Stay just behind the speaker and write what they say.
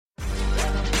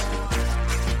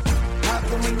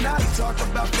when we not. Talk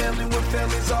about family when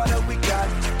family's all that we got.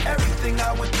 Everything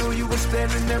I went through, you were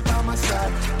standing there by my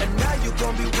side. And now you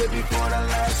gon' be with me for the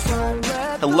last time.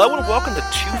 Hello and welcome to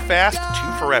Too Fast,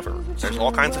 Too Forever. There's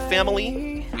all kinds of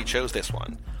family. We chose this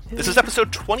one. This is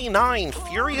episode 29,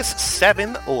 Furious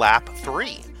 7, Lap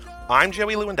 3. I'm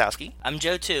Joey Lewandowski. I'm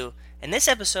Joe too. And this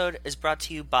episode is brought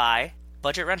to you by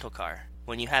Budget Rental Car.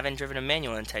 When you haven't driven a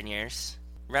manual in 10 years,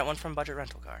 rent one from Budget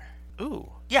Rental Car.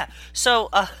 Ooh. Yeah, so,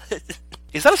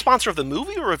 Is that a sponsor of the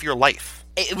movie or of your life?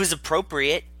 It was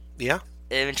appropriate. Yeah?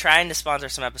 They've been trying to sponsor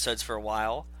some episodes for a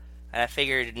while, and I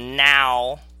figured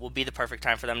now will be the perfect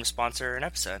time for them to sponsor an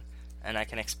episode. And I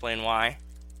can explain why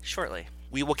shortly.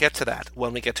 We will get to that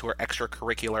when we get to our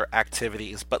extracurricular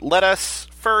activities. But let us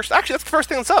first... Actually, that's the first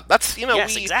thing that's up. That's,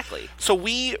 Yes, exactly. So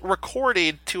we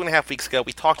recorded 2.5 weeks ago.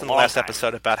 We talked in the last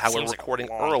episode about how we're recording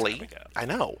early. I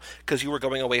know, because you were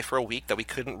going away for a week that we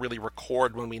couldn't really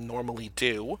record when we normally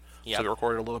do. Yep. So we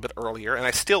recorded a little bit earlier. And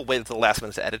I still waited till the last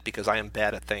minute to edit because I am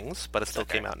bad at things. But it still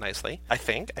came out nicely. I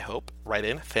think. I hope. Write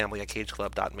in.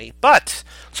 family@cageclub.me. But,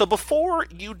 so before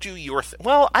you do your thing...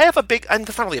 Well, I have a big...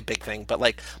 It's not really a big thing, but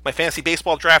like my fantasy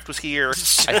baseball draft was here.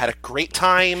 I had a great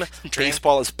time.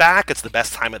 Baseball is back. It's the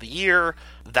best time of the year.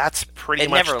 That's pretty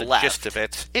much the gist of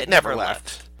it. It never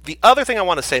left. The other thing I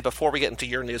want to say before we get into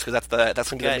your news, because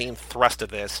that's going to be the main thrust of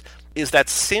this, is that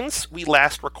since we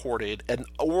last recorded,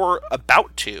 or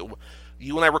about to,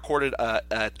 you and I recorded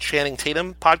a Channing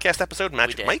Tatum podcast episode,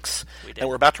 Magic Mike's, and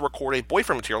we're about to record a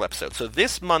Boyfriend Material episode. So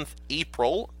this month,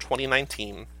 April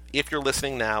 2019, if you're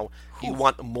listening now, you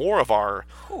want more of our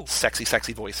sexy,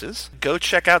 sexy voices, go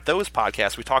check out those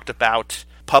podcasts. We talked about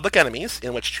Public Enemies,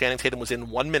 in which Channing Tatum was in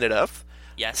 1 minute of.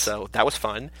 Yes. So that was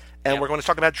fun. And we're going to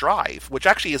talk about Drive, which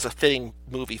actually is a fitting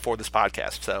movie for this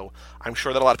podcast. So I'm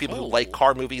sure that a lot of people who like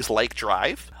car movies like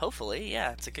Drive. Hopefully,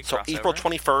 yeah. It's a good crossover. So April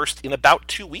 21st, in about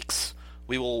 2 weeks,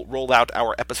 we will roll out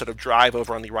our episode of Drive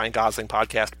over on the Ryan Gosling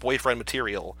podcast, Boyfriend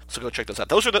Material. So go check those out.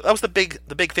 That was the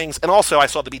big things. And also, I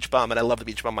saw The Beach Bum, and I love The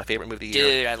Beach Bum, my favorite movie of the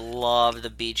year. Dude, I love The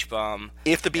Beach Bum.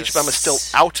 If The Beach Bum is still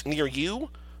out near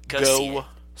you, go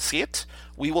see it.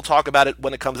 We will talk about it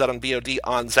when it comes out on VOD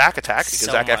on Zack Attack, because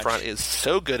Zac Efron is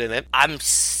so good in it. I'm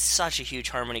such a huge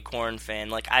Harmony Korine fan.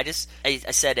 Like, I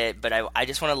said it, but I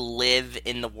just want to live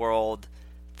in the world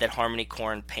that Harmony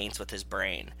Korine paints with his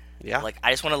brain. Yeah. Like,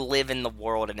 I just want to live in the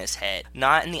world in his head.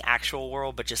 Not in the actual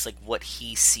world, but just, like, what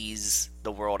he sees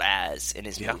the world as in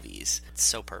his movies. It's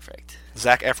so perfect.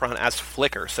 Zac Efron as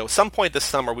Flicker. So at some point this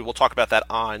summer, we will talk about that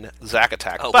on Zack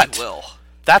Attack. Oh, but we will.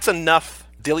 That's enough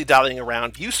dilly-dallying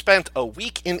around. You spent a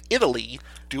week in Italy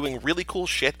doing really cool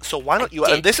shit, so why don't you...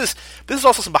 And this is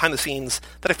also some behind the scenes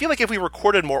that I feel like if we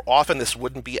recorded more often, this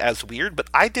wouldn't be as weird, but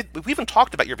we even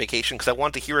talked about your vacation because I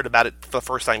wanted to hear about it for the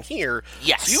first time here.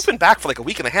 Yes. So you've been back for like a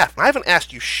week and a half, and I haven't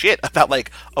asked you shit about like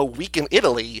a week in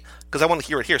Italy because I want to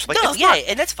hear it here. So, like,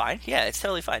 and that's fine. Yeah, it's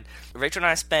totally fine. Rachel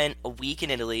and I spent a week in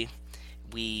Italy.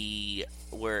 We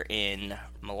were in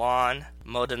Milan,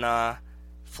 Modena,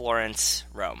 Florence,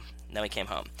 Rome. Then we came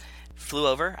home. Flew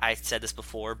over. I said this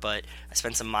before, but I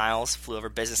spent some miles. Flew over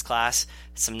business class.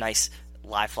 Some nice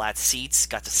lie flat seats.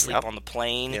 Got to sleep on the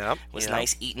plane. Was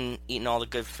nice eating all the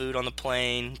good food on the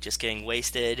plane. Just getting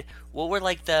wasted. What were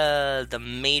like the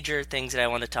major things that I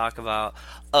wanted to talk about?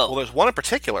 Oh, well, there's one in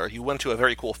particular. You went to a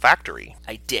very cool factory.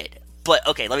 I did. But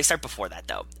okay, let me start before that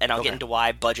though, and I'll get into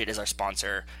why Budget is our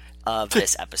sponsor of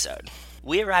this episode.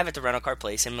 We arrive at the rental car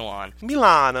place in Milan.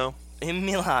 Milano. In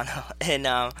Milano. And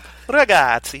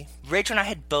ragazzi. Rachel and I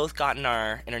had both gotten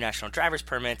our international driver's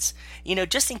permits,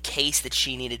 just in case that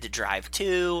she needed to drive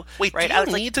too. Wait, right? Do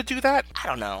you need to do that? I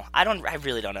don't know. I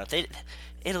really don't know.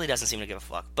 Italy doesn't seem to give a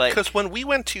fuck. Because when we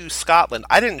went to Scotland,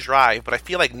 I didn't drive, but I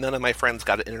feel like none of my friends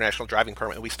got an international driving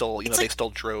permit. We still, they still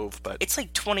drove, but... It's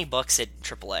like $20 at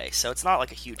AAA, so it's not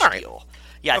like a huge deal.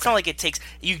 Yeah, it's not like it takes...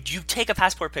 You take a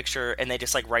passport picture, and they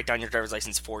just, like, write down your driver's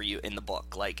license for you in the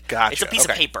book. Like, gotcha. It's a piece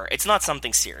of paper. It's not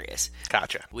something serious.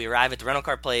 Gotcha. We arrive at the rental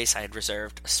car place. I had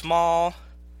reserved a small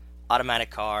automatic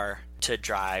car to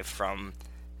drive from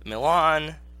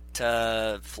Milan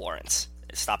to Florence.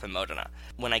 Stop in Modena.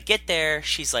 When I get there,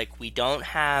 she's like, we don't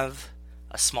have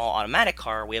a small automatic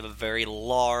car. We have a very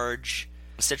large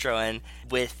Citroen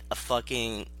with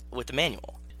a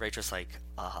manual. Rachel's like,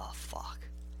 oh, fuck.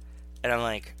 And I'm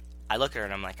like, I look at her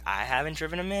and I'm like, I haven't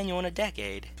driven a manual in a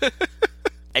decade.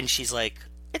 And she's like,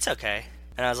 it's okay.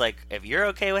 And I was like, if you're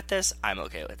okay with this, I'm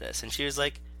okay with this. And she was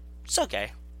like, it's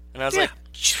okay. And I was like,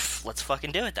 let's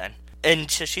fucking do it then.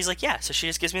 And so she's like, yeah. So she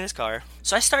just gives me this car.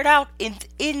 So I start out in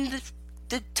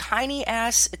the tiny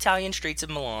ass Italian streets of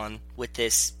Milan with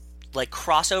this like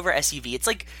crossover SUV. It's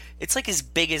like as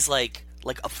big as like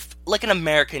like an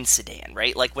American sedan,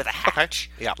 right? Like with a hatch.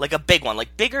 Okay. Yeah. Like a big one,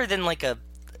 like bigger than like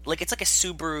it's like a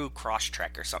Subaru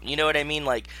Crosstrek or something. You know what I mean?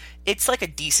 Like it's like a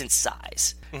decent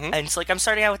size. Mm-hmm. And it's like I'm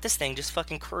starting out with this thing, just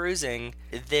fucking cruising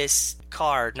this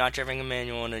car, not driving a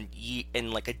manual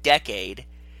in like a decade,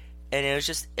 and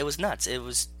it was nuts.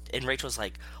 And Rachel's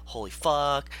like, holy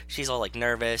fuck. She's all like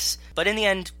nervous, but in the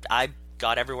end, I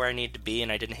got everywhere I needed to be,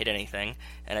 and I didn't hit anything,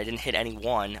 and I didn't hit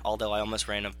anyone, although I almost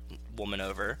ran a woman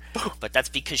over. But that's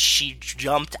because she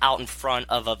jumped out in front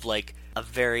of like a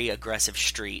very aggressive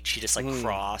street. She just like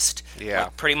crossed,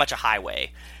 like, pretty much a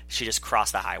highway. She just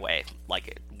crossed the highway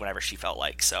like whenever she felt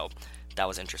like. So that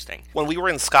was interesting. When we were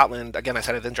in Scotland, again, I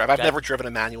said I didn't drive. I've never driven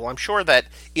a manual. I'm sure that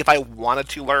if I wanted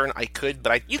to learn, I could,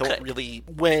 but I don't really.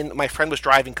 When my friend was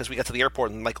driving, because we got to the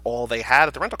airport and like all they had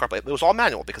at the rental car place, it was all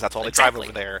manual because that's all they drive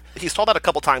over there. He stalled out a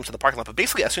couple times in the parking lot, but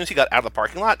basically as soon as he got out of the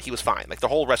parking lot, he was fine. Like the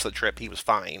whole rest of the trip, he was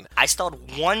fine. I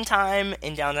stalled one time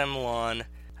in downtown Milan.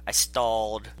 I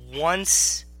stalled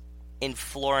once in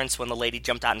Florence when the lady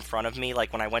jumped out in front of me,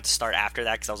 like when I went to start after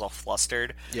that because I was all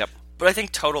flustered. Yep. But I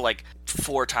think total, like,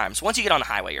 4 times. Once you get on the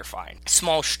highway, you're fine.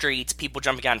 Small streets, people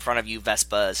jumping out in front of you,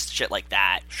 Vespas, shit like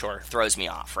that. Sure. Throws me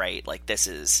off, right? Like, this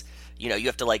is, you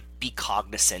have to, like, be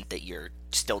cognizant that you're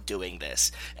still doing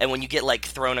this. And when you get, like,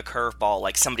 thrown a curveball,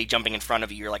 like, somebody jumping in front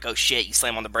of you, you're like, oh, shit, you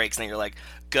slam on the brakes, and then you're like,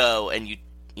 go, and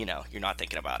you're not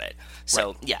thinking about it. So,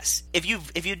 right. Yes, if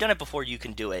you've done it before, you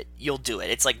can do it. You'll do it.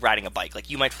 It's like riding a bike.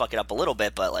 Like, you might fuck it up a little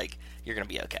bit, but, like, you're going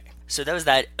to be okay. So that was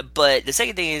that. But the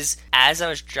second thing is, as I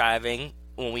was driving,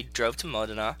 when we drove to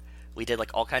Modena, we did,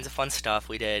 like, all kinds of fun stuff.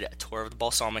 We did a tour of the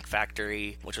balsamic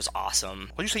factory, which was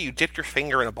awesome. What did you say? You dipped your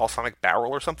finger in a balsamic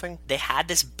barrel or something? They had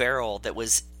this barrel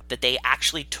that they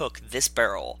actually took this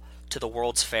barrel to the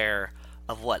World's Fair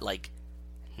of what, like,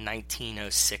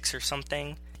 1906 or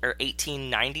something? Or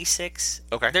 1896.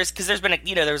 Okay. Because there's been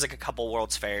there was like a couple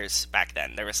World's Fairs back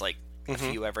then. There was like a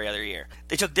few every other year.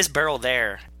 They took this barrel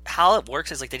there. How it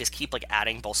works is like they just keep like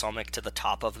adding balsamic to the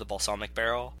top of the balsamic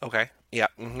barrel. Okay. Yeah.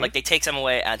 Mm-hmm. Like they take some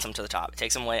away, add some to the top.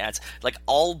 Take some away, adds like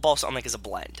all balsamic is a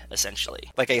blend essentially.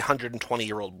 Like a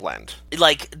 120-year-old blend.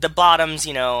 Like the bottom's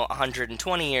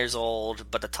 120 years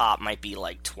old, but the top might be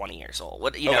like 20 years old.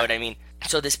 Know what I mean?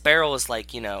 So this barrel is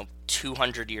like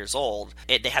 200 years old.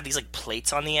 They have these like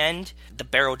plates on the end. The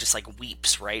barrel just like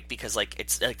weeps, right? Because like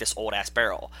it's like this old ass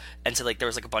barrel, and so like there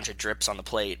was like a bunch of drips on the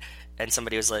plate, and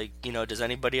somebody was like, does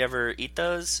anybody ever eat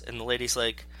those? And the lady's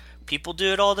like, people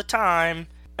do it all the time.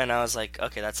 And I was like,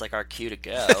 okay, that's like our cue to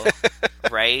go,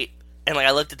 right? And like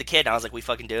I looked at the kid and I was like, we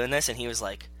fucking doing this? And he was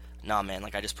like, nah, man,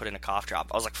 like I just put in a cough drop.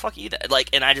 I was like, fuck you, like,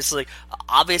 and I just like,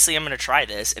 obviously I'm gonna try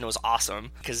this, and it was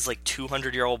awesome because it's like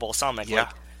 200-year-old balsamic. Yeah.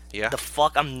 Like, yeah. The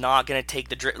fuck, I'm not gonna take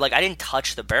the drip. Like I didn't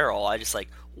touch the barrel. I just like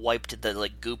wiped the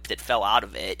like goop that fell out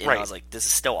of it, and right. I was like, this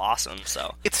is still awesome.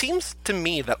 So it seems to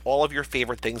me that all of your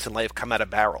favorite things in life come out of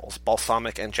barrels: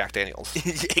 balsamic and Jack Daniels.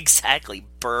 Exactly,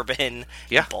 bourbon,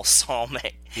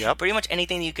 balsamic. Yeah, pretty much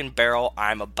anything you can barrel,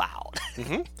 I'm about.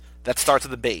 Mm-hmm. That starts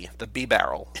with the B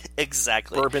barrel.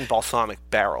 Exactly. Bourbon balsamic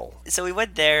barrel. So we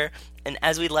went there, and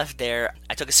as we left there,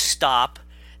 I took a stop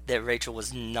that Rachel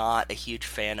was not a huge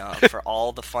fan of for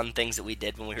all the fun things that we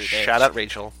did when we were there. Shout out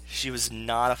Rachel. She was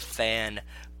not a fan,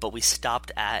 but we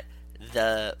stopped at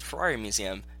the Ferrari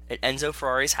Museum at Enzo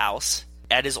Ferrari's house,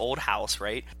 at his old house,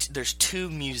 right? There's 2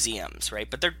 museums, right?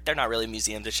 But they're not really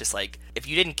museums. It's just like, if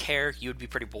you didn't care, you would be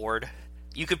pretty bored.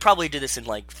 You could probably do this in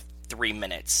like 3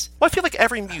 minutes. Well, I feel like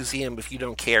every museum, if you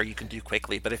don't care, you can do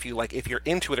quickly. But if you're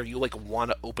into it, or you like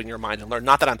want to open your mind and learn,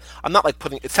 not that I'm not like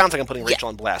putting. It sounds like I'm putting Rachel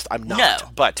on blast. I'm not. No.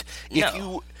 But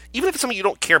even if it's something you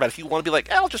don't care about, if you want to be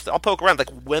like, I'll poke around.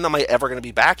 Like, when am I ever going to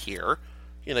be back here?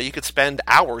 You could spend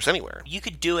hours anywhere. You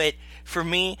could do it. For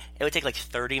me, it would take like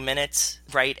 30 minutes,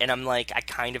 right? And I'm like, I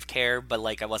kind of care, but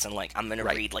like I wasn't like, I'm going to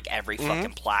read like every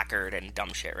fucking placard and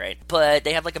dumb shit, right? But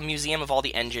they have like a museum of all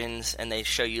the engines, and they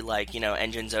show you like,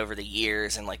 engines over the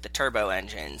years, and like the turbo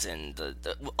engines and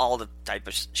the all the type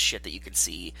of shit that you could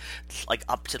see, like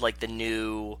up to like the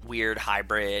new weird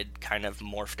hybrid kind of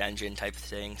morphed engine type of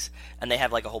things. And they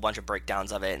have like a whole bunch of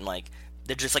breakdowns of it, and like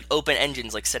they're just like open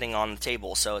engines like sitting on the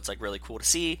table, so it's like really cool to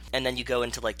see. And then you go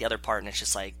into like the other part, and it's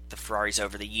just like the Ferraris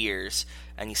over the years,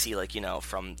 and you see like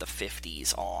from the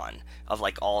 50s on of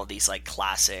like all of these like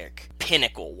classic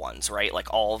pinnacle ones, right?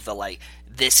 Like all of the like,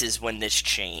 this is when this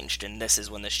changed and this is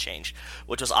when this changed,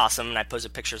 which was awesome. And I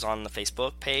posted pictures on the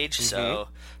Facebook page, so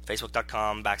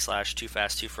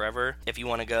Facebook.com/TooFastTooForever. If you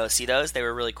want to go see those, they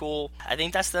were really cool. I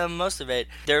think that's the most of it.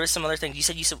 There was some other things. You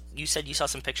said you saw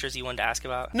some pictures you wanted to ask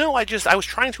about? No, I was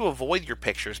trying to avoid your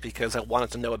pictures because I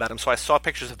wanted to know about them. So I saw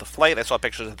pictures of the flight. I saw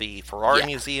pictures of the Ferrari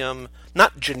Museum.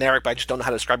 Not generic, but I just don't know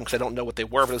how to describe them because I don't know what they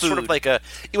were. But it was sort of like it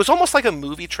was almost like a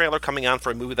movie trailer coming on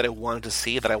for a movie that I wanted to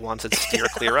see that I wanted to steer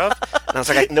clear of. And I was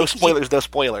like, no spoilers, no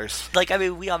spoilers. Like, I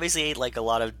mean, we obviously ate like a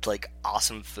lot of like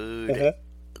awesome food. Mm-hmm.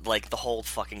 Like the whole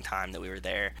fucking time that we were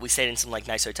there. We stayed in some like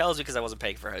nice hotels because I wasn't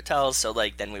paying for hotels, so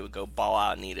like then we would go ball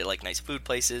out and eat at like nice food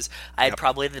places. I had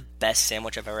probably the best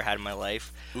sandwich I've ever had in my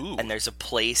life. Ooh. And there's a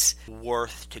place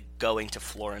worth to going to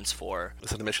Florence for.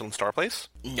 Is it a Michelin star place?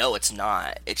 No, it's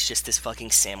not. It's just this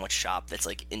fucking sandwich shop that's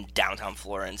like in downtown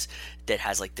Florence that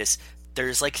has like this.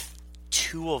 There's like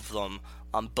 2 of them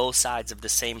on both sides of the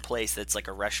same place that's like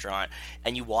a restaurant,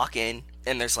 and you walk in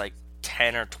and there's like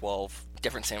 10 or 12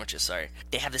 different sandwiches, sorry.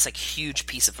 They have this like huge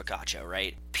piece of focaccia,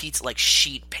 right? Pizza, like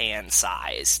sheet pan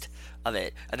sized of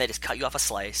it. And they just cut you off a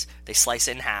slice. They slice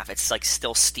it in half. It's like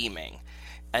still steaming.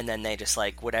 And then they just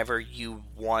like whatever you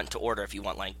want to order. If you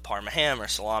want like Parma ham or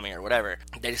salami or whatever,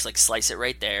 they just like slice it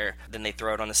right there. Then they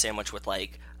throw it on the sandwich with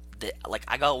like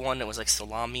I got one that was like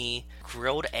salami,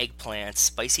 grilled eggplants,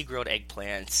 spicy grilled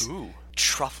eggplants,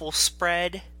 truffle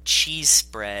spread, cheese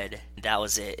spread. That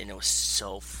was it. And it was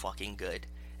so fucking good.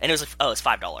 And it was like, it's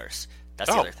 $5. That's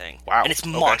the other thing. Wow. And it's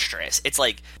monstrous. It's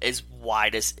like it's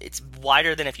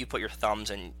wider than if you put your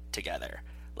thumbs in together.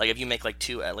 Like if you make like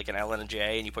 2, like an L and a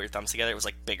J, and you put your thumbs together, it was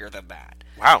like bigger than that.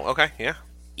 Wow. Okay. Yeah.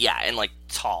 Yeah, and like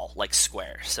tall, like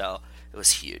square. So it was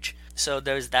huge. So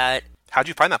there's that. How'd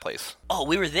you find that place? Oh,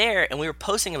 we were there and we were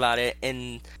posting about it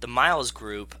in the Miles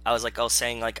group. I was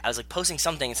posting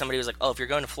something, and somebody was like, "Oh, if you're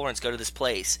going to Florence, go to this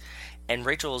place." And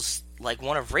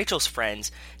one of Rachel's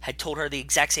friends had told her the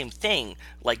exact same thing.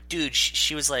 Like, dude,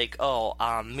 she was like,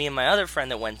 me and my other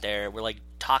friend that went there were like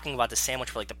talking about the sandwich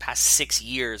for like the past 6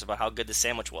 years about how good the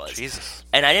sandwich was. Jesus.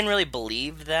 And I didn't really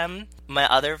believe them. My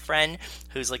other friend,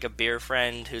 who's like a beer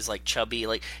friend, who's like chubby,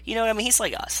 like, you know what I mean? He's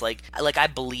like us. Like I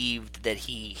believed that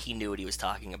he knew what he was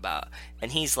talking about.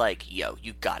 And he's like, yo,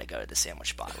 you gotta go to the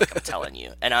sandwich spot, like I'm telling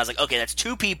you. And I was like, okay, that's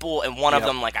 2 people, and one of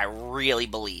them, like, I really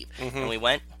believe. Mm-hmm. And we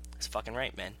went. It's fucking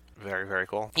right, man. Very, very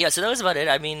cool. Yeah, so that was about it.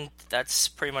 I mean, that's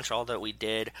pretty much all that we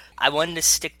did. I wanted to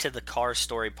stick to the car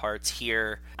story parts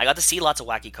here. I got to see lots of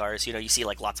wacky cars. You know, you see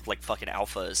like lots of like fucking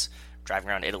Alphas driving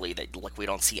around Italy that like we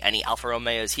don't see any Alfa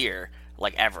Romeos here.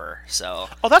 Like ever, so.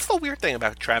 Oh, that's the weird thing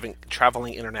about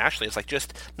traveling internationally. It's like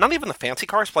just not even the fancy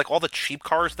cars, but like all the cheap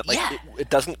cars that like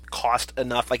it doesn't cost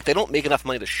enough. Like they don't make enough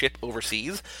money to ship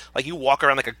overseas. Like you walk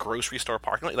around like a grocery store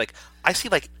parking lot, like I see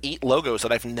like 8 logos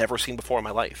that I've never seen before in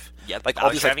my life. Yep. Like all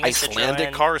these like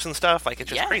Icelandic cars and stuff. Like it's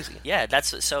just crazy. Yeah,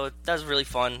 that was really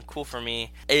fun, cool for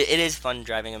me. It is fun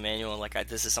driving a manual. Like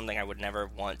this is something I would never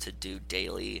want to do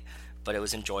daily. But it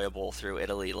was enjoyable through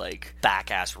Italy, like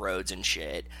back-ass roads and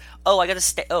shit. Oh, I got to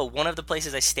stay. Oh, one of the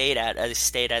places I stayed at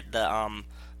the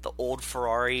old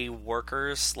Ferrari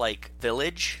workers like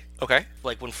village. Okay.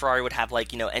 Like when Ferrari would have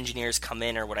like, you know, engineers come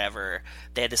in or whatever,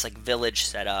 they had this like village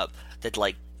set up that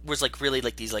like was like really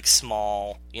like these like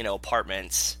small, you know,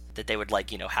 apartments that they would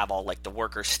like, you know, have all like the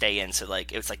workers stay in. So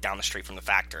like it was like down the street from the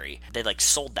factory. They like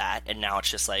sold that, and now it's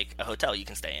just like a hotel you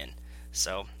can stay in.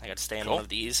 So I got to stay in one of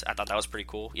these. I thought that was pretty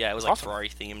cool. Yeah, it was like Ferrari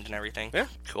themed and everything. Yeah,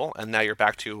 cool. And now you're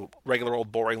back to regular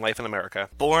old boring life in America.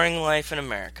 Boring life in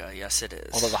America, yes it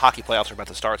is. Although the hockey playoffs are about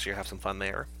to start, so you have some fun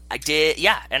there. I did,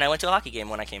 yeah. And I went to a hockey game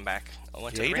when I came back. I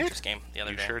went to the Rangers game the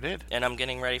other day. You sure did. And I'm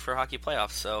getting ready for hockey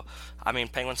playoffs. So, I mean,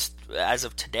 Penguins, as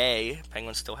of today,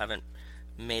 Penguins still haven't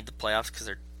made the playoffs because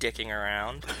they're dicking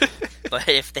around. But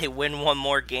if they win one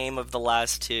more game of the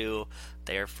last 2,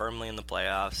 they are firmly in the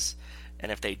playoffs.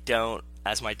 And if they don't,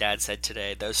 as my dad said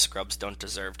today, those scrubs don't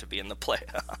deserve to be in the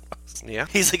playoffs. Yeah.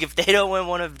 He's like, if they don't win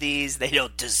one of these, they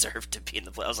don't deserve to be in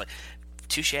the playoffs. I was like,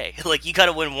 touche. Like, you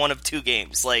gotta win one of 2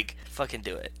 games. Like, fucking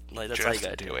do it. Like, that's how you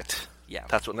gotta do it. Yeah.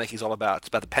 That's what Nike's all about. It's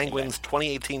about the Penguins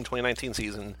 2018-2019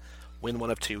 season. Win one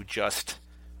of 2, just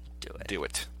do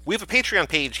it. We have a Patreon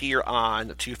page here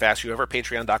on Too Fast Forever,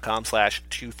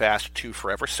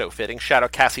 patreon.com/TooFastTooForever. So fitting. Shout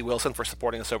out Cassie Wilson for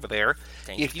supporting us over there.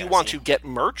 If you want to get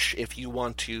merch, if you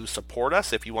want to support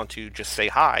us, if you want to just say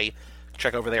hi,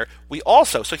 check over there. We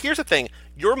also, so here's the thing,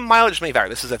 your mileage may vary.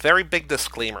 This is a very big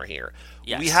disclaimer here.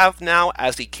 Yes. We have now,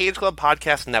 as the Cage Club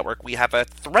Podcast Network, we have a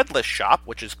Threadless shop,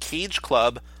 which is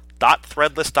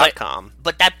cageclub.threadless.com.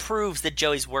 But that proves that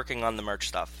Joey's working on the merch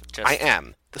stuff. I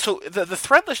am. So the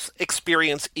Threadless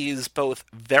experience is both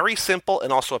very simple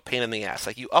and also a pain in the ass.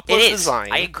 Like you upload a design.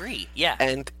 I agree. Yeah.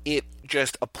 And it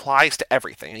just applies to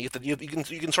everything. You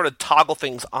can sort of toggle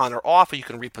things on or off, or you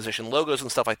can reposition logos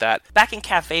and stuff like that. Back in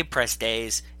Cafe Press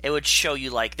days, it would show you,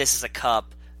 like, this is a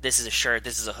cup, this is a shirt,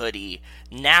 this is a hoodie.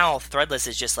 Now, Threadless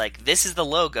is just like, this is the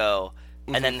logo,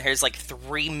 and then there's, like,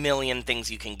 3 million things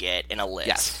you can get in a list.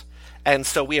 Yes. And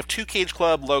so we have 2 Cage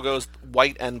Club logos,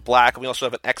 white and black, and we also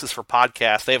have an X's for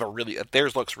podcast. They have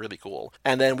theirs looks really cool.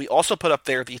 And then we also put up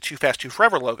there the Too Fast, Too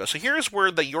Forever logo. So here's where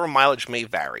your mileage may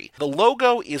vary. The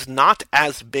logo is not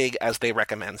as big as they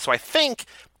recommend. So I think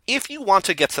if you want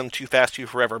to get some Too Fast, Too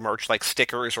Forever merch, like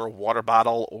stickers or a water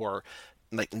bottle or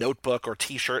like notebook or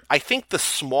t-shirt, I think the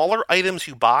smaller items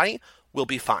you buy will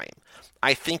be fine.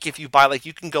 I think if you buy, like,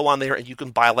 you can go on there and you can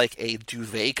buy, like, a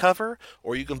duvet cover,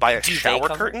 or you can buy a shower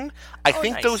curtain. I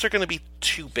think those are going to be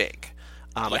too big.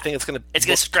 I think it's going to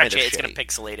stretch it. It's going to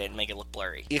pixelate it and make it look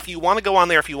blurry. If you want to go on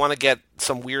there, if you want to get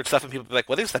some weird stuff, and people be like,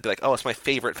 "What is that?" Be like, "Oh, it's my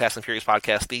favorite Fast and Furious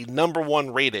podcast, the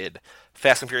 #1 rated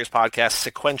Fast and Furious podcast."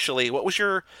 Sequentially, what was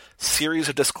your series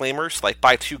of disclaimers? Like,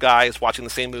 by 2 guys watching the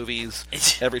same movies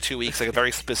every 2 weeks, like a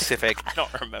very specific. I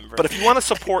don't remember. But if you want to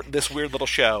support this weird little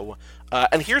show,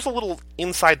 and here's a little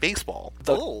inside baseball.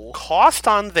 The cost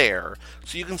on there,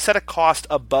 so you can set a cost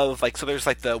above, like, so there's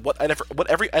like what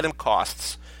every item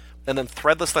costs. And then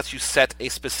Threadless lets you set a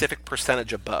specific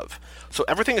percentage above. So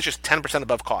everything is just 10%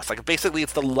 above cost. Like, basically,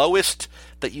 it's the lowest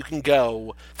that you can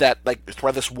go that, like,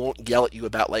 Threadless won't yell at you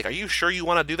about, like, are you sure you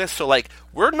want to do this? So, like,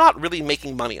 we're not really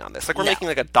making money on this. Like, we're making,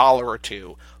 like, $1 or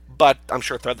 $2. But I'm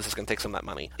sure Threadless is going to take some of that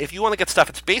money. If you want to get stuff,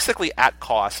 it's basically at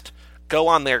cost. Go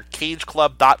on there,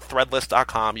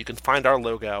 cageclub.threadless.com. You can find our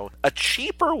logo. A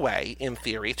cheaper way, in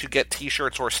theory, to get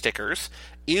t-shirts or stickers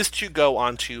is to go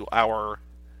onto our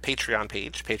Patreon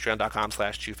page,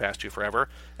 patreon.com/TooFastTooForever,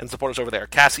 and support us over there.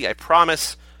 Cassie, I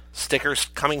promise, stickers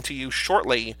coming to you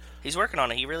shortly. He's working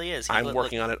on it. He really is. I'm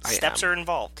working on it. Steps are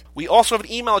involved. We also have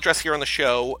an email address here on the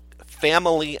show,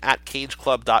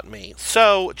 family@cageclub.me.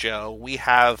 So, Joe, we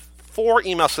have 4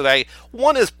 emails today.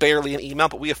 One is barely an email,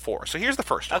 but we have 4. So here's the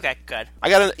first one. Okay, good.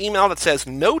 I got an email that says,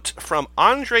 note from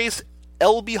Andres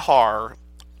El Bihar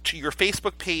to your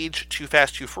Facebook page, Too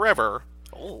Fast, Too Forever.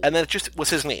 Oh. And then it just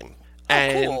was his name.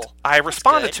 And cool. I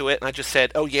responded to it, and I just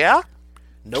said, oh, yeah?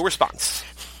 No response.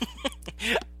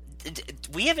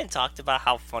 We haven't talked about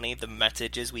how funny the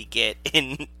messages we get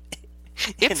in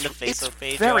the Facebook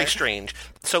page. It's very strange.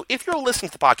 So if you're listening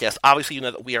to the podcast, obviously you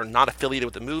know that we are not affiliated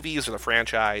with the movies or the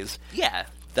franchise. Yeah.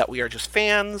 That we are just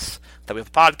fans, that we have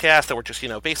a podcast, that we're just,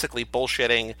 basically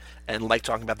bullshitting and like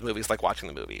talking about the movies, like watching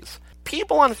the movies.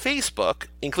 People on Facebook,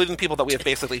 including people that we have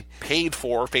basically paid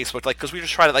for Facebook, like, because we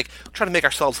just try to make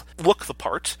ourselves look the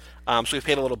part. So we've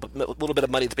paid a little bit of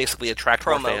money to basically attract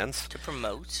more fans. To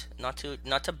promote, not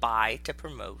to buy, to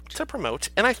promote. To promote.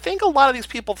 And I think a lot of these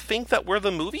people think that we're the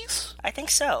movies. I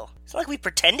think so. It's not like we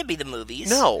pretend to be the movies.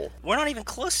 No. We're not even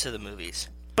close to the movies.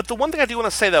 But the one thing I do want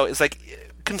to say, though, is, like,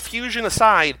 confusion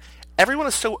aside, everyone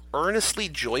is so earnestly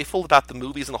joyful about the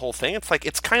movies and the whole thing. It's like,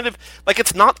 it's kind of, like,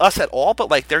 it's not us at all,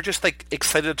 but, like, they're just, like,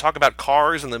 excited to talk about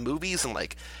cars and the movies, and,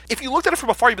 like, if you looked at it from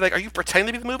afar, you'd be like, are you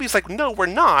pretending to be the movies? Like, no, we're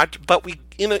not, but we,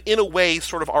 in a way,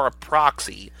 sort of are a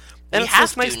proxy. And it's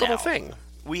this nice little thing.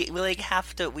 We like,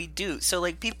 have to, we do. So,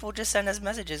 like, people just send us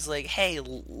messages like, hey,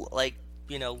 like,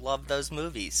 love those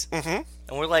movies. Mm-hmm. And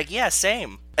we're like, yeah,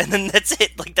 same. And then that's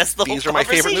it. Like, that's the whole conversation. These are my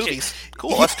favorite movies.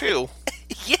 Cool, us too.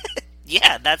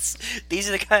 Yeah, these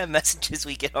are the kind of messages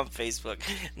we get on Facebook,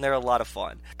 and they're a lot of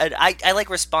fun. And I like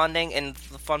responding, and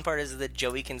the fun part is that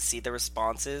Joey can see the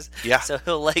responses. Yeah. So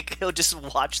he'll just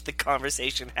watch the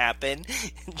conversation happen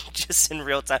just in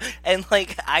real time. And,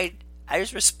 like, I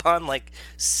just respond, like,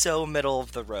 so middle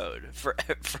of the road for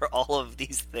all of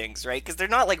these things, right? Because they're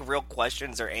not, like, real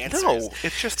questions or answers. No,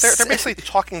 it's just they're basically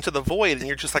talking to the void, and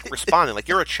you're just, like, responding. Like,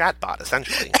 you're a chat bot,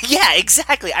 essentially. Yeah,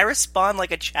 exactly. I respond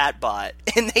like a chat bot,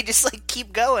 and they just, like,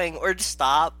 keep going or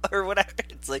stop or whatever.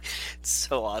 It's like, it's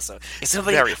so awesome. It's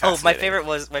very fascinating. Oh, my favorite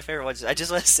was, I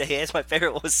just want to say it, my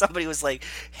favorite was somebody was like,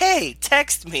 hey,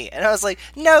 text me. And I was like,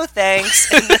 no, thanks.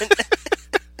 And then...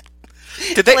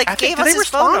 Did they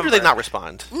respond or did they not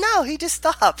respond? No, he just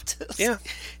stopped. Yeah.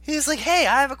 He was like, hey,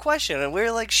 I have a question. And we were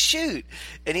like, shoot.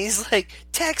 And he's like,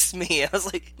 text me. I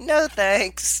was like, no,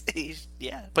 thanks.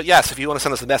 Yeah. But yes, if you want to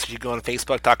send us a message, you go on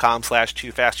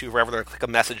facebook.com/TooFastTooForever. There, click a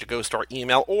message, it goes to our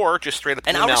email, or just straight up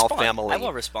email family. I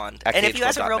will respond. And if you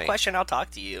ask a real question, I'll talk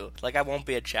to you. Like, I won't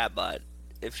be a chatbot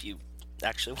if you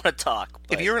actually want to talk.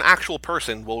 But... If you're an actual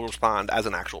person, we'll respond as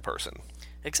an actual person.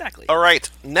 Exactly. All right.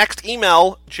 Next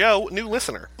email, Joe, new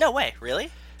listener. No way.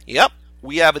 Really? Yep.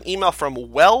 We have an email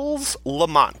from Wells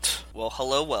Lamont. Well,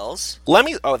 hello, Wells.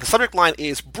 The subject line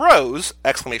is bros, !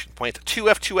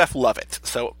 2F2F love it.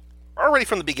 So already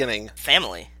from the beginning,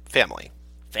 family.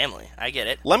 I get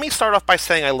it. Let me start off by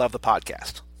saying I love the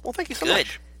podcast. Well, thank you so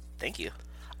much. Thank you.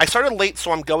 I started late,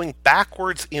 so I'm going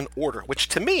backwards in order, which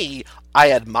to me,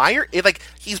 I admire.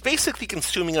 He's basically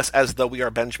consuming us as though we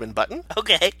are Benjamin Button.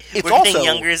 Okay. It's We're also getting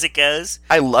younger as it goes.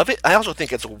 I love it. I also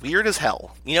think it's weird as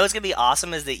hell. You know what's going to be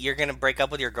awesome is that you're going to break up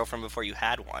with your girlfriend before you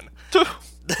had one.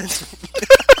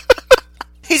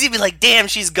 He's going to be like, damn,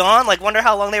 she's gone? Like, wonder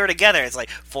how long they were together. It's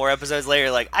like 4 episodes later,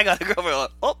 like, I got a girlfriend.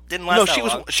 Like, oh, didn't last that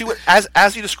long. She was,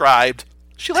 as you described,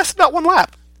 she lasted about 1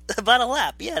 lap. About a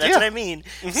lap, yeah, that's what I mean.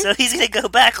 Mm-hmm. So he's going to go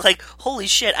back like, holy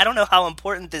shit, I don't know how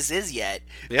important this is yet.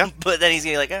 Yeah. But then he's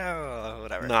going to be like, oh,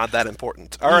 whatever. Not that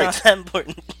important. All right. Not that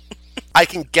important. I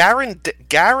can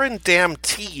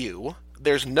guarantee you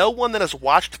there's no one that has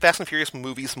watched Fast and Furious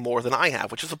movies more than I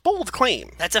have, which is a bold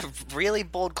claim. That's a really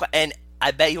bold claim. And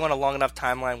I bet you on a long enough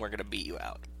timeline, we're going to beat you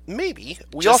out. Maybe.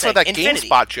 We Just also had that Infinity.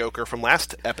 GameSpot joker from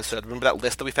last episode. Remember that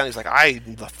list that we found? He's like,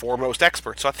 I'm the foremost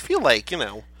expert. So I feel like,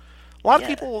 a lot of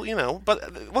people,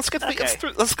 but let's get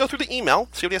let's go through the email,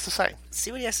 see what he has to say.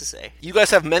 See what he has to say. You guys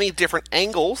have many different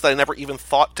angles that I never even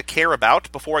thought to care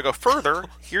about. Before I go further,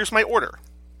 here's my order.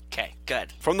 Okay,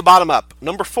 good. From the bottom up.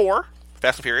 Number 4,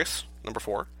 Fast and Furious. Number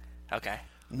 4. Okay.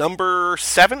 Number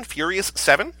 7, Furious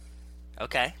 7.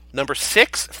 Okay. Number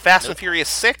 6, Fast and Furious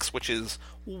 6, which is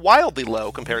wildly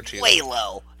low compared to... Way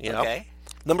low. Yep. Okay.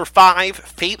 Number 5,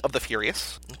 Fate of the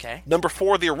Furious. Okay. Number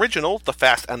 4, the original, The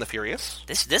Fast and the Furious.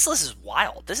 This list is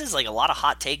wild. This is like a lot of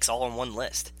hot takes all in one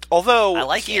list. Although, I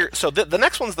like it. So the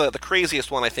next one's the craziest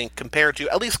one, I think, compared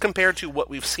to what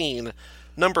we've seen.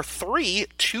 Number 3,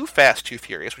 Too Fast, Too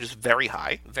Furious, which is very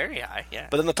high. Very high, yeah.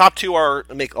 But then the top 2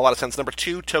 make a lot of sense. Number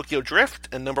 2, Tokyo Drift,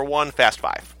 and number 1, Fast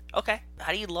 5. Okay.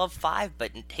 How do you love 5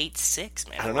 but hate 6,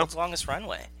 man? I don't know. World's longest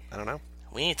runway. I don't know.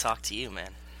 We need to talk to you,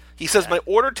 man. He says, my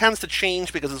order tends to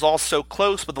change because it's all so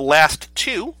close, but the last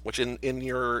 2, which in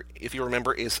your, if you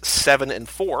remember, is 7 and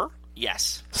 4.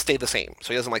 Yes. Stay the same.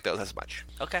 So he doesn't like those as much.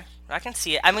 Okay. I can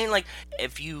see it. I mean, like,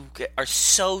 if you are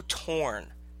so torn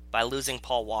by losing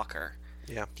Paul Walker,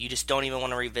 you just don't even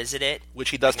want to revisit it.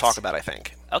 Which he does talk about, I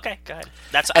think. Okay, good.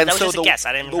 That was just a guess.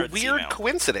 I didn't even hear the weird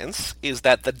coincidence is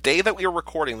that the day that we are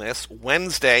recording this,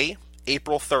 Wednesday,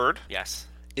 April 3rd, yes,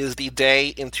 is the day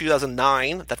in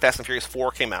 2009 that Fast and Furious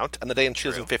 4 came out, and the day in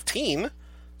 2015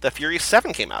 that Furious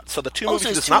 7 came out. So the two movies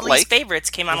he does not like. Favorites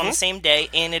came out on the same day,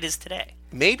 and it is today.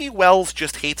 Maybe Wells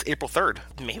just hates April 3rd.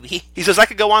 Maybe. He says, I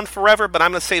could go on forever, but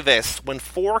I'm going to say this. When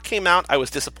 4 came out, I was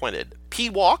disappointed.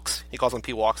 P-Walks, he calls him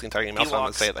P-Walks the entire email, so I'm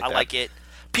going to say it like that. I like it.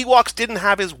 P-Walks didn't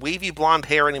have his wavy blonde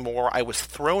hair anymore. I was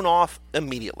thrown off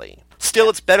immediately. Still,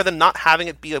 it's better than not having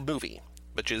it be a movie,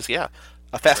 which is,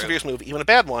 a Fast and Furious movie, even a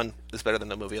bad one, is better than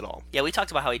no movie at all. Yeah, we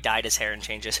talked about how he dyed his hair and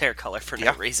changed his hair color for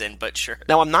no reason, but sure.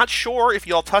 Now, I'm not sure if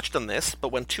y'all touched on this,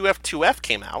 but when 2F2F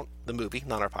came out, the movie,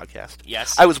 not our podcast,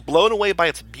 yes, I was blown away by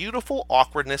its beautiful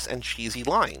awkwardness and cheesy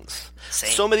lines.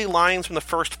 Same. So many lines from the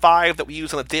first 5 that we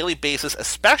use on a daily basis,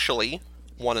 especially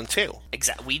 1 and 2.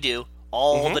 Exactly, we do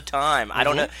all the time. I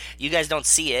don't know, you guys don't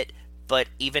see it, but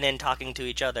even in talking to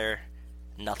each other,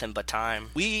 nothing but time.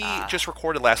 We just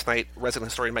recorded last night,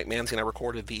 resident historian Mike Manzi and I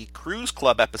recorded the Cruise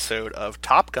Club episode of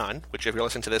Top Gun, which if you're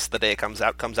listening to this the day it comes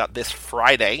out this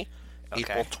Friday,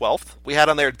 April 12th. We had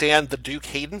on there Dan the Duke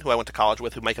Hayden, who I went to college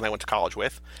with, who Mike and I went to college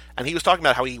with, and he was talking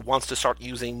about how he wants to start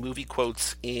using movie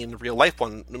quotes in real life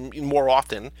more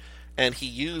often, and he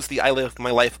used the I live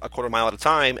my life a quarter mile at a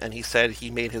time, and he said he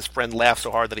made his friend laugh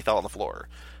so hard that he fell on the floor.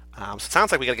 So it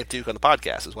sounds like we got to get Duke on the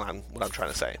podcast is what I'm trying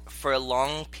to say. For a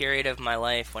long period of my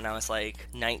life, when I was like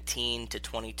 19 to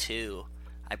 22,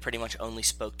 I pretty much only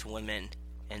spoke to women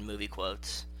in movie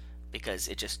quotes because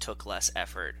it just took less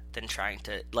effort than trying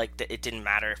to, like, it didn't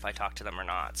matter if I talked to them or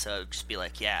not. So it'd just be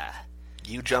like, yeah.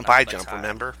 You jump, I jump, time.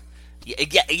 Remember?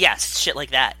 Yeah, shit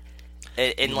like that.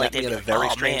 And you like, met me at a very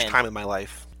strange time in my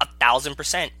life.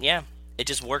 1,000%, yeah. It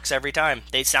just works every time.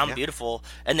 They sound beautiful,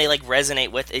 and they like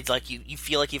resonate with. It's like you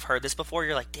feel like you've heard this before.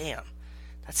 You're like, damn,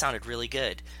 that sounded really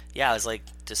good. Yeah, I was like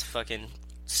this fucking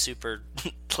super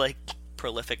like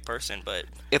prolific person, but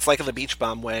it's like in The Beach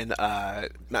Bum when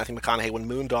Matthew McConaughey, when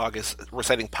Moondog is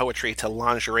reciting poetry to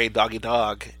Lingerie Doggy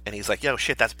Dog, and he's like, yo,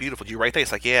 shit, that's beautiful. Did you write that?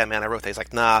 He's like, yeah, man, I wrote that. He's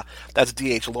like, nah, that's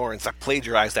D.H. Lawrence. I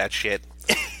plagiarized that shit.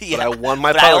 Yeah, but I won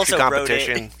my poetry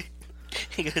competition.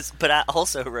 He goes, but I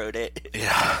also wrote it.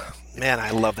 Yeah. Man, I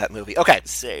love that movie. Okay.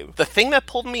 Same. The thing that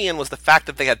pulled me in was the fact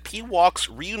that they had P-Walks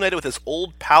reunited with his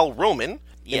old pal Roman,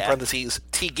 in parentheses,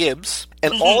 T. Gibbs,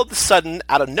 and all of a sudden,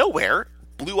 out of nowhere,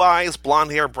 blue eyes,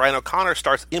 blonde hair, Brian O'Connor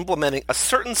starts implementing a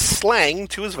certain slang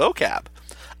to his vocab.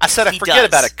 I said I forget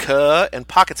about a cuh, and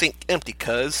pockets ain't empty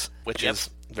cuz, which is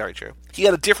very true. He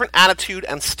had a different attitude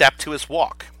and step to his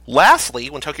walk. Lastly,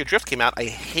 when Tokyo Drift came out, I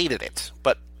hated it.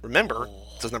 But remember,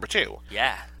 this is number 2.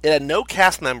 Yeah. It had no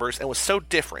cast members and was so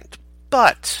different.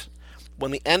 But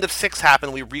when the end of 6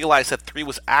 happened, we realized that 3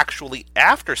 was actually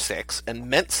after 6 and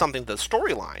meant something to the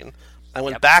storyline. I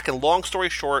went back and, long story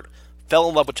short, fell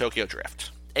in love with Tokyo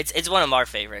Drift. It's one of our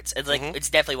favorites. It's like it's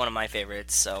definitely one of my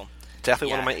favorites, so...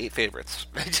 Definitely one of my 8 favorites.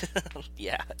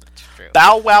 Yeah, it's true.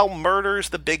 Bow Wow murders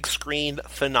the big screen.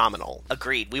 Phenomenal.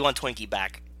 Agreed. We want Twinkie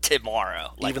back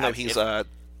tomorrow. Even though he's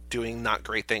doing not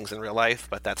great things in real life,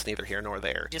 but that's neither here nor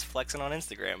there. Just flexing on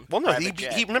Instagram. Well, no,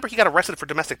 he remember he got arrested for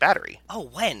domestic battery. Oh,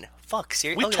 when? Fuck,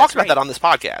 seriously? We talked about that on this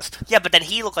podcast. Yeah, but then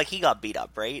he looked like he got beat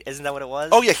up, right? Isn't that what it was?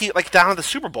 Oh, yeah, he, like, down at the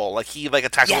Super Bowl, like, he, like,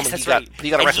 attacked a woman, that's right.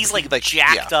 He got arrested. And he's, like,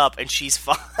 jacked up, and she's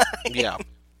fine. Yeah.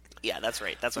 Yeah, that's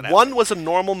right. That's what happened. 1 was a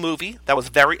normal movie that was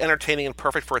very entertaining and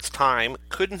perfect for its time.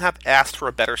 Couldn't have asked for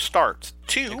a better start.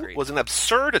 2 was an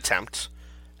absurd attempt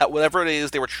at whatever it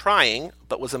is they were trying,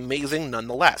 but was amazing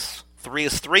nonetheless. 3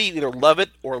 is 3. You either love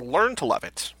it or learn to love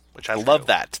it, which I love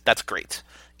that. That's great.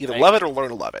 Either love it or learn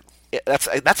to love it.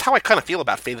 That's how I kind of feel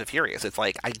about Fate of the Furious. It's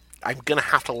like, I'm going to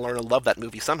have to learn to love that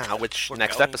movie somehow, which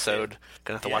next episode,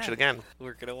 going to have to watch it again.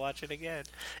 We're going to watch it again.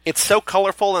 It's so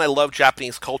colorful, and I love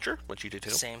Japanese culture, which you do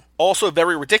too. Same. Also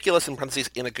very ridiculous, in parentheses,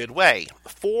 in a good way.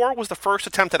 4 was the first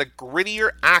attempt at a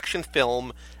grittier action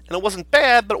film, and it wasn't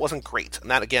bad, but it wasn't great. And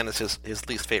that, again, is his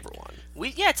least favorite one.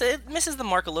 It misses the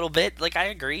mark a little bit. Like, I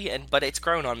agree, but it's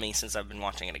grown on me since I've been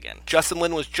watching it again. Justin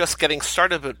Lin was just getting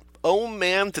started, but oh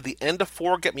man, did the end of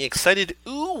 4 get me excited.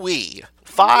 Ooh-wee.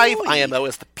 5, Ooh-wee. IMO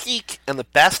is the peak and the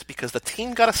best because the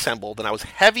team got assembled, and I was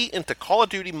heavy into Call of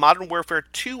Duty Modern Warfare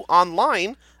 2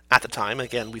 online at the time.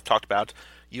 Again, we've talked about,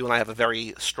 you and I have a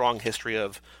very strong history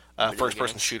of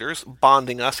first-person shooters,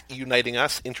 bonding us, uniting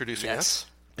us, introducing us.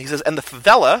 He says, and the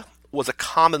favela was a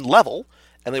common level,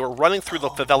 and they were running through the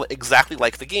favela exactly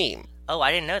like the game. Oh,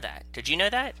 I didn't know that. Did you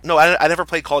know that? No, I never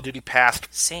played Call of Duty past...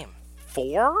 Same.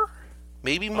 4?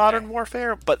 Maybe Modern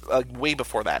Warfare, but way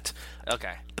before that.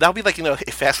 Okay. That would be like,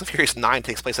 if Fast and Furious 9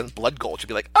 takes place in Blood Gulch, you'd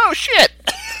be like, oh, shit!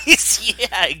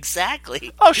 Yeah,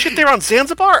 exactly. Oh, shit, they're on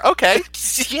Zanzibar? Okay.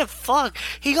 Yeah, fuck.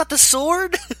 He got the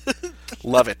sword?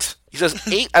 Love it. He says,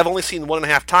 8, I've only seen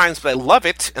 1.5 times, but I love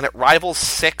it, and it rivals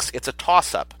 6. It's a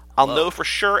toss-up. I'll know for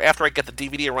sure after I get the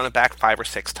DVD and run it back 5 or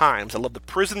 6 times. I love the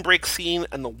prison break scene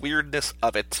and the weirdness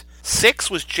of it. 6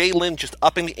 was Jay Lin just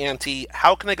upping the ante.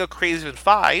 How can I go crazy with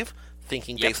 5?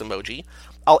 Thinking face emoji.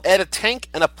 I'll add a tank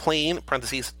and a plane,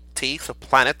 parentheses T, so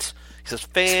planet. He says,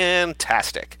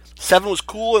 fantastic. 7 was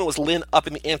cool, and it was Lin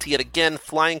upping the ante yet again,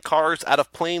 flying cars out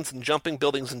of planes and jumping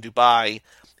buildings in Dubai.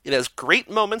 It has great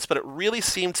moments, but it really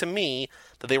seemed to me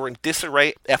that they were in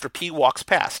disarray after P walks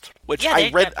past. Which I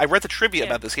read the trivia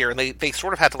about this here, and they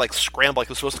sort of had to like scramble. Like it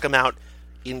was supposed to come out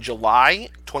in July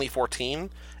 2014,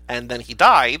 and then he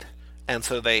died, and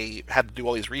so they had to do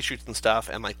all these reshoots and stuff,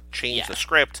 and like change the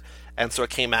script, and so it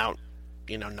came out,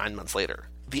 9 months later.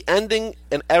 The ending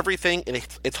and everything, and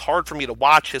it's hard for me to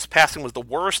watch. His passing was the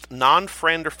worst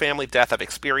non-friend or family death I've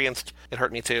experienced. It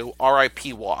hurt me too.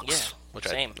 R.I.P. walks. Yeah,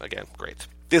 same. Again, great.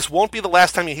 This won't be the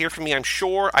last time you hear from me, I'm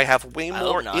sure. I have way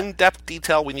more in-depth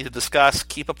detail we need to discuss.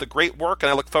 Keep up the great work, and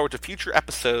I look forward to future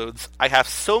episodes. I have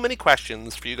so many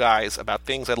questions for you guys about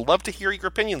things I'd love to hear your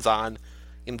opinions on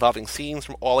involving scenes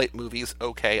from all 8 movies.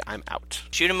 Okay, I'm out.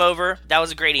 Shoot him over. That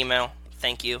was a great email.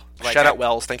 Thank you. Shout out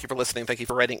Wells. Thank you for listening. Thank you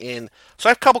for writing in. So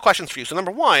I have a couple questions for you. So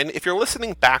number 1, if you're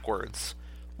listening backwards,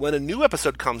 when a new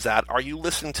episode comes out, are you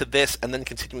listening to this and then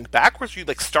continuing backwards? Or are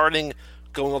you starting,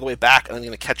 going all the way back, and then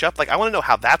going to catch up? I want to know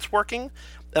how that's working.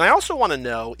 And I also want to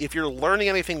know if you're learning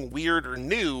anything weird or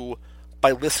new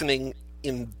by listening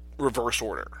in reverse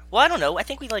order. Well, I don't know. I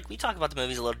think we talk about the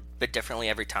movies a little bit differently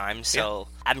every time, so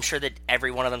I'm sure that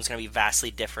every one of them is going to be vastly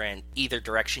different either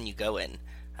direction you go in.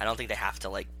 I don't think they have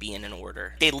to be in an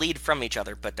order. They lead from each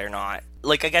other, but they're not.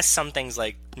 I guess some things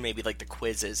maybe the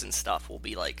quizzes and stuff will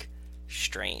be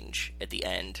strange at the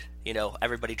end.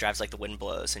 Everybody drives like the wind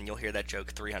blows, and you'll hear that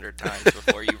joke 300 times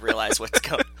before you realize what's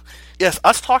going on. Yes,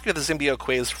 us talking to the Zimbio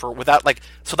quiz without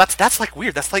so that's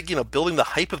weird. That's building the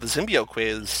hype of the Zimbio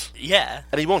quiz. Yeah.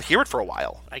 And you won't hear it for a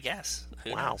while. I guess.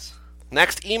 Who wow. knows?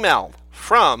 Next email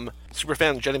from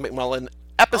superfan Jenny McMullen.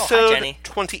 Episode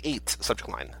 28, subject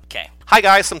line. Okay. Hi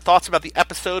guys, some thoughts about the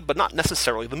episode, but not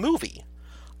necessarily the movie.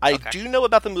 I do know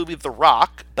about the movie The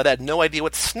Rock, but I had no idea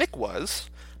what SNCC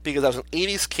was, because I was an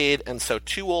 80s kid and so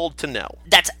too old to know.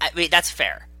 That's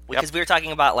fair. Because we were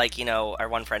talking about, our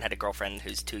one friend had a girlfriend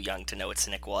who's too young to know what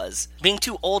SNCC was. Being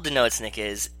too old to know what SNCC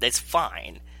is, that's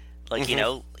fine.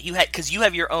 because you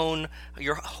have your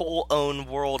whole own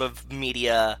world of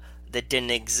media that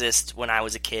didn't exist when I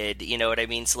was a kid. You know what I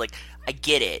mean? So, like, I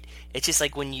get it. It's just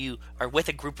like when you are with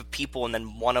a group of people and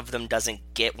then one of them doesn't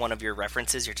get one of your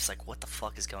references, you're just like, what the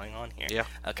fuck is going on here? Yeah.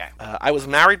 Okay. I was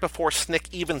married before Snick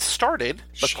even started,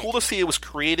 but Shit. cool to see it was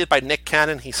created by Nick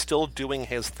Cannon. He's still doing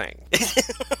his thing.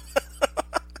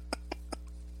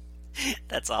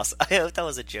 That's awesome. I hope that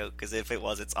was a joke, because if it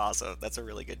was, it's awesome. That's a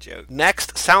really good joke.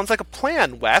 Next, sounds like a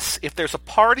plan, Wes. If there's a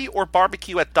party or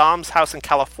barbecue at Dom's house in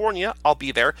California, I'll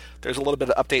be there. There's a little bit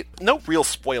of update. No real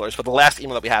spoilers, but the last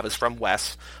email that we have is from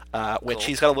Wes, which Cool.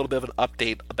 he's got a little bit of an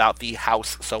update about the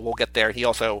house, so we'll get there. He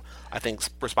also, I think,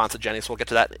 responds to Jenny, so we'll get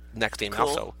to that next email,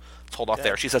 Cool. so let's hold off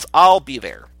there. She says, I'll be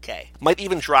there. Okay. Might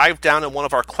even drive down in one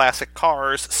of our classic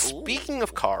cars. Speaking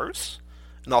of cars,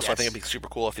 and also I Yes. think it'd be super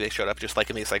cool if they showed up just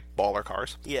like in these like baller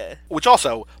cars. Yeah. Which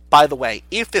also, by the way,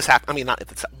 if this happens, I mean, not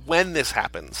if it's, when this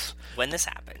happens, When this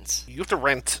happens. you have to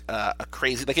rent a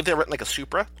crazy, like if they rent like a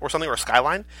Supra or something or a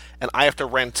Skyline, and I have to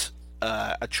rent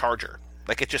a Charger.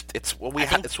 Like it's what we I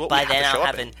have. think It's what by we have then to show I'll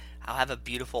up have in. I'll have a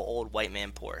beautiful old white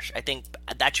man Porsche. I think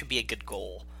that should be a good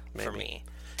goal for me.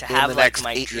 To In have the like next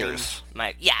my 8 dream, years.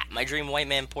 my dream white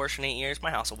man Porsche in 8 years. My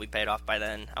house will be paid off by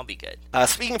then. I'll be good.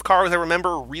 Speaking of cars, I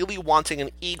remember really wanting an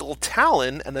Eagle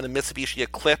Talon and then a Mitsubishi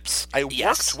Eclipse. I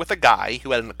Yes. worked with a guy who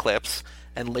had an Eclipse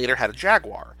and later had a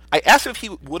Jaguar. I asked him if he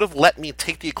would have let me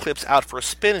take the Eclipse out for a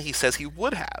spin, and he says he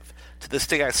would have. To this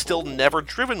day, I've still never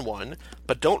driven one,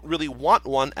 but don't really want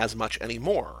one as much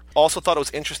anymore. Also thought it was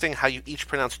interesting how you each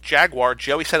pronounce Jaguar.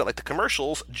 Joey said it like the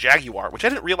commercials, Jaguar, which I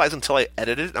didn't realize until I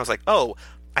edited it, and I was like, oh,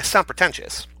 I sound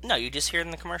pretentious. No, you just hear it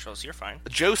in the commercials. You're fine.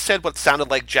 Joe said what sounded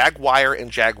like Jaguar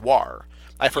and Jaguar.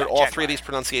 I've heard Yeah, all Jaguar. three of these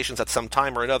pronunciations at some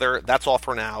time or another. That's all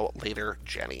for now. Later,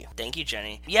 Jenny. Thank you,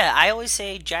 Jenny. Yeah, I always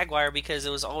say Jaguar because it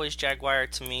was always Jaguar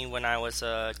to me when I was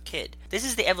a kid. This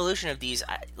is the evolution of these.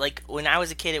 Like, when I was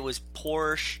a kid, it was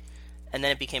Porsche, and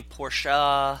then it became Porsche.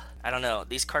 I don't know.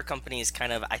 These car companies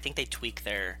kind of, I think they tweak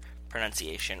their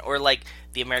pronunciation. Or, like,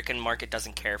 the American market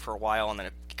doesn't care for a while, and then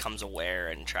it becomes aware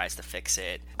and tries to fix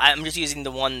it. I'm just using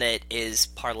the one that is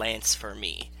parlance for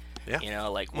me. Yeah. You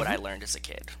know, like what I learned as a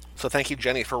kid. So thank you,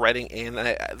 Jenny, for writing in.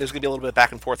 And there's going to be a little bit of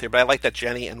back and forth here, but I like that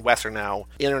Jenny and Wes are now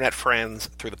internet friends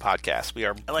through the podcast. We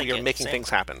are it. making Same. things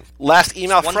happen. Last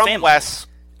email one from family. Wes.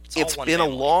 all It's one been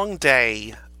family. a long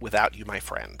day without you, my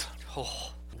friend.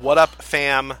 Oh, What up,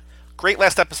 fam? Great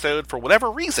last episode. For whatever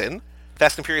reason,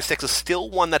 Fast and Furious 6 is still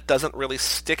one that doesn't really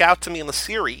stick out to me in the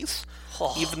series,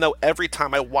 even though every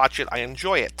time I watch it, I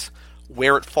enjoy it.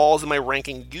 Where it falls in my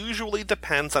ranking usually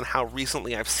depends on how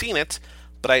recently I've seen it,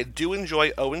 but I do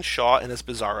enjoy Owen Shaw and his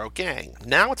Bizarro gang.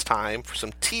 Now it's time for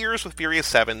some tears with Furious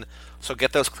 7, so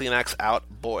get those Kleenex out,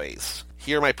 boys.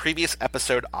 Here are my previous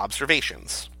episode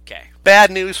observations. okay.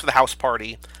 Bad news for the house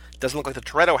party. Doesn't look like the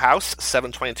Toretto House,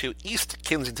 722 East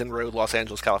Kensington Road, Los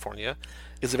Angeles, California,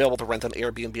 is available to rent on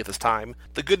Airbnb at this time.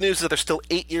 The good news is that there's still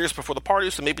 8 years before the party,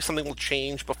 so maybe something will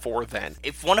change before then.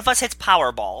 If one of us hits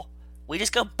Powerball, we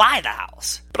just go buy the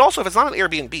house. But also, if it's not an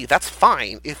Airbnb, that's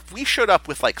fine. If we showed up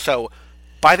with, like, so,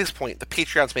 by this point, the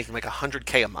Patreon's making, like,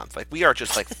 $100K a month. Like, we are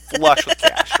just, like, flush with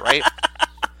cash, right?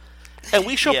 And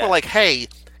we show up, Yeah. we're like, hey,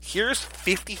 here's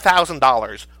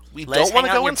 $50,000. We Let's don't want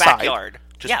to hang out go in your inside. backyard.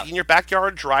 Just Yeah. be in your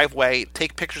backyard, driveway,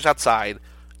 take pictures outside.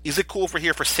 Is it cool if we're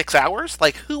here for 6 hours?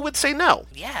 Like, who would say no?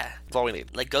 Yeah. That's all we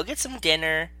need. Like, go get some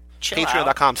dinner, chill out.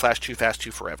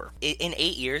 Patreon.com/2fast2forever. In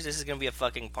 8 years, this is going to be a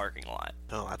fucking parking lot.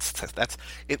 Oh, that's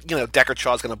it. You know, Deckard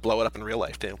Shaw's going to blow it up in real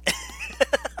life, too.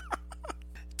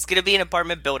 It's going to be an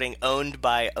apartment building owned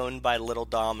by Little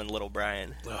Dom and Little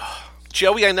Brian.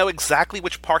 Joey, I know exactly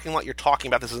which parking lot you're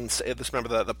talking about.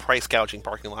 Remember the price gouging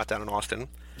parking lot down in Austin.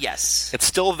 Yes. It's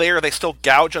still there. They still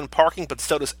gouge on parking, but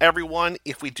so does everyone.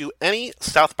 If we do any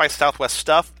South by Southwest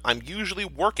stuff, I'm usually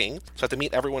working, so I have to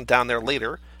meet everyone down there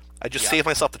later. I just save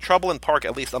myself the trouble and park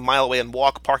at least a mile away and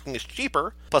walk. Parking is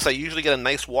cheaper. Plus, I usually get a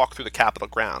nice walk through the Capitol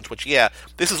grounds, which,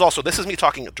 this is me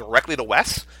talking directly to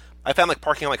Wes. I found like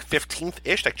parking on like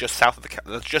 15th-ish, like just south of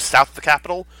the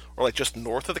Capitol, or like just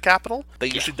north of the Capitol. They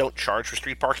usually don't charge for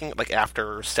street parking, like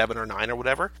after 7 or 9 or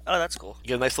whatever. Oh, that's cool. You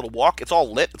get a nice little walk. It's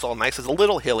all lit. It's all nice. It's a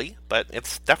little hilly, but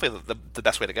it's definitely the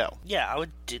best way to go. Yeah, I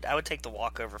would take the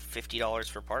walk over $50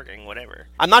 for parking, whatever.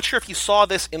 I'm not sure if you saw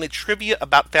this in the trivia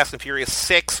about Fast and Furious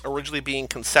 6 originally being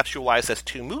conceptualized as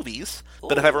 2 movies,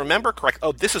 but if I remember correct,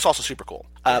 this is also super cool.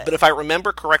 But if I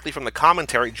remember correctly from the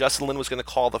commentary, Justin Lin was going to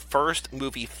call the first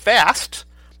movie Fast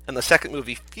and the second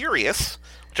movie Furious,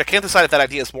 which I can't decide if that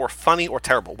idea is more funny or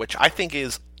terrible, which I think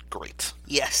is great.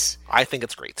 Yes. I think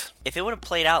it's great. If it would have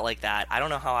played out like that, I don't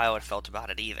know how I would have felt about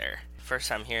it either. First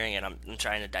time hearing it, I'm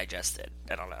trying to digest it.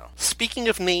 I don't know. Speaking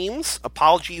of names,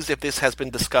 apologies if this has been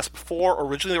discussed before.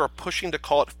 Originally, they were pushing to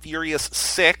call it Furious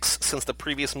 6 since the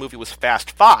previous movie was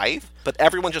Fast 5, but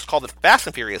everyone just called it Fast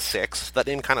and Furious 6. That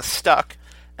name kind of stuck,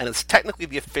 and it's technically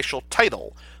the official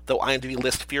title, though IMDb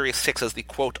lists Furious 6 as the,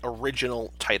 quote,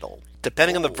 original title.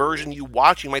 Depending on the version you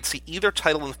watch, you might see either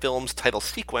title in the film's title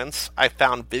sequence. I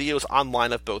found videos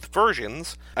online of both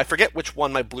versions. I forget which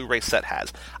one my Blu-ray set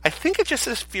has. I think it just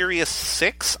says Furious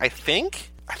 6, I think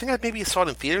I maybe saw it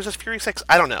in theaters as Furious 6.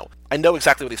 I don't know. I know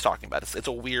exactly what he's talking about. It's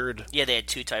a weird... Yeah, they had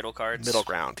 2 title cards. Middle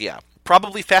ground, yeah.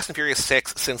 Probably Fast and Furious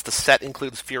 6, since the set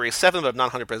includes Furious 7, but I'm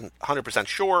not 100%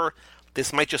 sure.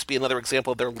 This might just be another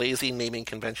example of their lazy naming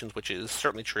conventions, which is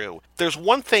certainly true. There's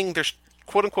one thing, there's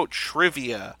quote-unquote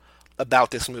trivia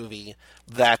about this movie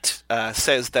that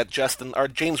says that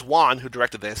James Wan, who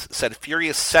directed this, said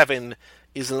Furious 7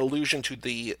 is an allusion to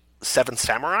the Seven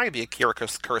Samurai, the Akira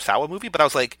Kurosawa movie, but I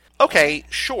was like, okay,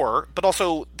 sure, but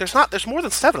also there's more than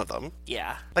 7 of them.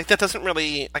 Yeah. Like, that doesn't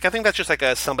really, like, I think that's just like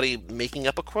somebody making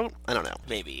up a quote. I don't know.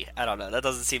 Maybe. I don't know. That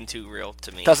doesn't seem too real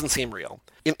to me. Doesn't seem real.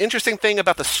 An interesting thing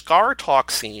about the Scar talk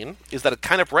scene is that it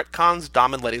kind of retcons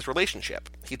Dom and Letty's relationship.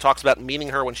 He talks about meeting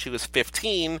her when she was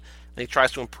 15, and he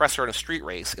tries to impress her in a street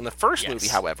race. In the first movie,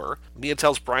 however, Mia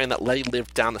tells Brian that Letty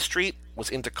lived down the street, was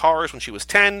into cars when she was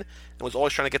 10, and was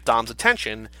always trying to get Dom's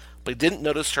attention, but he didn't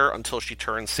notice her until she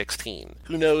turned 16.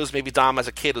 Who knows, maybe Dom as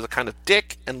a kid was a kind of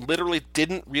dick, and literally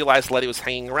didn't realize Letty was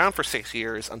hanging around for 6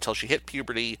 years until she hit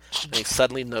puberty, and he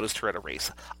suddenly noticed her at a race.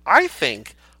 I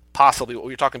think, possibly what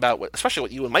we were talking about, especially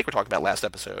what you and Mike were talking about last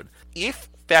episode, if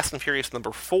Fast and Furious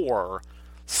number 4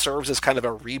 serves as kind of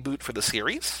a reboot for the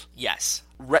series. Yes.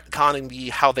 Retconning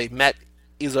how they met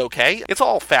is okay. It's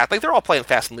all fast. Like, they're all playing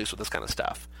fast and loose with this kind of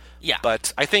stuff. Yeah.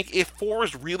 But I think if 4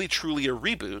 is really truly a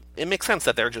reboot, it makes sense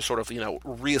that they're just sort of,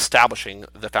 reestablishing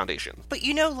the foundation. But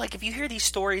like, if you hear these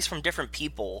stories from different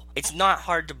people, it's not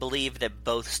hard to believe that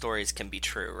both stories can be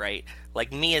true, right?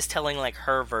 Like, Mia's telling, like,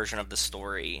 her version of the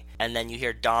story, and then you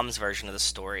hear Dom's version of the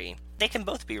story. They can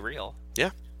both be real. Yeah.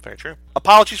 Very true.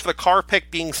 Apologies for the car pick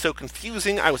being so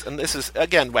confusing. And this is,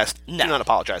 again, Wes, do not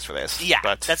apologize for this. Yeah,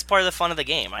 but that's part of the fun of the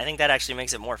game. I think that actually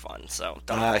makes it more fun, so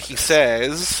don't he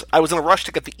says, I was in a rush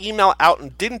to get the email out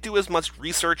and didn't do as much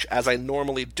research as I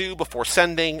normally do before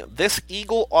sending. This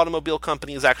Eagle Automobile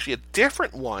Company is actually a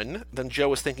different one than Joe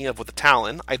was thinking of with the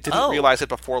Talon. I didn't realize it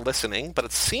before listening, but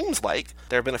it seems like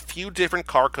there have been a few different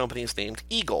car companies named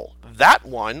Eagle. That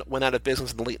one went out of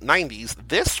business in the late 90s.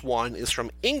 This one is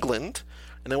from England,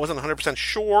 and I wasn't 100%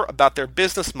 sure about their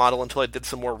business model until I did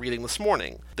some more reading this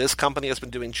morning. This company has been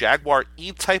doing Jaguar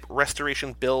E-Type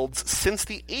restoration builds since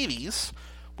the 80s,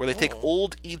 where they take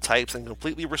old E-Types and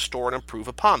completely restore and improve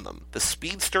upon them. The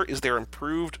Speedster is their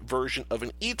improved version of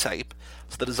an E-Type,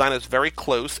 so the design is very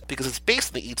close because it's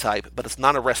based on the E-Type, but it's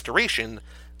not a restoration.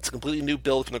 It's a completely new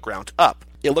build from the ground up.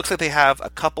 It looks like they have a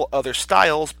couple other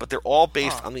styles, but they're all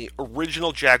based on the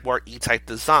original Jaguar E-Type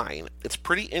design. It's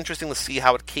pretty interesting to see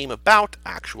how it came about,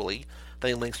 actually. Then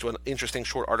he links to an interesting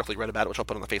short article he read about it, which I'll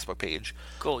put on the Facebook page.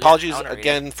 Cool. Apologies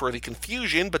again for the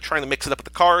confusion, but trying to mix it up with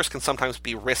the cars can sometimes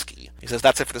be risky. He says,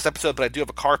 that's it for this episode, but I do have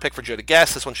a car pick for Joe to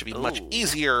guess. This one should be much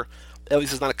easier. At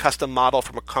least it's not a custom model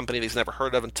from a company that he's never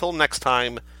heard of. Until next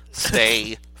time,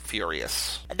 stay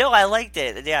furious. No, I liked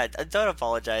it. Yeah, don't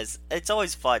apologize. It's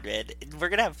always fun, man. We're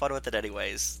gonna have fun with it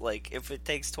anyways. Like, if it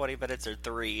takes 20 minutes or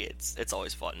 3, it's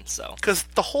always fun, so. Because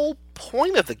the whole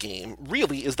point of the game,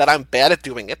 really, is that I'm bad at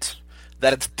doing it,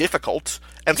 that it's difficult,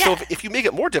 and so if you make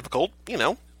it more difficult,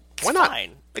 why not?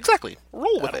 Fine. Exactly.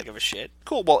 Roll with it. I don't give a shit.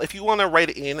 Cool. Well, if you want to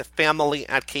write in,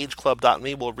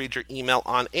 family@cageclub.me, we'll read your email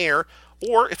on air,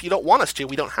 or if you don't want us to,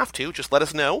 we don't have to, just let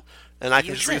us know, and I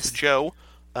can just read it to Joe.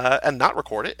 And not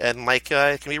record it, and it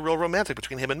can be real romantic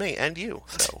between him and me, and you.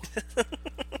 So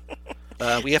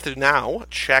we have to now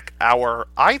check our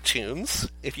iTunes.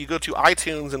 If you go to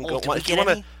iTunes and if you want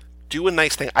to do a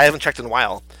nice thing, I haven't checked in a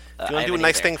while. If you want to do a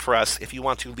nice thing for us, if you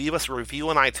want to leave us a review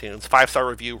on iTunes, 5-star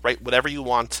review, write whatever you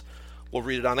want, we'll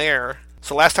read it on air.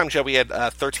 So last time, Joe, we had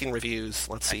 13 reviews.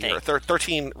 Let's see here,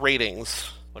 13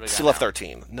 ratings. Still have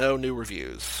 13. No new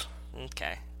reviews.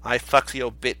 Okay. I fucked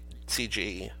yo bit.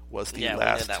 CG was the last.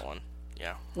 Yeah, we did that one.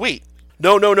 Yeah. Wait.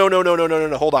 No.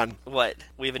 Hold on. What?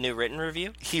 We have a new written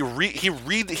review? He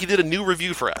did a new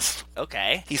review for us.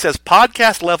 Okay. He says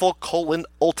podcast level :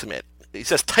 ultimate. He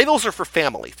says titles are for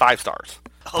family, 5 stars.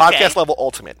 Okay. Podcast level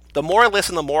ultimate. The more I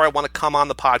listen, the more I want to come on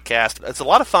the podcast. It's a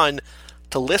lot of fun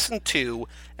to listen to,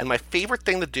 and my favorite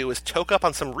thing to do is choke up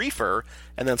on some reefer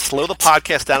and then slow the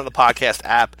podcast down in the podcast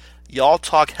app. Y'all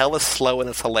talk hella slow and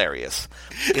it's hilarious.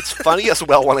 It's funny as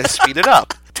well when I speed it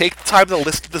up. take the time to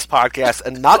listen to this podcast,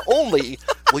 and not only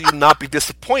will you not be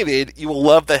disappointed, you will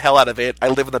love the hell out of it. I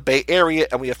live in the Bay Area,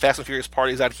 and we have Fast and Furious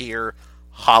parties out here.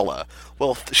 Holla.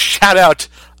 Well, shout out,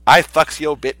 I fucks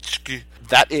yo bitch.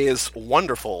 That is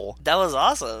wonderful. That was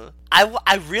awesome.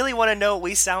 I really want to know what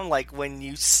we sound like when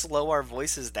you slow our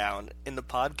voices down in the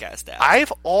podcast app.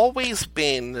 I've always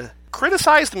been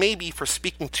criticized maybe for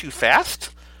speaking too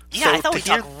fast. Yeah, so I thought we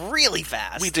talk really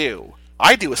fast. We do.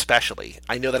 I do especially.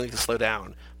 I know that I need to slow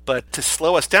down. But to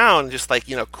slow us down, just like,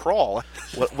 crawl.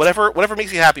 Whatever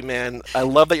makes you happy, man. I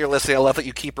love that you're listening. I love that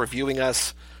you keep reviewing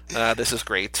us. This is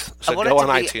great. So go on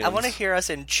iTunes. I want to hear us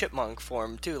in chipmunk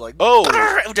form, too. Like,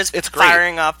 just it's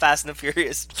firing off Fast and the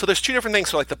Furious. So there's two different things.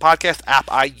 So, like, the podcast app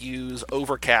I use,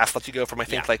 Overcast, lets you go from, I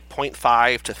think, like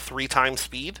 0.5 to 3 times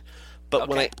speed. But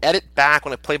when I edit back,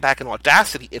 when I play back in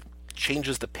Audacity, it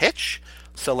changes the pitch.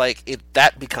 So, like,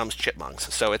 that becomes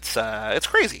chipmunks. So it's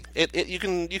crazy. You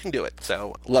can do it.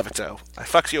 So, love it. So, I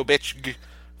fucks you, bitch.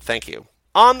 Thank you.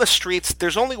 On the streets,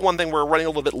 there's only one thing. We're running a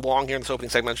little bit long here in this opening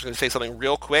segment. I'm just going to say something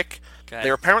real quick. Okay.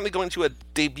 They're apparently going to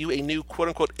debut a new,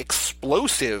 quote-unquote,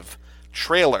 explosive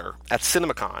trailer at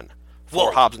CinemaCon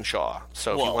for Hobbs & Shaw.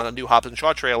 So if you want a new Hobbs &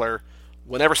 Shaw trailer,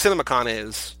 whenever CinemaCon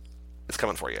is, it's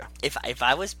coming for you. If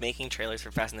I was making trailers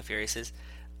for Fast and the Furiouses,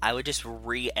 I would just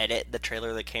re-edit the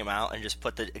trailer that came out and just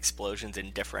put the explosions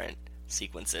in different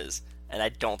sequences. And I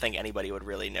don't think anybody would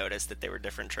really notice that they were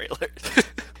different trailers.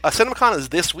 CinemaCon is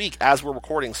this week as we're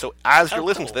recording, so as you're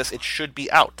listening to this, it should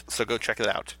be out. So go check it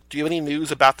out. Do you have any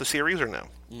news about the series or no?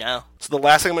 No. So the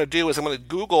last thing I'm going to do is I'm going to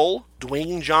Google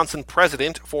Dwayne Johnson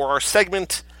President for our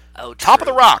segment Top of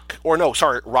the Rock. Or no,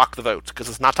 sorry, Rock the Vote, because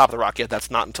it's not Top of the Rock yet.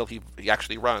 That's not until he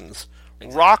actually runs.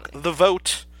 Exactly. Rock the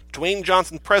Vote, Dwayne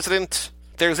Johnson President.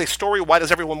 There's a story, why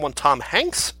does everyone want Tom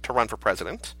Hanks to run for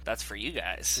president? That's for you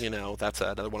guys. That's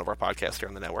another one of our podcasts here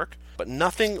on the network. But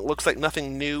looks like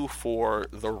nothing new for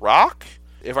The Rock.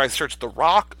 If I search The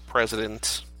Rock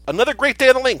president, another great day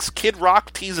on the links. Kid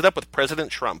Rock teased it up with President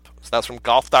Trump. So that's from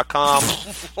golf.com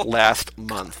last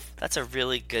month. That's a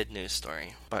really good news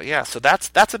story. But yeah, so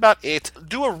that's about it.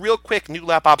 Do a real quick new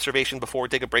lap observation before we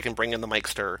take a break and bring in the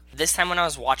Mikester. This time when I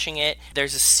was watching it,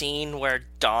 there's a scene where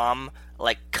Dom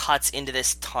cuts into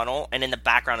this tunnel, and in the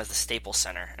background is the Staples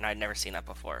Center, and I'd never seen that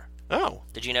before. Oh.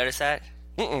 Did you notice that?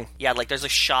 Mm-mm. Yeah, there's a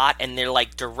shot, and they're,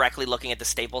 directly looking at the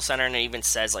Staples Center, and it even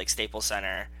says, Staples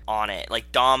Center on it.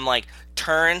 Dom,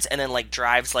 turns and then,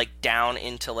 drives, down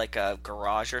into, a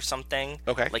garage or something.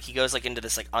 Okay. He goes, into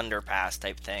this, underpass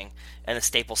type thing, and the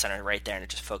Staples Center right there, and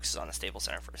it just focuses on the Staples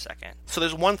Center for a second. So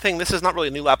there's one thing, this is not really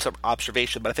a new lap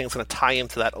observation, but I think it's going to tie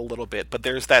into that a little bit, but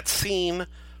there's that scene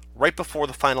right before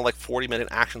the final 40-minute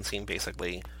action scene,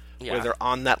 basically, where they're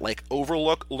on that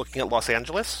overlook looking at Los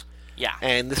Angeles. Yeah.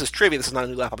 And this is trivia. This is not a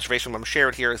new lap observation. What I'm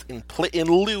sharing here is in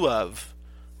lieu of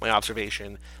my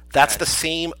observation. That's the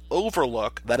same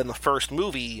overlook that in the first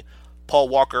movie, Paul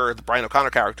Walker, the Brian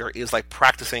O'Connor character, is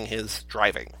practicing his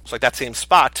driving. So that same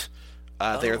spot,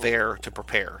 they're there to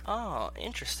prepare. Oh,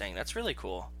 interesting. That's really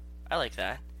cool. I like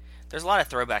that. There's a lot of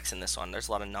throwbacks in this one. There's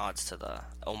a lot of nods to the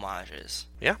homages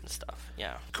and stuff.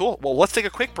 Yeah. Cool. Well, let's take a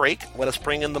quick break. Let us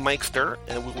bring in the Mikester,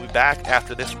 and we'll be back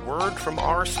after this word from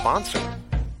our sponsor.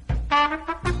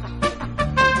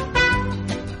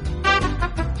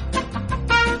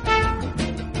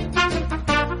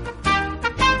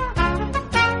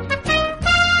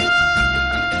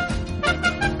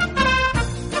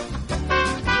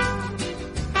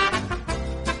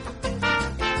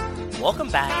 Welcome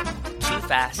back to Too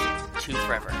Fast, Too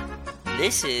Forever.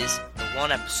 This is the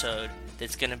one episode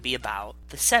that's going to be about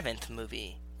the 7th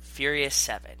movie, Furious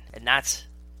 7, and that's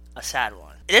a sad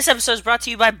one. This episode is brought to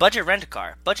you by Budget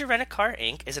Rent-A-Car. Budget Rent-A-Car,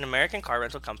 Inc. is an American car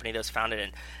rental company that was founded in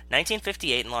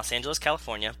 1958 in Los Angeles,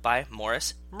 California by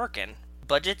Morris Merkin.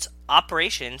 Budget's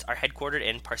operations are headquartered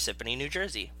in Parsippany, New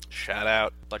Jersey. Shout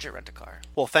out. Budget Rent-A-Car.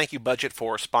 Well, thank you, Budget,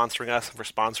 for sponsoring us and for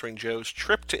sponsoring Joe's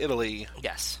trip to Italy.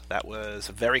 Yes. That was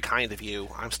very kind of you.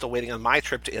 I'm still waiting on my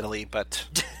trip to Italy, but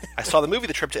I saw the movie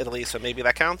The Trip to Italy, so maybe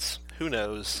that counts. Who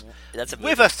knows? That's a movie.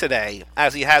 With us today,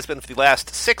 as he has been for the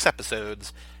last 6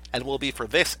 episodes, and will be for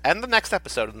this and the next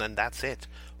episode, and then that's it.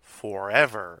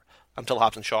 Forever. Until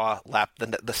Hobbs & Shaw lap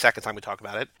the second time we talk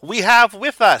about it. We have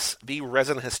with us the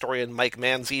resident historian Mike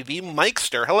Manzi, the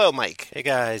Mikester. Hello, Mike. Hey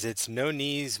guys, it's No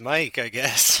Knees Mike, I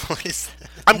guess. What is that?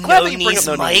 I'm glad that you bring up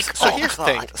No Mike. Knees. So here's the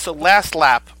thing. So last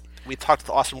lap, we talked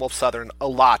to Austin Wolf Southern a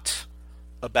lot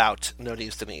about No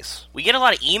Knees Denise? We get a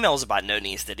lot of emails about No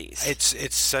Knees Denise.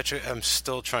 It's such a... I'm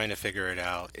still trying to figure it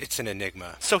out. It's an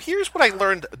enigma. So here's what I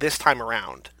learned this time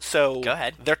around. So Go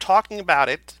ahead. They're talking about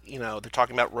it. They're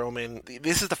talking about Roman.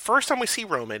 This is the first time we see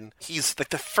Roman. He's like,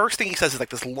 the first thing he says is like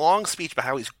this long speech about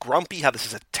how he's grumpy, how this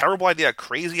is a terrible idea, a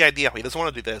crazy idea, how he doesn't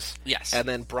want to do this. Yes. And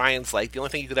then Brian's like, the only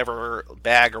thing you could ever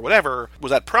bag or whatever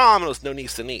was at prom, and it was No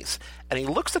Knees Denise. And he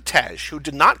looks at Tej, who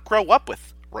did not grow up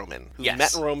with Roman, who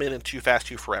met Roman in Too Fast,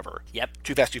 Too Forever. Yep.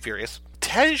 Too Fast, Too Furious.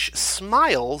 Tej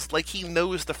smiles like he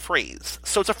knows the phrase.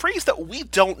 So it's a phrase that we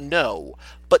don't know,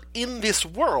 but in this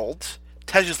world,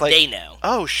 Tej is like, they know.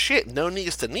 Oh shit, No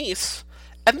Knees Denise.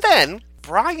 And then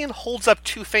Brian holds up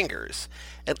 2 fingers.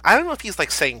 And I don't know if he's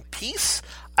like saying peace.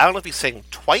 I don't know if he's saying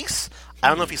twice. I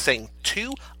don't know if he's saying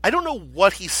 2. I don't know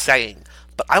what he's saying,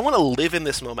 but I want to live in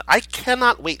this moment. I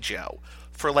cannot wait, Joe,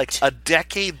 for like a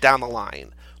decade down the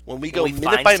line when we go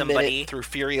minute by minute through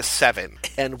Furious 7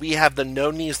 and we have the No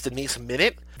Knees Denise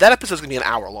minute. That episode's going to be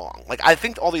an hour long. Like, I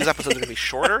think all these episodes are going to be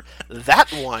shorter.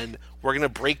 That one, we're going to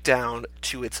break down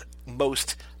to its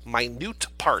most minute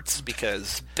parts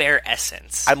because bare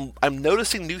essence. I'm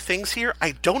noticing new things here.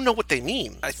 I don't know what they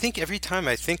mean. I think every time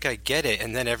I think I get it,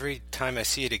 and then every time I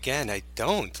see it again, I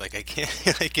don't. Like, I can't.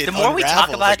 Like, it the more we talk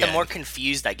about again. it, the more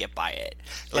confused I get by it.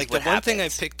 Like, the one thing I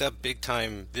picked up big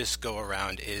time this go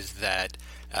around is that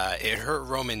it hurt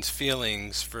Roman's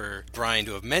feelings for Brian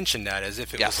to have mentioned that, as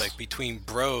if it was like between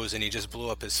bros and he just blew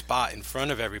up his spot in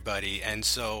front of everybody. And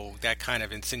so that kind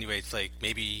of insinuates like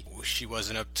maybe she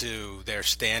wasn't up to their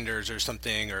standards or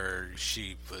something, or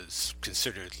she was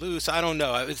considered loose. I don't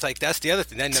know. It's like, that's the other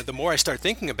thing. Then the more I start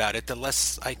thinking about it, the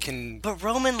less I can... But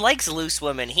Roman likes loose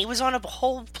women. He was on a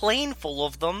whole plane full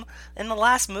of them in the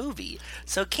last movie.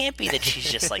 So it can't be that she's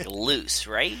just like loose,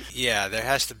 right? Yeah, there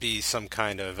has to be some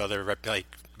kind of other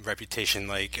reputation,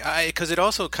 like, because it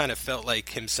also kind of felt like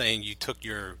him saying you took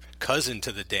your cousin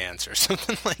to the dance or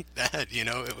something like that.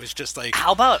 It was just like,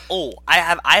 how about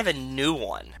I have a new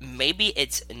one. Maybe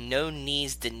it's No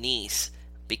Knees Denise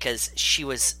because she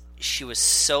was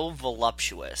so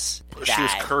voluptuous. She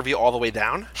was curvy all the way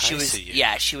down? She was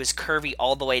curvy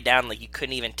all the way down. Like, you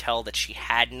couldn't even tell that she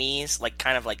had knees, like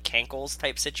kind of like Cankles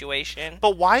type situation.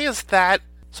 But why is that?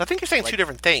 So I think you're saying 2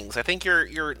 different things. I think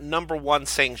you're number one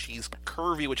saying she's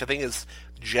curvy, which I think is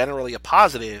generally a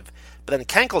positive, but then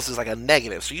Cankles is like a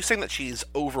negative. So you're saying that she's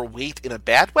overweight in a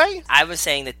bad way? I was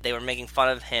saying that they were making fun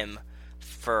of him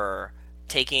for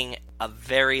taking a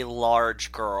very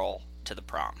large girl to the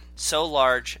prom. So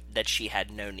large that she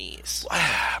had no knees.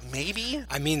 Maybe?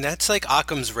 I mean, that's like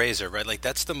Occam's razor, right? Like,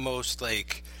 that's the most,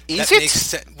 like... Is that it?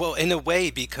 Makes well, in a way,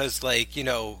 because, like,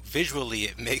 visually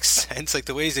it makes sense. Like,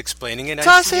 the way he's explaining it,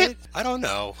 Does it? I don't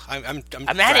know. I'm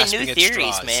adding new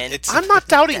theories, straws. man. I'm not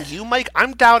doubting you, Mike.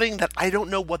 I'm doubting that I don't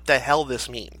know what the hell this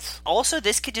means. Also,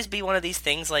 this could just be one of these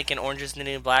things like in Orange is the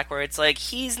New Black where it's like,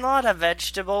 he's not a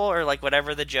vegetable, or like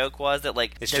whatever the joke was, that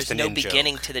like, it's there's no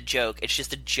beginning to the joke. It's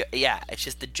just it's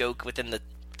just the joke within the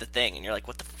thing, and you're like,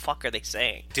 what the fuck are they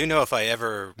saying? Do you know, if I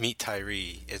ever meet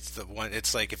Tyree,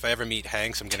 it's like, if I ever meet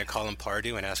Hanks, I'm gonna call him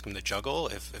Pardew and ask him to juggle.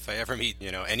 If I ever meet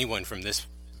anyone from this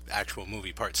actual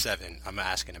movie, Part 7, I'm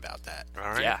asking about that. All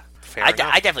right. Yeah, Fair I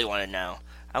enough. definitely want to know.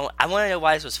 I want to know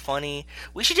why this was funny.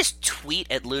 We should just tweet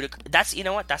at Ludacris. That's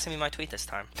gonna be my tweet this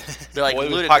time. Be like, Boy,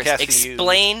 we Ludacris, podcasting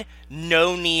explain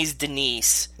No Knees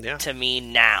Denise to me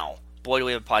now. Boy, do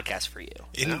we have a podcast for you.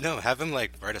 No, have him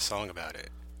like write a song about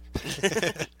it.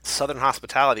 Southern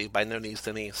Hospitality by No Knees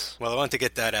Denise. Well, I want to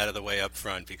get that out of the way up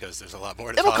front because there's a lot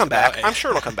more to It'll talk come about. back. I'm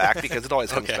sure it'll come back because it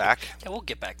always comes back. Yeah, we'll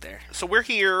get back there. So we're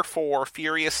here for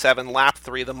Furious 7, Lap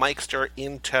 3, the Mikester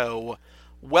in tow.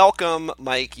 Welcome,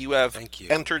 Mike. You have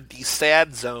entered the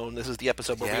sad zone. This is the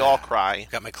episode where we all cry.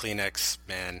 Got my Kleenex,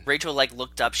 man. Rachel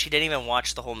looked up. She didn't even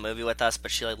watch the whole movie with us, but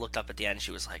she looked up at the end and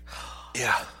she was like,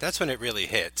 yeah. That's when it really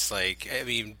hits. Like, I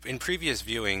mean, in previous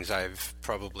viewings, I've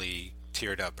probably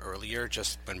teared up earlier,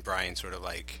 just when Brian sort of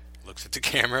like looks at the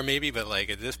camera, maybe. But like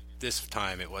at this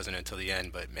time, it wasn't until the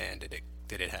end. But man, did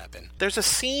it happen? There's a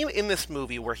scene in this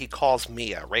movie where he calls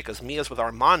Mia, right? Because Mia's with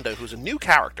Armando, who's a new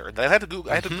character. I had to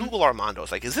Google Armando. I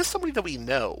was like, is this somebody that we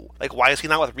know? Like, why is he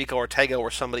not with Rico Ortega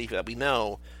or somebody that we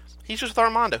know? He's just with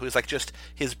Armando, who's like, just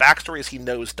his backstory is he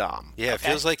knows Dom. Yeah, it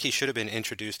feels like he should have been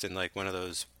introduced in like one of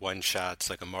those one-shots,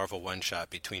 like a Marvel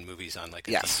one-shot between movies on like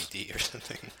a DVD or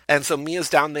something. And so Mia's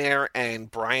down there, and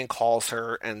Brian calls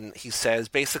her, and he says,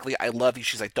 basically, I love you.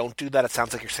 She's like, don't do that. It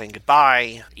sounds like you're saying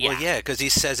goodbye. Yeah. Well, yeah, because he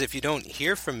says, if you don't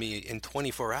hear from me in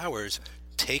 24 hours,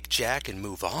 take Jack and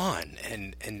move on.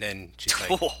 And then she's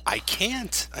like, I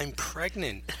can't. I'm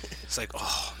pregnant. It's like,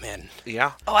 oh, man.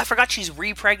 Yeah. Oh, I forgot she's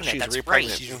re-pregnant. That's right.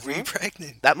 She's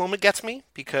re-pregnant. That moment gets me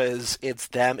because it's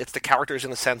the characters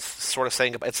in a sense sort of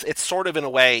saying, it's sort of in a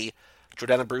way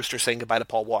Jordana Brewster saying goodbye to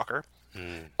Paul Walker.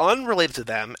 Unrelated to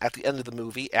them, at the end of the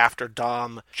movie, after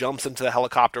Dom jumps into the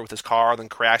helicopter with his car, then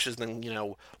crashes, then,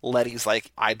 Letty's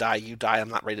like, I die, you die, I'm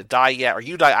not ready to die yet, or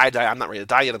you die, I die, I'm not ready to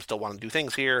die yet, I'm still wanting to do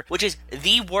things here. Which is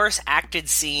the worst acted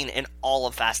scene in all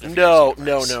of Fast and Furious.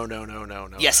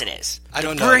 No. Yes, it is. I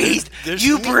don't know. Breathe!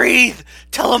 Breathe!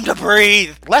 Tell him to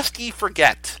breathe! Lest ye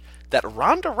forget that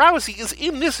Ronda Rousey is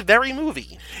in this very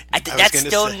movie. That's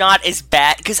still not as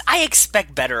bad, because I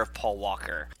expect better of Paul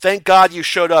Walker. Thank God you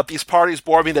showed up. These parties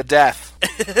bore me to death.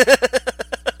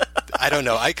 I don't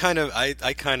know. I kind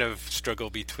of struggle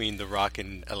between The Rock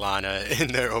and Alana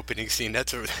in their opening scene.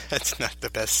 That's not the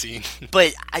best scene.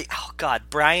 But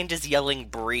Brian just yelling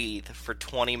 "breathe" for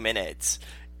 20 minutes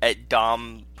at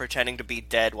Dom pretending to be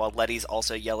dead while Letty's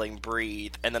also yelling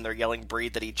 "breathe," and then they're yelling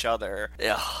 "breathe" at each other.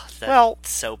 Ugh,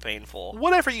 that's so painful.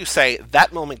 Whatever you say,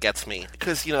 that moment gets me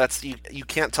because that's you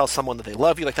can't tell someone that they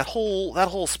love you. Like that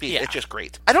whole speech, It's just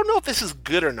great. I don't know if this is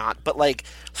good or not, but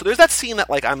so there's that scene that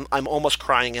I'm almost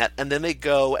crying at, and then they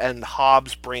go and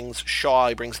Hobbs brings Shaw,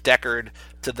 he brings Deckard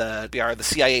to the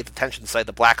CIA detention site,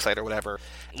 the black site or whatever,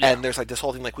 and there's this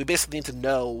whole thing we basically need to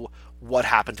know what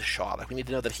happened to Shaw. We need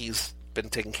to know that he's been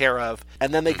taken care of,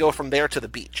 and then they go from there to the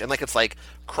beach, and it's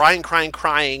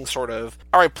crying sort of,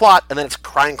 all right, plot, and then it's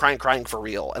crying for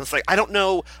real, and it's I don't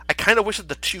know, I kind of wish that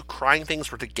the two crying things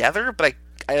were together, but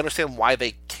I understand why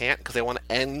they can't, because they want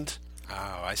to end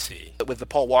I see. with the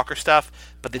Paul Walker stuff,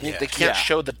 but they can't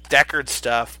show the Deckard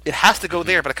stuff. It has to go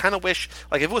there, but I kind of wish,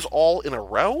 if it was all in a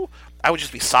row, I would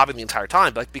just be sobbing the entire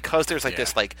time, but because there's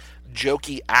this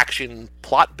jokey action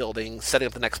plot building setting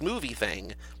up the next movie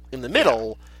thing in the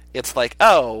middle, it's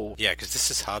oh. Yeah, because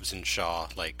this is Hobbs and Shaw,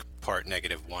 part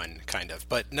 -1, kind of.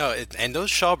 But no, and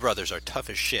those Shaw brothers are tough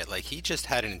as shit. He just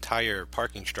had an entire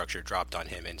parking structure dropped on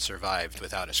him and survived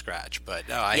without a scratch. But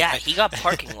no, he got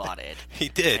parking lotted. He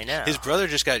did. I know. His brother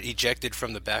just got ejected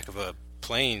from the back of a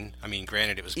plane. I mean,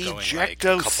 granted, it was going a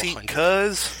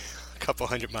couple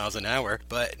hundred miles an hour.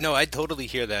 But no, I totally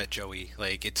hear that, Joey.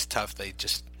 It's tough. They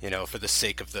just, for the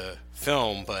sake of the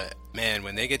film. But man,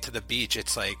 when they get to the beach,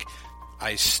 it's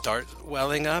I start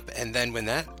welling up, and then when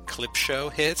that clip show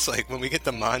hits, when we get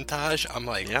the montage, I'm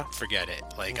forget it.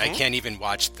 I can't even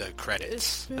watch the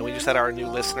credits. And we just had our new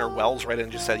listener, Wells, write in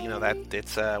and just said, that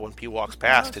it's when P walks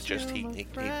past, it's just,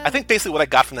 I think basically what I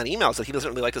got from that email is that he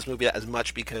doesn't really like this movie as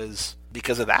much because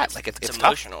of that. It's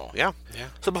emotional. Tough. Yeah.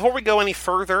 So before we go any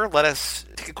further, let us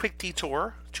take a quick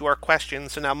detour to our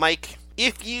questions. So now, Mike,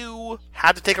 if you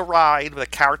had to take a ride with a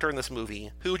character in this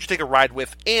movie, who would you take a ride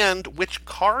with, and which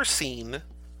car scene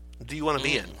do you want to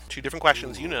be in? Two different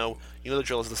questions. You know the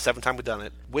drill. This is the 7th time we've done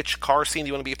it. Which car scene do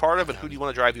you want to be a part of, and who do you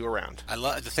want to drive you around?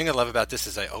 The thing I love about this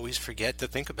is I always forget to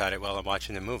think about it while I'm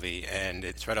watching the movie, and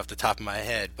it's right off the top of my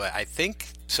head. But I think,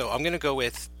 so I'm going to go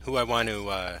with who I want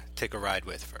to take a ride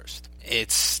with first.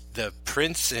 It's the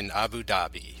Prince in Abu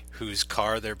Dhabi, whose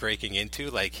car they're breaking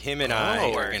into. Him and I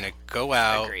are going to go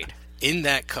out. Agreed. In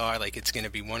that car, it's going to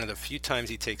be one of the few times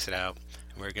he takes it out.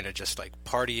 We're going to just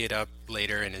party it up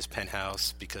later in his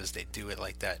penthouse because they do it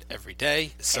like that every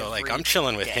day. So I'm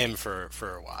chilling with him for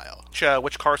a while.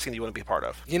 Which car scene do you want to be a part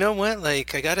of? You know what? I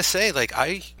got to say,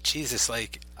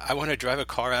 I want to drive a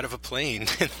car out of a plane.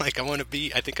 I think I want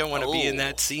to be in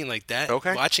that scene like that.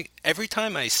 Okay. Watching every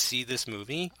time I see this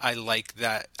movie, I like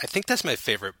that. I think that's my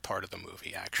favorite part of the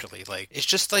movie, actually. It's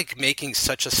just making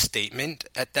such a statement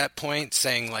at that point,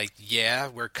 saying yeah,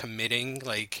 we're committing,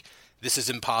 this is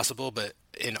impossible, but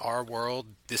in our world,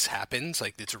 this happens.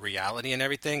 It's a reality and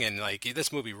everything. And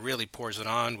this movie really pours it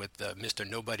on with the Mr.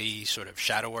 Nobody sort of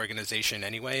shadow organization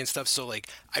anyway and stuff. So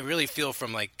I really feel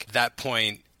from that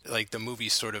point, the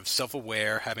movie's sort of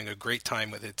self-aware, having a great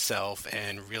time with itself,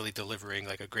 and really delivering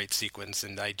a great sequence.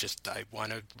 And I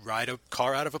want to ride a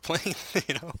car out of a plane.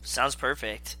 Sounds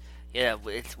perfect. Yeah.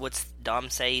 What's Dom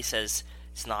say? He says,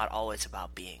 it's not always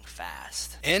about being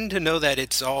fast. And to know that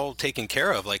it's all taken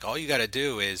care of. All you got to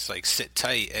do is, sit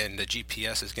tight, and the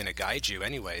GPS is going to guide you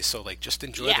anyway. So, just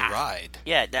enjoy the ride.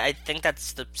 Yeah, I think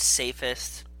that's the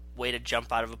safest way to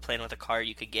jump out of a plane with a car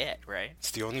you could get, right?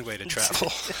 It's the only way to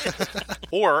travel.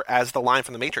 Or, as the line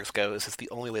from The Matrix goes, it's the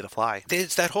only way to fly.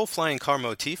 There's that whole flying car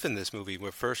motif in this movie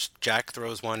where first Jack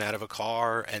throws one out of a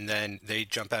car, and then they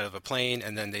jump out of a plane,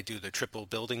 and then they do the triple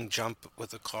building jump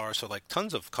with a car. So,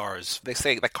 tons of cars. They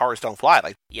say that cars don't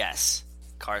fly. Yes.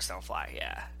 Cars don't fly,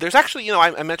 yeah. There's actually,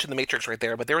 I mentioned The Matrix right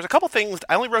there, but there was a couple things.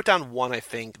 I only wrote down one, I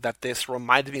think, that this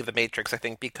reminded me of The Matrix, I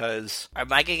think, because...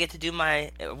 Am I going to get to do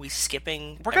my... Are we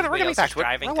skipping... We're going to get back to it.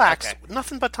 Driving? Relax. Okay.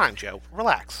 Nothing but time, Joe.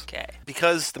 Relax. Okay.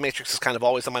 Because The Matrix is kind of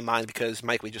always on my mind, because,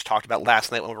 Mike, we just talked about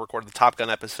last night when we recorded the Top Gun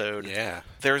episode. Yeah.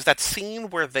 There's that scene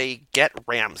where they get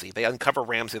Ramsey. They uncover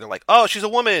Ramsey. They're like, oh, she's a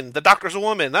woman. The doctor's a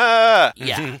woman. Ah!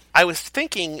 Yeah. I was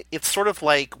thinking it's sort of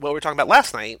like what we were talking about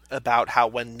last night about how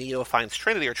when Neo finds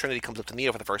Trinity, or Trinity comes up to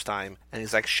Neo for the first time, and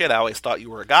he's like, shit, I always thought you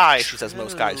were a guy. She says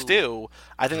most guys do.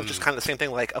 I think it's just kind of the same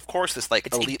thing. Like, of course, this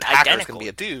like elite hacker is going to be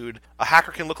a dude. A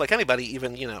hacker can look like anybody,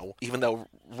 even though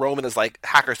Roman is like,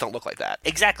 hackers don't look like that.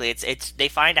 Exactly. It's they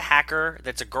find a hacker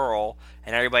that's a girl,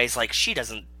 and everybody's like, she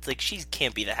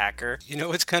can't be the hacker. You know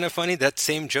what's kind of funny? That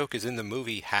same joke is in the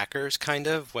movie Hackers, kind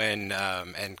of, when,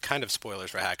 and kind of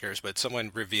spoilers for Hackers, but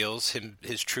someone reveals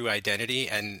his true identity,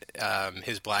 and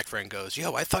his black friend goes,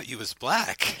 yo, I thought you was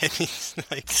black. And he's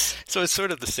like, so it's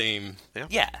sort of the same.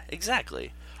 Yeah,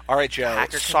 exactly. All right, Joe,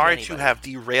 sorry to have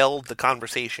derailed the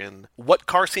conversation. What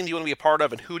car scene do you want to be a part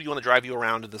of, and who do you want to drive you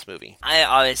around in this movie? I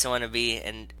obviously want to be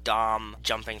in Dom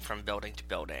jumping from building to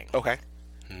building. Okay.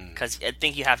 Because I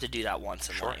think you have to do that once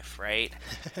in life, right?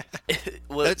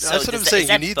 That's what I'm saying.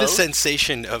 You need the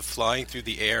sensation of flying through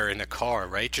the air in a car,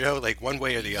 right, Joe? Like one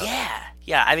way or the other.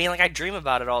 Yeah. I mean, like I dream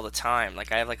about it all the time.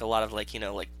 Like I have like a lot of like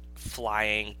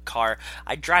flying car.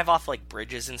 I drive off like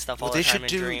bridges and stuff all the time in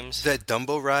dreams. That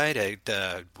Dumbo ride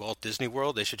at Walt Disney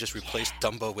World. They should just replace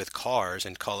Dumbo with cars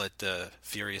and call it the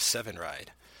Furious 7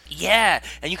 ride. Yeah,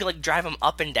 and you can like drive them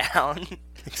up and down.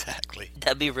 Exactly.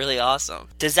 That'd be really awesome.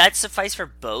 Does that suffice for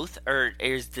both, or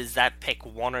does that pick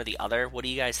one or the other? What do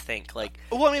you guys think? Like,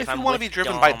 well, I mean, if you want to be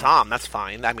driven by Dom, that's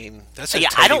fine. I mean,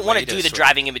 I don't want to do the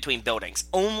driving in between buildings.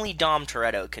 Only Dom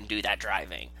Toretto can do that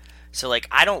driving. So, like,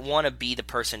 I don't want to be the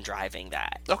person driving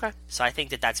that. Okay. So I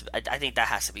think I think that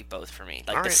has to be both for me.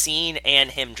 Like, the scene and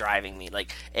him driving me.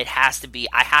 Like, it has to be,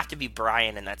 I have to be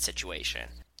Brian in that situation.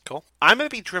 Cool. I'm going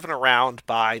to be driven around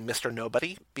by Mr.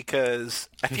 Nobody, because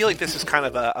I feel like this is kind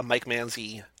of a Mike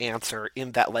Manzi answer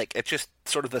in that, like, it's just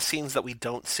sort of the scenes that we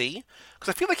don't see. Because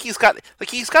I feel like he's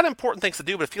got important things to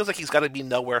do, but it feels like he's got to be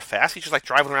nowhere fast. He's just, like,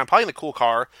 driving around, probably in a cool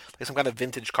car, like some kind of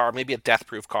vintage car, maybe a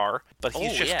death-proof car. But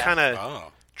he's just kind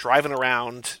of... driving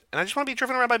around, and I just want to be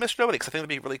driven around by Mr. Nobody, because I think that'd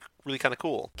be really, really kind of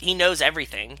cool. He knows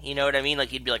everything, you know what I mean? Like,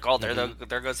 he'd be like, oh,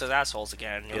 there goes those assholes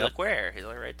again. You're like, where? He's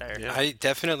like, right there. Yeah. I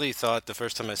definitely thought the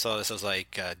first time I saw this, I was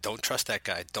like, don't trust that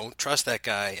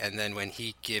guy, and then when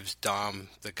he gives Dom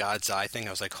the God's Eye thing,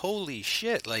 I was like, holy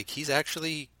shit, like, he's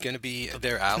actually going to be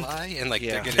their ally, and like,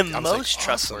 they're going to... The most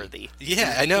trustworthy.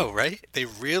 Yeah, I know, right? They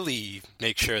really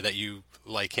make sure that you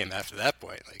like him after that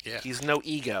point. Like, yeah, he's no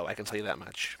ego, I can tell you that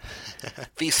much.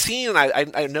 The scene,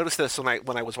 I noticed this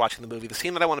when I was watching the movie, the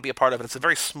scene that I want to be a part of, and it's a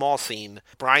very small scene.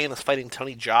 Brian is fighting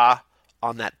Tony Jaa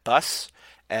on that bus,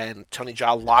 and Tony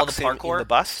Jaa locks him in the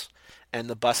bus, and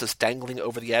the bus is dangling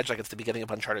over the edge like it's the beginning of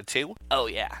Uncharted 2. Oh,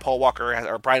 yeah. Paul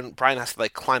Walker, Brian has to,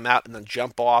 like, climb out and then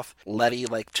jump off. Letty,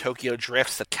 like, Tokyo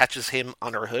drifts that catches him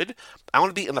on her hood. I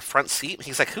want to be in the front seat, and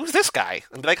he's like, who's this guy?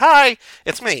 And be like, hi,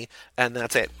 it's me. And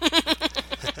that's it.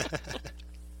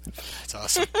 That's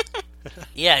awesome.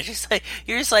 Yeah, you're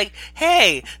just like,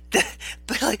 hey,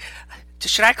 but like,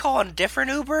 should I call a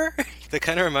different Uber? That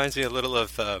kind of reminds me a little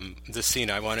of the scene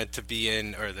I wanted to be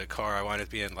in, or the car I wanted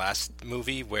to be in last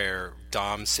movie, where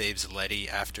Dom saves Letty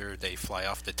after they fly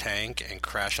off the tank and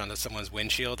crash onto someone's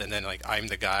windshield, and then like I'm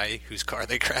the guy whose car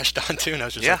they crashed onto, and I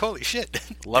was just like, holy shit.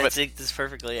 Love it. That's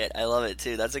perfectly it. I love it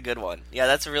too. That's a good one. Yeah,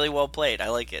 that's really well played. I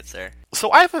like it, sir.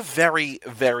 So I have a very,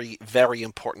 very, very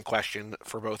important question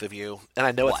for both of you, and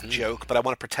I know it's a joke, but I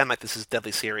want to pretend like this is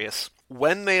deadly serious.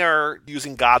 When they are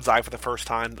using God's Eye for the first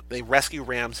time, they rescue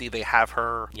Ramsey, they have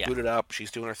her booted up,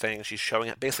 she's doing her thing, she's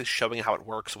basically showing how it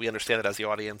works, so we understand it as the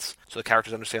audience, so the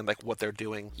characters understand like what they're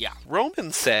doing. Yeah.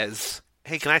 Roman says,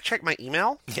 hey, can I check my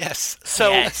email? Yes.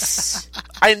 So,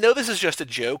 I know this is just a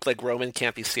joke, like Roman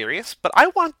can't be serious, but I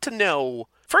want to know,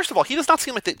 first of all, he does not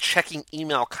seem like the checking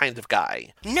email kind of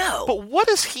guy. No. But what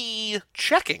is he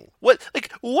checking? What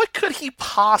could he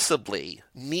possibly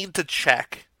need to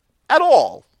check at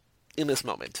all in this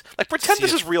moment? Like, pretend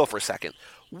this is real for a second.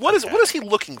 What is he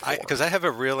looking for? Because I have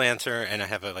a real answer and I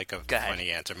have a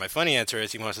funny answer. My funny answer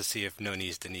is he wants to see if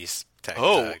Noni's Denise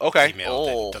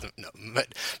emailed. Doesn't know.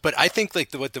 But I think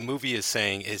like what the movie is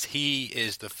saying is he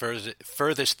is the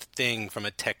furthest thing from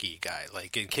a techie guy.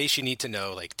 Like, in case you need to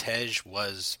know, like Tej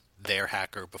was their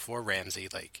hacker before Ramsey.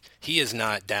 Like, he is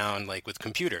not down like with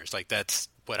computers. Like, that's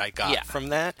what I got from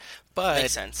that. But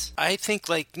makes sense. I think,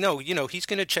 like, no, he's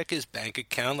going to check his bank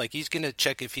account. Like, he's going to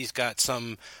check if he's got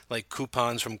some, like,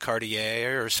 coupons from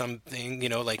Cartier or something,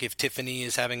 like if Tiffany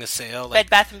is having a sale. Like, Bed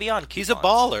Bath & Beyond coupons. He's a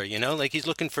baller, like he's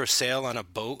looking for a sale on a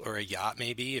boat or a yacht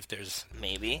maybe, if there's...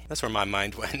 Maybe. That's where my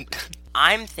mind went.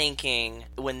 I'm thinking,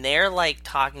 when they're, like,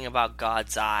 talking about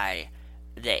God's Eye,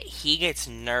 that he gets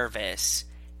nervous,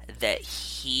 that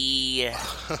he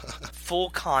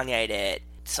full Kanye'd it.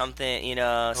 Something,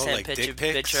 send like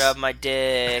picture of my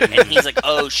dick, and he's like,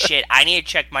 oh shit, I need to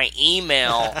check my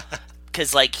email,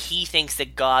 because, like, he thinks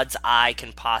that God's Eye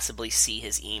can possibly see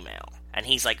his email, and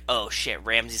he's like, oh shit,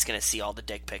 Ramsey's gonna see all the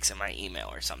dick pics in my email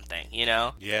or something,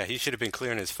 Yeah, he should have been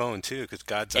clearing his phone too, because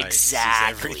God's Eye sees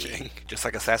everything. Just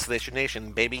like Assassination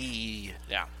Nation, baby.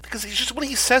 Yeah. Because he's just, when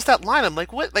he says that line, I'm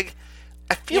like, what, like...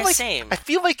 I same.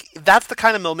 feel like that's the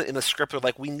kind of moment in the script where,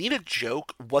 like, we need a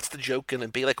joke. What's the joke going to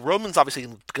be? Like, Roman's obviously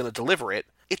going to deliver it.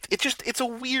 It's a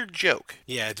weird joke.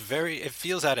 Yeah, it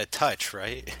feels out of touch,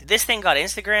 right? This thing got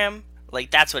Instagram. Like,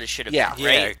 that's what it should have been,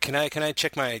 right? Yeah, can I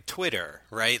check my Twitter,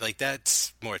 right? Like,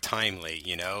 that's more timely,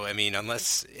 I mean,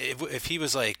 unless, if he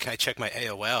was like, can I check my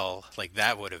AOL? Like,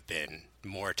 that would have been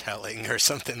more telling or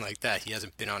something like that. He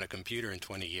hasn't been on a computer in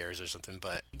 20 years or something,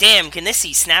 but... Damn, can this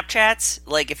see Snapchats?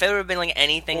 Like, if it would have been, like,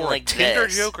 anything or like a Tinder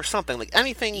this... joke or something. Like,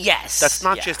 anything... Yes. That's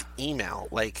not just email.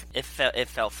 Like... It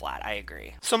fell flat, I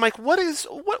agree. So, Mike,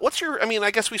 what's your... I mean,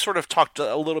 I guess we sort of talked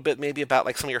a little bit maybe about,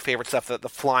 like, some of your favorite stuff, the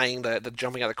flying, the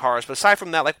jumping out of the cars, but aside from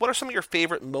that, like, what are some of your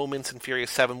favorite moments in Furious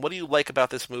 7? What do you like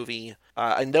about this movie?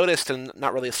 I noticed, and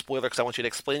not really a spoiler because I want you to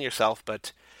explain yourself,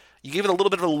 but... You gave it a little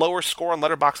bit of a lower score on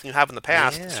Letterboxd than you have in the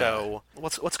past. So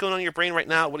what's going on in your brain right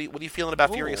now? What are you feeling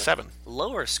about Furious 7?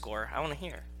 Lower score? I want to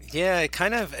hear. Yeah,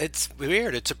 it's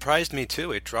weird. It surprised me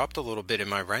too. It dropped a little bit in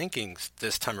my rankings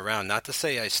this time around. Not to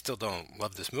say I still don't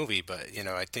love this movie, but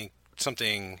I think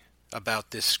something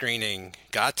about this screening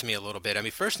got to me a little bit. I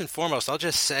mean, first and foremost, I'll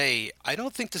just say I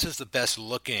don't think this is the best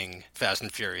looking Fast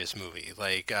and Furious movie.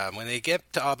 Like when they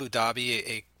get to Abu Dhabi,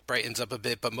 it brightens up a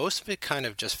bit, but most of it kind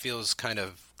of just feels kind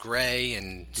of gray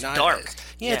and not dark.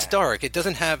 Yeah, it's dark. It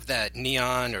doesn't have that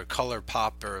neon or color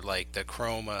pop or like the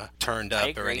chroma turned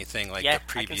up or anything like the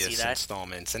previous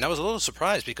installments. And I was a little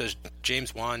surprised because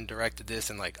James Wan directed this,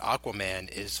 and like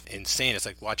Aquaman is insane. It's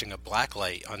like watching a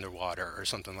blacklight underwater or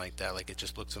something like that. Like, it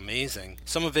just looks amazing.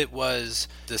 Some of it was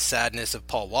the sadness of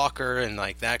Paul Walker and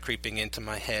like that creeping into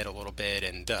my head a little bit,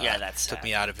 and that's took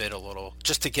me out of it a little,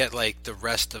 just to get like the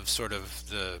rest of sort of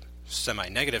the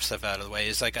semi-negative stuff out of the way.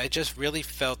 Is like, I just really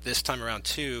felt this time around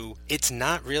too, it's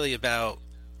not really about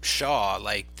Shaw.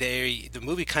 Like, the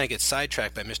movie kind of gets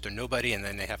sidetracked by Mr. Nobody, and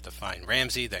then they have to find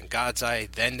Ramsey, then God's Eye,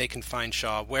 then they can find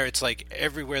Shaw, where it's like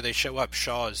everywhere they show up,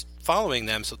 Shaw is following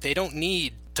them, so they don't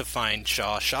need to find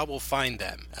Shaw. Shaw will find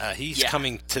them. He's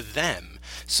coming to them.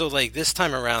 So like this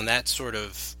time around, that sort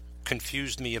of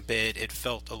confused me a bit. It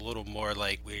felt a little more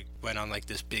like we went on like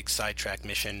this big sidetrack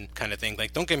mission kind of thing.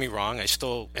 Like, don't get me wrong, I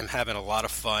still am having a lot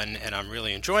of fun and I'm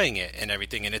really enjoying it and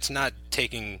everything, and it's not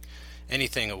taking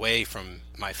anything away from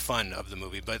my fun of the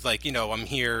movie, but like, I'm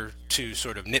here to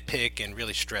sort of nitpick and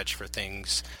really stretch for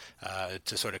things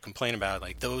to sort of complain about.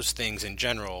 Like, those things in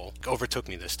general overtook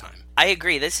me this time. I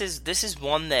agree. This is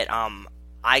one that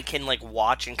I can like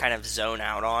watch and kind of zone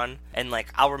out on, and like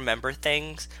I'll remember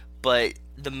things, but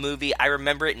the movie, I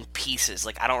remember it in pieces.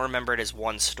 Like, I don't remember it as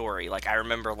one story. Like, I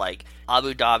remember like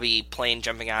Abu Dhabi, plane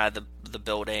jumping out of the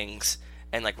buildings,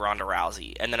 and like Ronda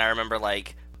Rousey, and then I remember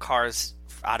like cars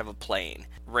out of a plane,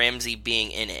 Ramsey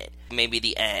being in it, maybe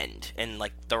the end, and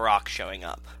like The Rock showing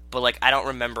up. But like, I don't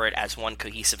remember it as one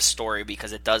cohesive story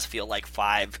because it does feel like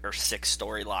 5 or 6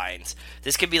 storylines.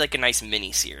 This could be like a nice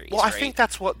mini series. Well, right? I think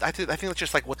that's what I think that's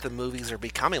just like what the movies are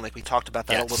becoming. Like, we talked about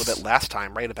that a little bit last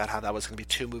time, right? About how that was going to be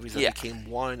 2 movies that became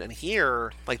one. And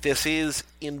here, like, this is,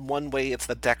 in one way, it's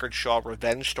the Deckard Shaw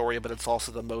revenge story, but it's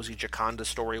also the Mosey Jaconda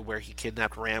story where he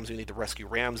kidnapped Ramsey. We need to rescue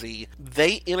Ramsey.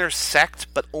 They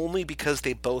intersect, but only because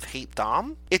they both hate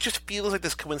Dom. It just feels like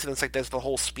this coincidence. Like, there's the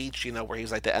whole speech, where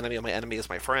he's like, the enemy of my enemy is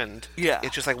my friend. Yeah.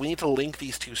 It's just like, we need to link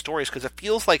these 2 stories because it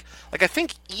feels like I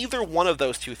think either one of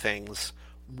those 2 things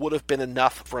would have been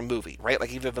enough for a movie, right?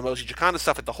 Like, either the Mosey Jaconda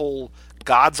stuff, like the whole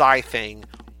God's Eye thing,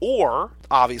 or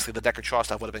obviously the Deckard Shaw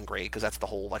stuff would have been great because that's the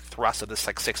whole like thrust of this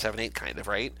like 6, 7, 8 kind of,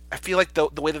 right? I feel like the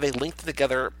way that they linked it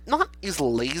together is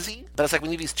lazy, but it's like we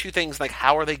need these 2 things. Like,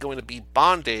 how are they going to be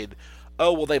bonded?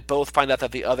 Oh, well, they both find out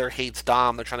that the other hates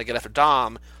Dom. They're trying to get after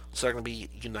Dom, so they're going to be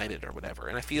united or whatever.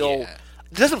 And I feel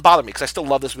It doesn't bother me because I still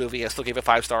love this movie. I still gave it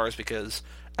 5 stars because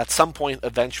at some point,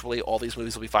 eventually, all these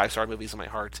movies will be 5-star movies in my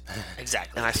heart.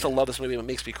 Exactly. And I still love this movie. It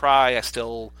makes me cry. I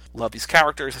still love these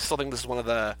characters. I still think this is one of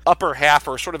the upper half,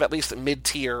 or sort of at least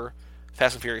mid-tier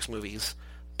Fast and Furious movies.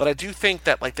 But I do think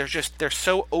that like they're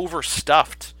so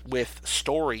overstuffed with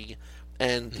story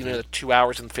and you know the 2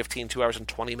 hours and 15, 2 hours and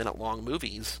 20 minute long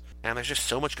movies, and there's just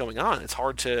so much going on. It's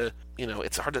hard to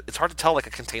it's hard to tell like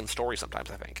a contained story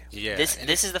sometimes. I think. Yeah.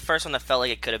 This is the first one that felt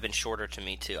like it could have been shorter to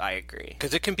me too. I agree.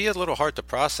 Because it can be a little hard to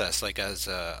process, like as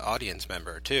an audience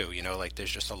member too. You know, like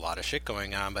there's just a lot of shit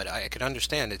going on. But I can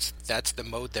understand that's the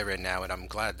mode they're in now, and I'm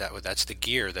glad that's the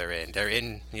gear they're in. They're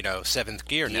in 7th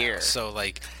gear now. So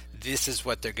like. This is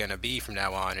what they're going to be from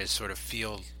now on, is sort of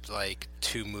feel like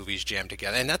 2 movies jammed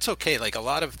together. And that's okay. Like a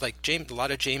lot of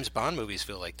James Bond movies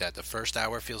feel like that. The first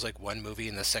hour feels like one movie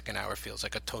and the second hour feels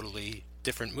like a totally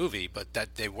different movie, but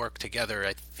that they work together,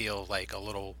 I feel like a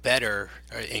little better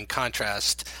in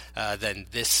contrast than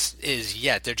this is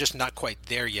yet. They're just not quite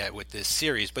there yet with this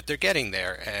series, but they're getting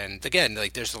there. And again,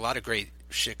 like there's a lot of great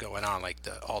shit going on, like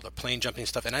all the plane jumping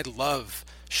stuff, and I love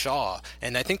Shaw,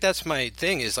 and I think that's my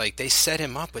thing, is like they set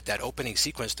him up with that opening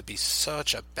sequence to be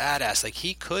such a badass. Like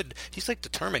he's like the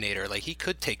Terminator, like he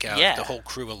could take out the whole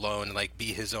crew alone and like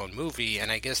be his own movie.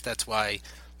 And I guess that's why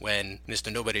when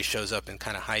Mr. Nobody shows up and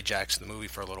kind of hijacks the movie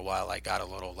for a little while, I got a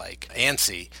little like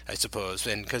antsy, I suppose,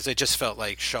 and because it just felt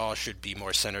like Shaw should be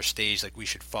more center stage, like we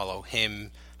should follow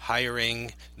him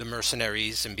hiring the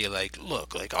mercenaries and be like,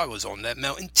 look, like I was on that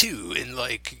mountain too, and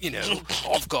like,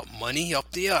 I've got money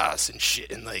up the ass and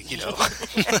shit, and like,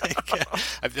 like,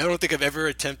 I don't think I've ever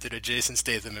attempted a Jason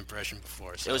Statham impression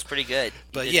before. So. It was pretty good.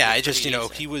 But yeah, I just,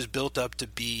 he was built up to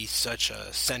be such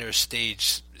a center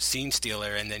stage scene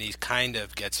stealer, and then he kind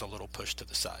of gets a little pushed to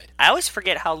the side. I always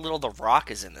forget how little The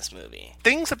Rock is in this movie.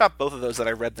 Things about both of those that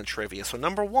I read in the trivia. So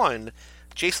number one,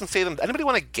 Jason Statham, anybody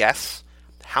want to guess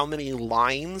how many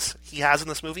lines he has in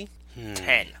this movie?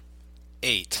 10.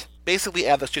 8. Basically,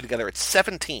 add those two together, it's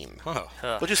 17.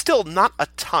 Which is still not a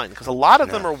ton, because a lot of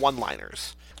them are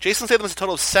one-liners. Jason Statham has a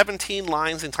total of 17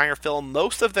 lines in the entire film.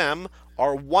 Most of them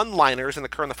are one-liners and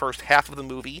occur in the first half of the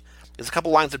movie. There's a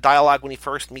couple lines of dialogue when he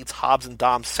first meets Hobbs and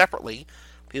Dom separately.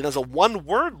 He does a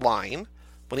one-word line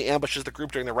when he ambushes the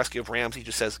group during the rescue of Rams. He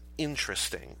just says,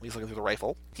 interesting. He's looking through the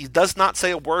rifle. He does not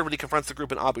say a word when he confronts the group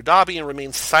in Abu Dhabi and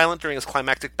remains silent during his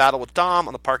climactic battle with Dom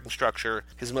on the parking structure.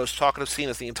 His most talkative scene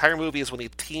of the entire movie is when the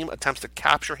team attempts to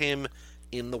capture him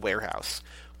in the warehouse.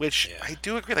 Which, I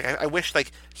do agree, like, I wish,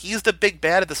 like, he's the big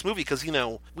bad of this movie, because,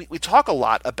 we talk a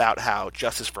lot about how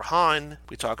justice for Han,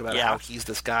 we talk about how he's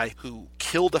this guy who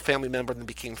killed a family member and then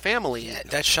became family. Yeah,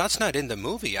 that shot's not in the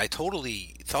movie. I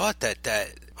totally thought that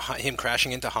him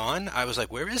crashing into Han, I was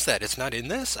like, where is that? It's not in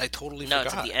this? I totally forgot. No,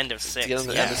 it's at the end of 6. It's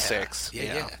the end of 6.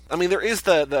 Yeah. I mean, there is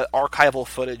the archival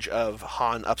footage of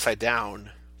Han upside down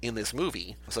in this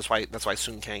movie. So that's why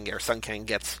Sun Kang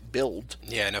gets billed.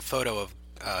 Yeah, and a photo of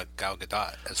Gal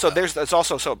Gadot. So there's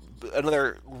also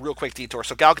another real quick detour.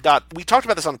 So Gal Gadot, we talked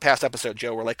about this on the past episode,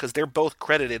 Joe. We're like, because they're both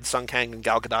credited, Sun Kang and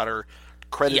Gal Gadot are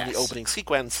credited in the opening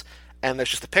sequence, and there's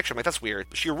just a picture. I'm like, that's weird.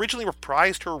 She originally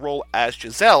reprised her role as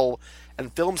Giselle,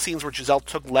 and film scenes where Giselle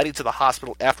took Letty to the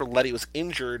hospital after Letty was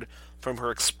injured from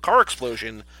her car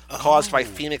explosion caused by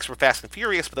Phoenix from Fast and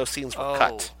Furious, but those scenes were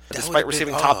cut. Despite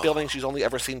receiving top billing, she's only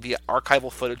ever seen via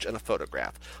archival footage and a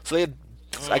photograph. So they had,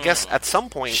 I guess, at some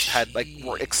point had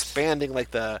were expanding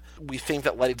we think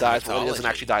that Letty dies, but Letty doesn't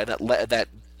actually die.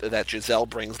 That Giselle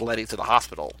brings Letty to the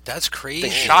hospital. That's crazy. They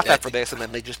shot that for this, and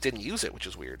then they just didn't use it, which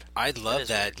is weird. I love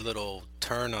that little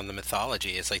turn on the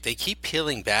mythology. It's like they keep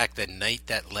peeling back the night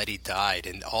that Letty died,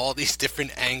 and all these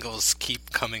different angles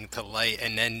keep coming to light,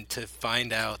 and then to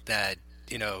find out that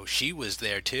she was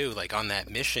there too, like on that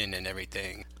mission and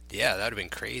everything. Yeah, that would have been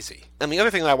crazy. And the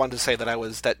other thing that I wanted to say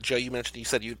that Joe, you mentioned, you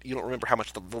said you don't remember how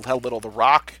little The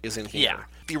Rock is in here. Yeah.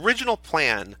 The original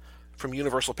plan from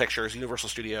Universal Pictures, Universal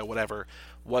Studio, whatever,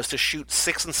 was to shoot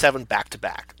 6 and 7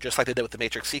 back-to-back, just like they did with the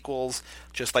Matrix sequels,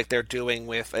 just like they're doing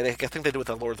with, I think they did with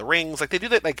the Lord of the Rings, like they do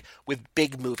that with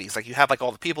big movies. Like you have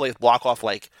all the people, they block off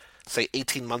say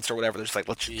 18 months or whatever. They're just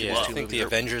let's do these 2 movies. I think the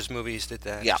Avengers movies did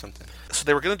that or something. So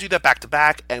they were going to do that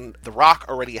back-to-back, and The Rock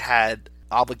already had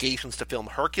obligations to film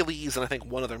Hercules and I think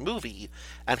one other movie,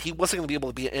 and he wasn't going to be able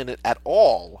to be in it at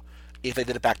all if they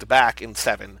did it back-to-back in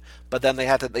 7. But then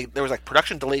there was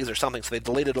production delays or something, so they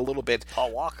delayed it a little bit.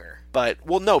 Paul Walker. But,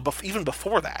 even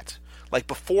before that.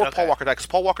 Paul Walker died, because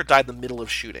Paul Walker died in the middle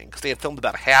of shooting, because they had filmed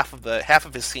about half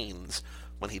of his scenes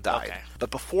when he died. Okay.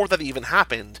 But before that even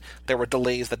happened, there were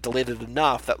delays that delayed it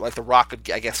enough that like The Rock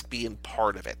could, I guess, be in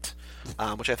part of it.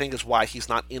 Which I think is why he's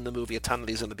not in the movie a ton. That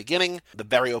he's in the beginning, the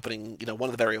very opening, one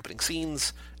of the very opening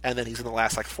scenes, and then he's in the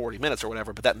last like 40 minutes or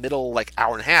whatever. But that middle like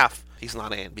hour and a half, he's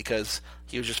not in because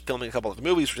he was just filming a couple of the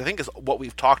movies, which I think is what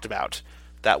we've talked about.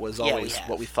 That was always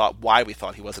what we thought, why we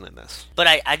thought he wasn't in this. But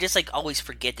I just like always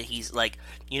forget that he's like,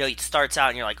 it starts out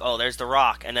and you're like, oh, there's The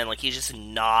Rock, and then like he's just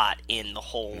not in the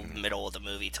whole middle of the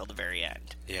movie till the very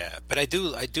end. Yeah, but I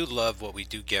do love what we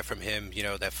do get from him.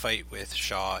 That fight with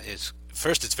Shaw is,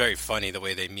 first it's very funny the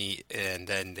way they meet, and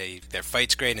then their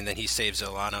fight's great, and then he saves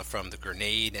Alana from the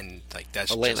grenade, and like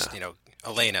that's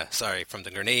Elena, from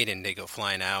the grenade, and they go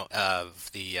flying out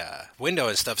of the window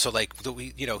and stuff. So like,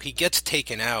 he gets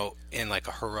taken out in like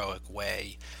a heroic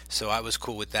way. So I was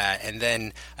cool with that. And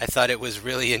then I thought it was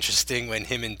really interesting when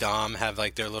him and Dom have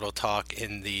like their little talk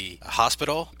in the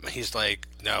hospital. He's like,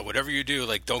 no, whatever you do,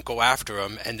 like, don't go after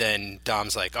him. And then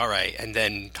Dom's like, all right. And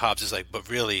then Hobbs is like, but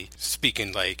really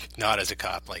speaking, like, not as a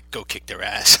cop, like, go kick their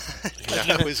ass.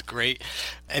 That was great.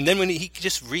 And then when he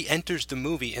just re-enters the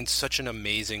movie in such an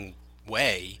amazing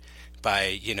way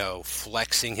by,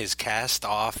 flexing his cast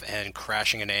off and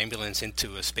crashing an ambulance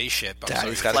into a spaceship.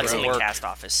 Flexing the cast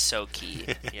off is so key.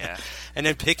 Yeah. And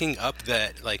then picking up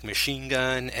that, like, machine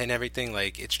gun and everything,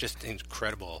 like, it's just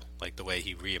incredible, like, the way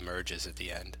he reemerges at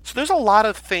the end. So there's a lot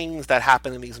of things that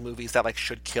happen in these movies that, like,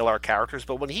 should kill our characters,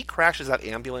 but when he crashes that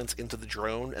ambulance into the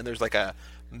drone and there's, like, a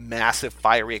massive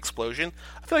fiery explosion,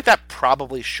 I feel like that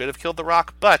probably should have killed The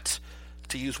Rock, but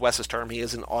to use Wes's term, he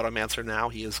is an automancer now.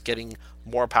 He is getting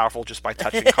more powerful just by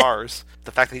touching cars.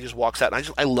 The fact that he just walks out,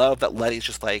 and I love that Letty's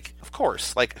just like, of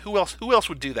course, like who else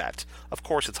would do that? Of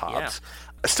course, it's Hobbs.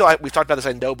 Yeah. Still, we've talked about this,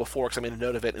 I know before, because I made a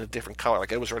note of it in a different color,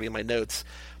 like it was already in my notes.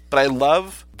 But I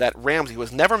love that Ramsey, who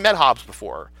has never met Hobbs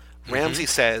before, Ramsey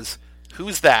says,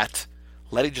 "Who's that?"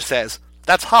 Letty just says,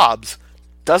 "That's Hobbs."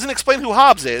 Doesn't explain who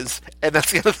Hobbs is, and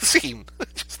that's the end of the scene.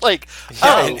 Just like,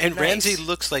 and Ramsey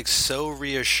looks like so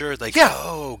reassured, like,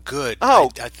 oh, good. I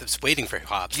was waiting for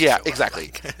Hobbs. Yeah,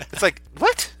 exactly. It's like,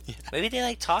 what? Yeah. Maybe they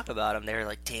like talk about him. They're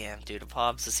like, damn, dude, if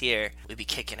Hobbs is here, we'd be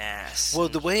kicking ass. Well,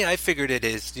 the way I figured it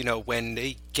is, when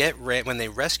they when they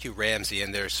rescue Ramsey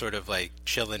and they're sort of like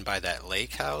chilling by that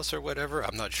lake house or whatever,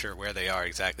 I'm not sure where they are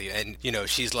exactly. And,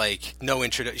 she's like,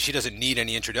 she doesn't need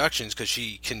any introductions because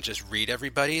she can just read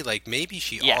everybody. Like, maybe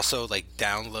she also like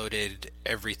downloaded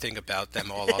everything about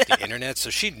them all off the internet, so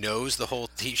she knows the whole.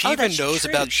 She even knows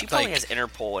about. She probably has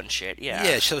Interpol and shit. Yeah.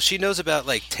 Yeah, so she knows about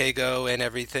like Tego and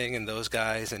everything and those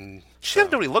guys, and she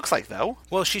doesn't know what he looks like though.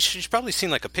 Well, she's probably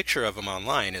seen like a picture of him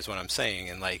online, is what I'm saying,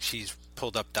 and like she's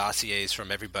pulled up dossiers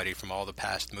from everybody from all the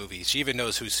past movies. She even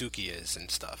knows who Suki is and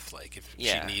stuff, like if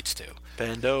she needs to.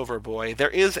 Bend over, boy. There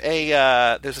is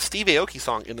there's a Steve Aoki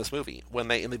song in this movie when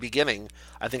they, in the beginning,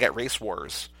 I think at Race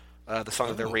Wars, the song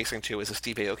that they're racing to is a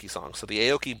Steve Aoki song. So the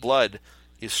Aoki blood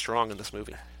is strong in this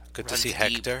movie. Good to see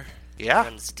Hector. Yeah.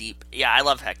 Runs deep. Yeah, I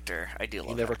love Hector. I do love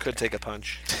Hector. He never could take a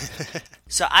punch.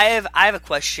 So I have a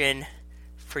question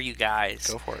for you guys.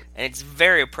 Go for it. And it's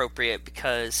very appropriate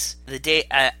because the day,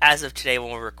 as of today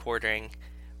when we're recording,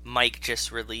 Mike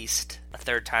just released A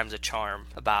Third Time's a Charm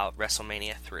about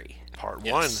WrestleMania 3. Part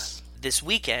 1. This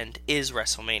weekend is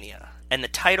WrestleMania. And the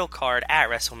title card at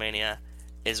WrestleMania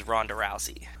is Ronda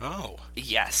Rousey. Oh.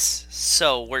 Yes.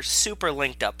 So we're super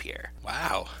linked up here.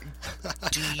 Wow.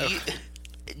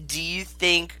 Do you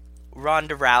think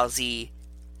Ronda Rousey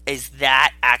is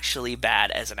that actually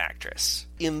bad as an actress?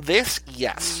 In this,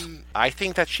 yes. I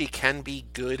think that she can be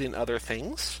good in other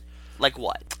things. Like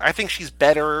what? I think she's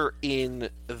better in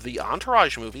the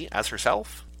Entourage movie as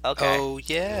herself. Okay. Oh,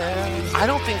 yeah. I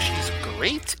don't think she's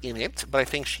great in it, but I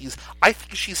think she's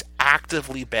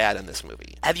actively bad in this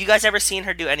movie. Have you guys ever seen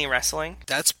her do any wrestling?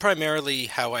 That's primarily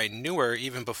how I knew her,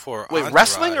 even before Wait, Entourage.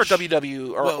 Wrestling or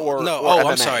WW or no? Or MMA?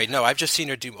 I'm sorry. No, I've just seen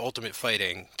her do Ultimate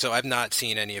Fighting, so I've not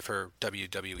seen any of her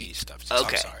WWE stuff. So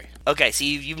okay. I'm sorry. Okay, so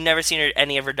you've never seen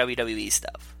any of her WWE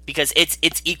stuff. Because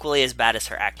it's equally as bad as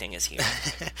her acting is here.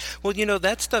 Well,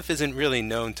 that stuff isn't really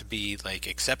known to be, like,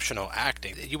 exceptional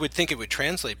acting. You would think it would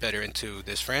translate better into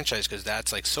this franchise because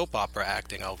that's, like, soap opera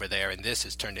acting over there, and this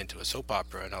has turned into a soap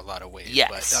opera in a lot of ways. Yes.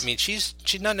 But, I mean, she's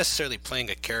not necessarily playing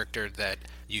a character that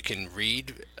you can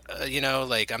read.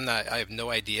 I have no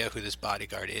idea who this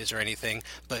bodyguard is or anything,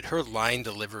 but her line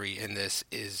delivery in this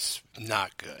is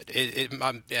not good.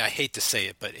 I hate to say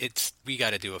it, but we got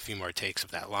to do a few more takes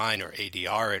of that line or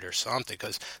ADR it or something,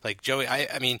 because like Joey,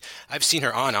 I mean, I've seen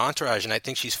her on Entourage and I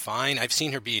think she's fine. I've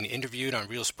seen her being interviewed on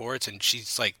Real Sports and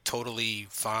she's like totally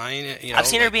fine. I've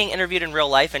seen her being interviewed in real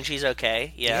life and she's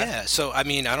okay. Yeah. Yeah. So I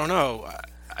mean, I don't know.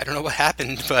 I don't know what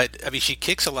happened, but I mean, she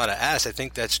kicks a lot of ass. I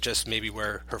think that's just maybe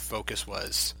where her focus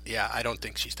was. Yeah, I don't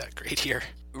think she's that great here.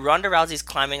 Ronda Rousey's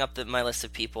climbing up my list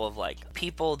of people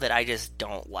that I just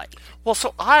don't like. Well,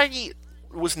 so I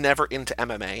was never into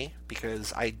MMA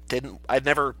because I'd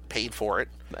never paid for it.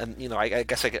 And, you know, I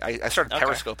guess I started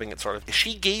periscoping it sort of.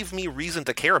 She gave me reason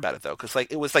to care about it, though, because,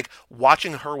 like, it was like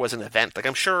watching her was an event. Like,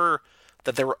 I'm sure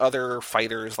that there were other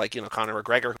fighters, like, you know, Conor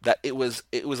McGregor, that it was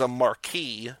a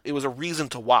marquee. It was a reason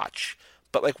to watch.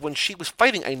 But, like, when she was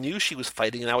fighting, I knew she was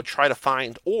fighting, and I would try to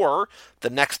find, or the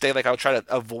next day, like, I would try to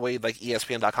avoid, like,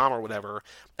 ESPN.com or whatever,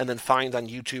 and then find on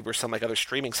YouTube or some, like, other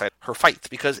streaming site her fights,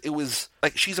 because it was,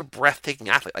 like, she's a breathtaking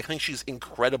athlete. I think she's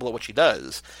incredible at what she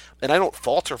does, and I don't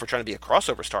fault her for trying to be a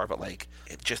crossover star, but, like,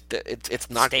 it's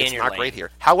not great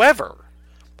here. However,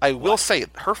 I will say,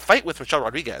 her fight with Michelle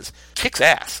Rodriguez kicks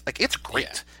ass. Like, it's great.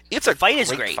 Yeah. It's a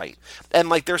great fight. And,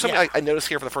 like, there's something I noticed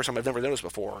here for the first time I've never noticed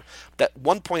before. That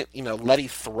one point, you know, Letty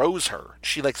throws her.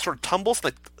 She, like, sort of tumbles,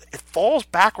 like, it falls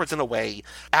backwards in a way.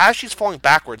 As she's falling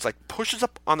backwards, like, pushes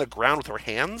up on the ground with her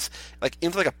hands, like,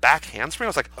 into, like, a back handspring. I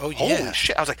was like, holy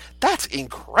shit. I was like, that's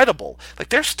incredible. Like,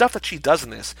 there's stuff that she does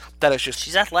in this that is just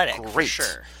she's athletic, great. For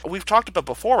sure. We've talked about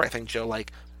before, I think, Joe,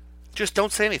 like, just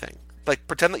don't say anything. Like,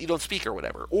 pretend that you don't speak or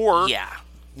whatever. Or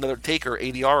another take or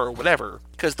ADR or whatever.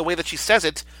 Because the way that she says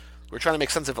it, we were trying to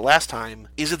make sense of it last time.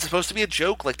 Is it supposed to be a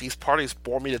joke? Like, these parties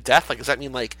bore me to death? Like, does that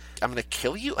mean, like, I'm going to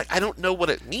kill you? Like, I don't know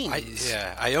what it means.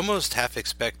 I almost half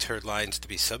expect her lines to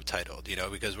be subtitled, you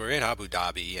know, because we're in Abu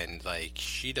Dhabi and, like,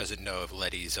 she doesn't know if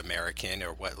Letty's American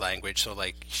or what language. So,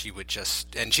 like, she would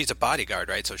just... And she's a bodyguard,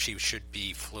 right? So she should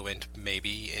be fluent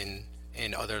maybe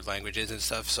in other languages and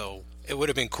stuff. So... It would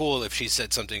have been cool if she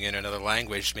said something in another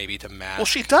language, maybe to mask. Well,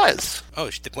 she does.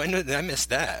 Oh, when did I miss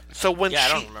that? So when I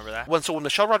don't remember that. When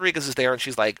Michelle Rodriguez is there and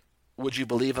she's like, "Would you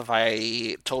believe if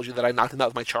I told you that I knocked him out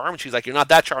with my charm?" And she's like, "You're not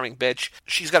that charming, bitch."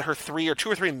 She's got her 2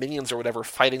 or 3 minions or whatever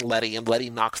fighting Letty, and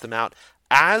Letty knocks them out.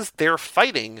 As they're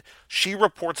fighting, she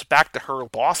reports back to her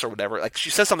boss or whatever. Like, she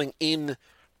says something in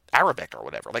Arabic or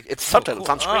whatever. Like, it's subtitled. Cool. It's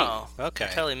on screen. Oh, okay. I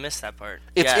totally missed that part.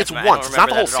 It's once. It's not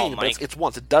the whole scene, but it's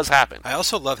once. It does happen. I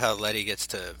also love how Letty gets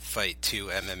to fight 2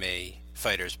 MMA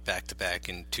fighters back to back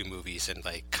in 2 movies and,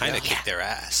 like, kind of kick their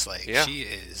ass. Like, she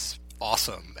is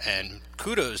awesome. And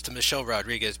kudos to Michelle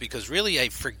Rodriguez, because really I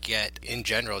forget in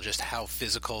general just how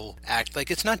physical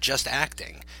like, it's not just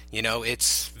acting, you know,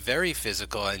 it's very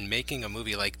physical, and making a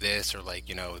movie like this, or like,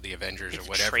 you know, the Avengers or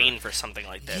whatever, train for something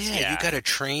like this. You gotta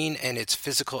train, and it's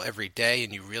physical every day,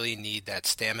 and you really need that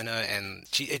stamina, and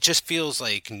it just feels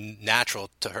like natural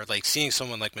to her. Like, seeing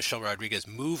someone like Michelle Rodriguez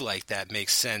move like that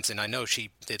makes sense. And I know she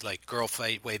did, like, Girl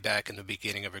Fight way back in the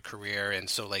beginning of her career, and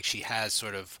so, like, she has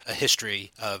sort of a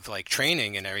history of, like,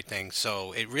 training and everything,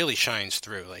 so it really shines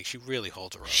through. Like, she really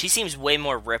holds her own. She seems way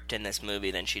more ripped in this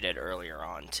movie than she did earlier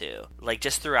on too. Like,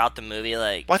 just throughout the movie,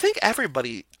 like... Well,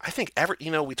 I think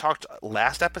you know, we talked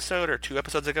last episode or 2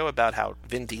 episodes ago about how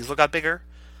Vin Diesel got bigger.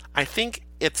 I think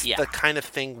it's the kind of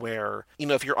thing where, you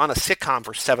know, if you're on a sitcom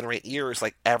for 7 or 8 years,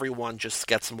 like, everyone just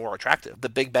gets more attractive. The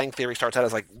Big Bang Theory starts out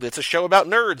as, like, it's a show about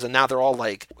nerds, and now they're all,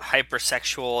 like...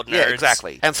 hypersexual nerds. Yeah,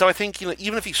 exactly. And so I think, you know,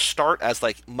 even if you start as,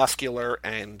 like, muscular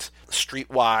and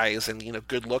streetwise and, you know,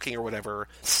 good-looking or whatever,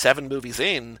 7 movies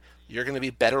in... You're going to be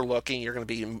better looking. You're going to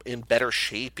be in better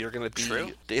shape. You're going to be...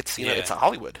 True. It's, you know, it's a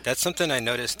Hollywood. That's something I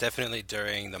noticed definitely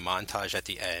during the montage at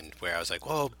the end, where I was like,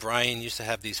 whoa, Brian used to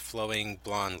have these flowing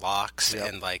blonde locks. Yep.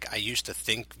 And, like, I used to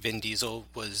think Vin Diesel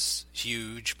was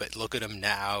huge, but look at him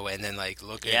now. And then, like,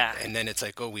 and then it's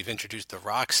like, oh, we've introduced The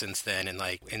Rock since then. And,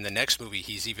 like, in the next movie,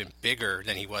 he's even bigger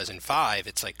than he was in 5.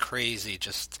 It's, like, crazy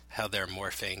just how they're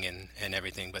morphing and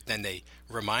everything. But then they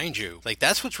remind you, like,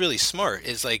 that's what's really smart,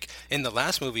 is, like, in the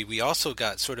last movie, we also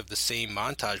got sort of the same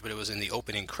montage, but it was in the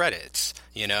opening credits,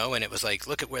 you know, and it was like,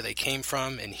 look at where they came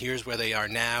from, and here's where they are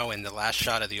now, and the last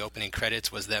shot of the opening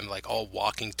credits was them, like, all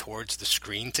walking towards the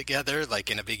screen together, like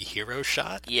in a big hero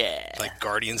shot. Yeah. Like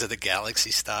Guardians of the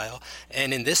Galaxy style.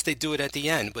 And in this, they do it at the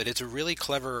end, but it's a really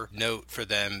clever note for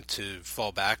them to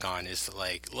fall back on, is to,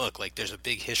 like, look, like, there's a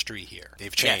big history here.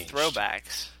 They've changed. Yeah,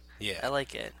 throwbacks. Yeah. I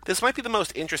like it. This might be the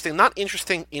most interesting, not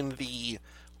interesting in the,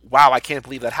 wow, I can't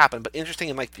believe that happened, but interesting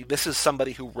in, like, this is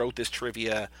somebody who wrote this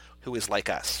trivia who is like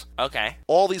us. Okay.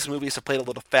 All these movies have played a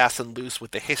little fast and loose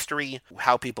with the history,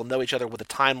 how people know each other, what the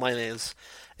timeline is.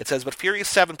 It says, but Furious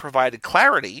 7 provided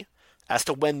clarity as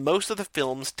to when most of the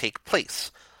films take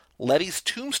place. Letty's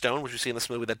tombstone, which we see in this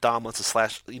movie that Dom wants to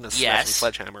smash with a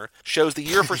sledgehammer, shows the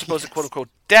year for supposed quote-unquote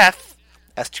death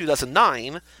as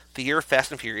 2009, the year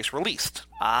Fast and Furious released.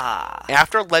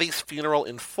 After Letty's funeral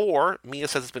in 4, Mia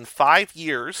says it's been 5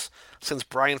 years since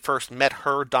Brian first met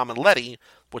her, Dom, and Letty,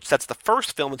 which sets the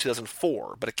first film in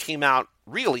 2004, but it came out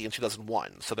really in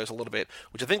 2001. So there's a little bit,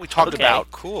 which I think we talked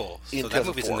about. Cool. So that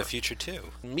movie's in the future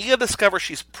too. Mia discovers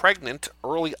she's pregnant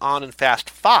early on in Fast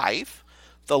 5,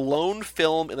 the lone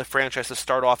film in the franchise to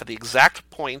start off at the exact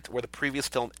point where the previous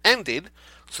film ended.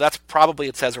 So that's probably,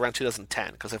 it says, around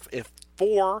 2010. Because if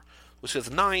 4 was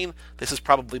 2009, this is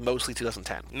probably mostly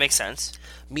 2010. Makes sense.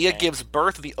 Mia gives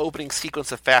birth to the opening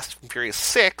sequence of Fast and Furious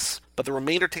 6, but the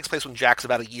remainder takes place when Jack's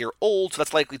about a year old, so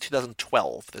that's likely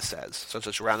 2012, this says. So it's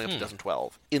just rounding up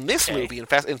 2012. In this movie,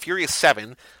 in Furious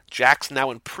 7, Jack's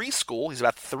now in preschool. He's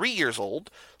about 3 years old,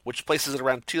 which places it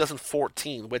around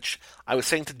 2014, which I was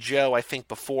saying to Joe, I think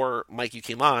before, Mike, you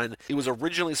came on, it was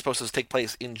originally supposed to take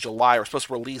place in July, or supposed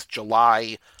to release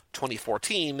July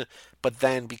 2014, but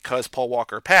then because Paul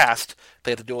Walker passed,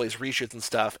 they had to do all these reshoots and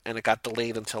stuff, and it got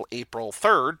delayed until April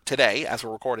 3rd, today, as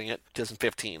we're recording it,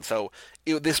 2015. So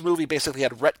this movie basically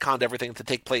had retconned everything to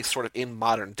take place sort of in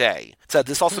modern day. So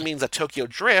this also means that Tokyo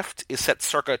Drift is set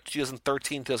circa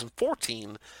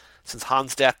 2013-2014, since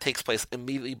Han's death takes place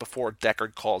immediately before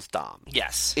Deckard calls Dom.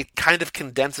 Yes. It kind of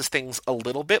condenses things a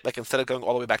little bit. Like, instead of going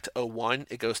all the way back to 01,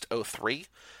 it goes to 03.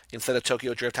 Instead of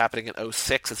Tokyo Drift happening in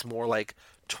 06, it's more like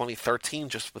 2013,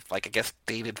 just with, like, I guess,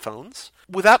 dated phones.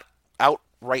 Without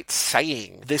outright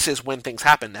saying, this is when things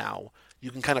happen now, you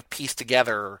can kind of piece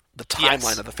together the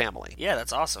timeline of the family. Yeah,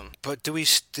 that's awesome. But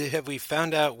have we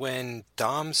found out when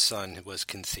Dom's son was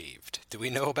conceived? Do we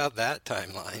know about that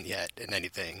timeline yet in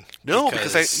anything? No,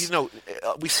 because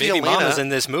we see Baby Elena Mama's in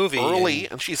this movie early,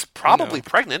 and she's probably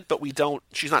pregnant, but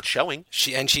she's not showing.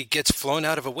 She gets flown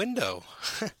out of a window.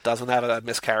 Doesn't have a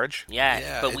miscarriage.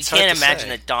 Yeah, but we can't imagine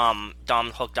that Dom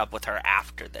hooked up with her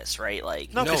after this, right?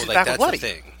 Like, no, like that's the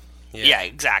thing. Yeah,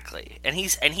 exactly. And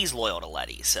he's loyal to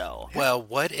Letty, so. Well,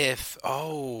 what if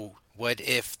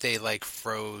they like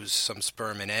froze some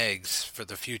sperm and eggs for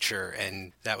the future,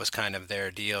 and that was kind of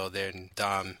their deal? Then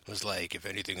Dom was like, if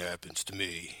anything happens to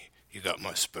me, you got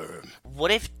my sperm. What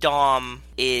if Dom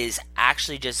is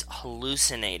actually just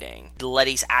hallucinating?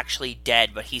 Letty's actually dead,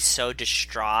 but he's so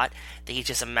distraught that he's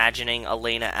just imagining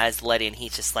Elena as Letty, and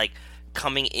he's just like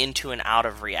coming into and out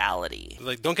of reality.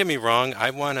 Like, don't get me wrong, I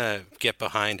want to get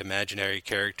behind imaginary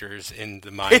characters in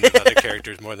the mind of other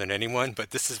characters more than anyone,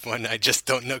 but this is one I just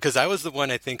don't know, because I was the one,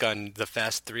 I think, on the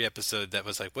Fast 3 episode that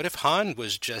was like, what if Han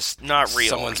was just not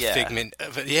real, someone's figment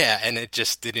of it? Yeah, and it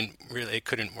just it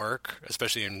couldn't work,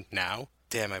 especially in now.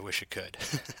 Damn, I wish it could.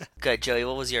 Good. Joey,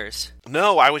 what was yours?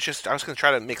 No, I was going to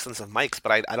try to make sense of Mike's,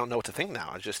 but I don't know what to think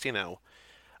now. I just,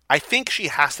 I think she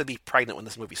has to be pregnant when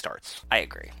this movie starts. I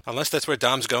agree. Unless that's where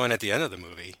Dom's going at the end of the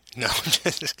movie. No,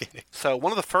 just kidding. So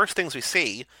one of the first things we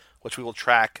see, which we will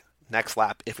track next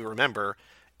lap if we remember,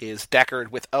 is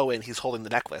Deckard with Owen. He's holding the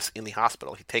necklace in the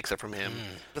hospital. He takes it from him.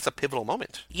 That's a pivotal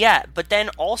moment. Yeah, but then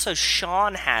also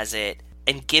Sean has it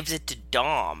and gives it to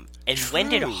Dom. And when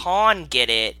did Han get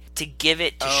it to give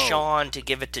it to Sean to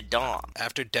give it to Dom?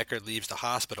 After Deckard leaves the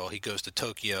hospital, he goes to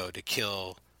Tokyo to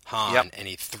kill Han, and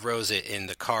he throws it in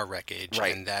the car wreckage,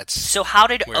 and that's... So how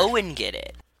did Owen get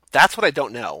it? That's what I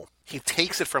don't know. He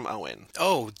takes it from Owen.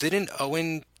 Oh, didn't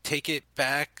Owen take it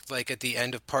back, like, at the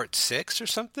end of part 6 or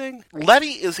something?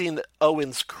 Letty is in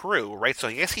Owen's crew, right? So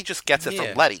I guess he just gets it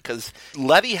from Letty, because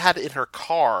Letty had it in her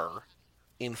car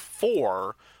in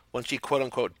 4 when she,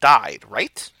 quote-unquote, died,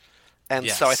 right? And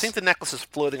so I think the necklace is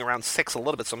floating around 6 a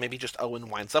little bit, so maybe just Owen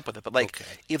winds up with it. But,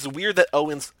 it's weird that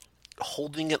Owen's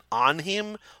holding it on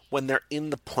him when they're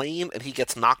in the plane and he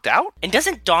gets knocked out. And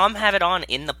doesn't Dom have it on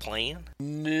in the plane?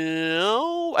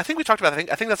 No, I think we talked about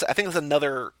it. I think that's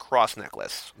another cross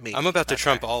necklace. Maybe. I'm about to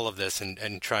trump all of this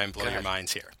and try and blow your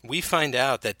minds here. We find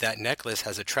out that necklace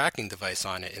has a tracking device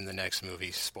on it in the next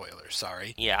movie. Spoiler,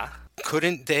 sorry. Yeah.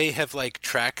 Couldn't they have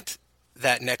tracked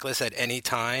that necklace at any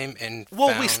time and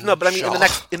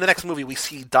in the next movie we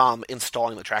see Dom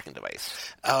installing the tracking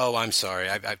device. Oh, I'm sorry,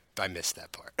 I missed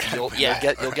that part. You'll get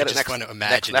it next. I just want to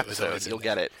imagine next it was episode. You'll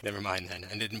get it. Never mind then.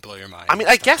 I didn't blow your mind. I mean,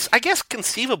 I guess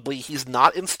conceivably he's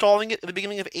not installing it at the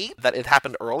beginning of 8. That it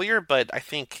happened earlier, but I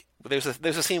think there's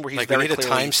a scene where he's very we need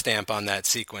clearly... a timestamp on that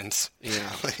sequence.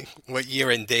 Yeah. What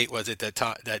year and date was it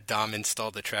that Dom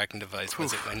installed the tracking device?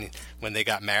 Was it when they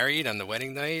got married on the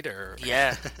wedding night, or?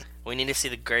 Yeah, we need to see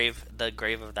the grave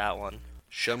of that one.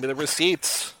 Show me the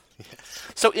receipts.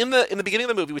 So in the beginning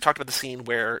of the movie, we talked about the scene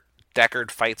where Deckard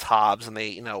fights Hobbs, and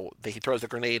he throws the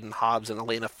grenade, and Hobbs and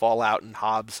Elena fall out, and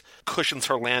Hobbs cushions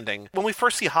her landing. When we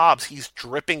first see Hobbs, he's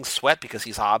dripping sweat because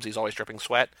he's Hobbs. He's always dripping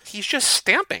sweat. He's just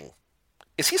stamping.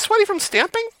 Is he sweaty from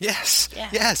stamping? Yes. Yeah.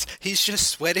 Yes. He's just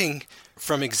sweating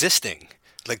from existing.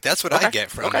 Like, that's what I get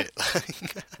from it.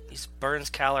 He burns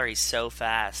calories so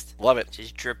fast. Love it.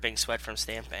 Just dripping sweat from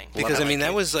stamping. Because, I mean,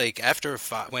 that was like, after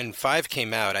when 5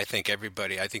 came out, I think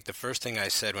the first thing I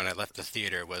said when I left the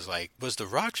theater was like, was The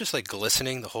Rock just like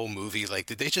glistening the whole movie? Like,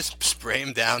 did they just spray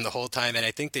him down the whole time? And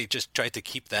I think they just tried to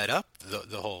keep that up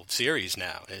the whole series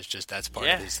now. It's just, that's part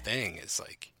of his thing. It's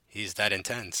like, he's that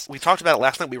intense. We talked about it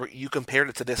last night. You compared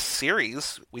it to this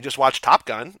series. We just watched Top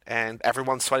Gun, and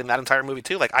everyone's sweating that entire movie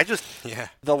too. Like,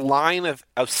 the line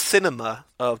of cinema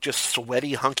of just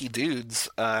sweaty, hunky dudes,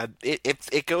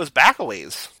 it goes back a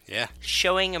ways. Yeah.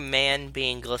 Showing a man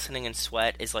being glistening in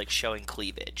sweat is like showing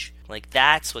cleavage. Like,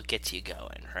 that's what gets you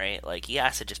going, right? Like, he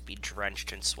has to just be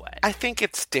drenched in sweat. I think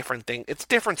it's different thing. It's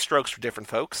different strokes for different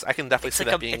folks. I can definitely see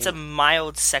that being... It's a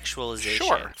mild sexualization.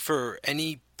 Sure. For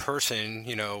any person,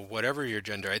 whatever your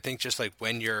gender, I think just like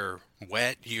when you're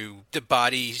wet, the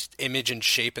body image and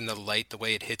shape and the light, the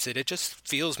way it hits it just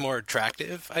feels more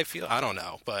attractive, I feel. I don't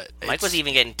know, but Mike was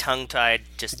even getting tongue-tied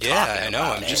just talking I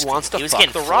know. about he wants to he was fuck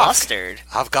getting the Rock. flustered.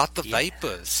 I've got the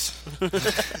vapors.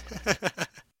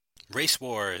 Race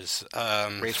Wars.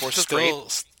 Race Wars is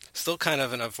great. Still kind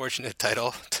of an unfortunate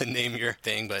title to name your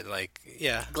thing, but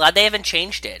yeah. Glad they haven't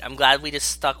changed it. I'm glad we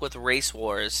just stuck with Race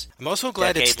Wars. I'm also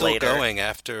glad it's still going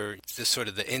after this sort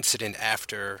of the incident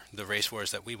after the Race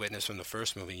Wars that we witnessed from the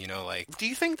first movie, Do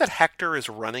you think that Hector is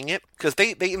running it? Because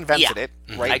they invented it,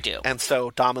 right? I do. And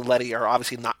so Dom and Letty are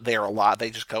obviously not there a lot. They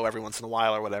just go every once in a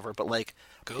while or whatever, but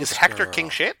is Hector king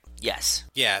shit? Yes.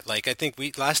 Yeah, I think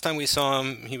last time we saw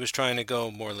him, he was trying to go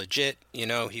more legit.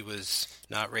 He was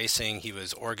not racing, he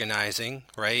was organizing,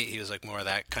 right? He was like more of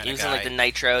that kind of guy. He was like the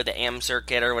Nitro, the AM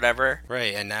circuit or whatever.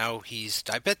 Right, and now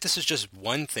I bet this is just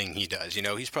one thing he does.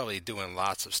 He's probably doing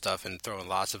lots of stuff and throwing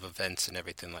lots of events and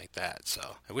everything like that.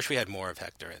 So I wish we had more of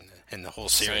Hector in the whole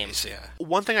series. Same. Yeah.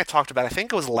 One thing I talked about, I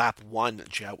think it was lap 1,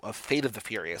 Joe, of Fate of the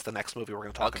Furious, the next movie we're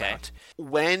going to talk about.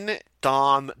 When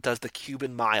Dom does the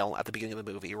Cuban Mile at the beginning of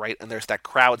the movie, right? And there's that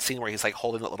crowd scene where he's like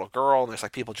holding that little girl, and there's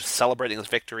like people just celebrating his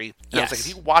victory. And I was like, if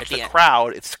you watch the crowd,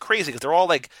 it's crazy because they're all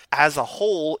like, as a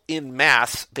whole, in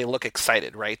mass, they look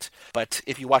excited, right? But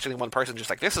if you watch any one person, just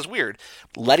like, this is weird.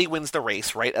 Letty wins the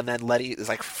race, right? And then Letty is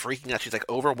like freaking out. She's like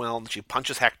overwhelmed. She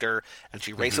punches Hector, and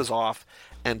she races off.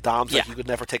 And Dom's like, you could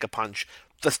never take a punch.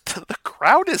 The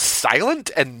crowd is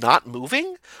silent and not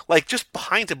moving, like just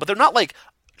behind him, but they're not like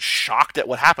shocked at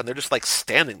what happened. They're just like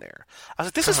standing there. I was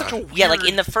like, this is such a weird... Yeah, like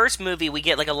in the first movie, we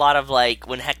get like a lot of like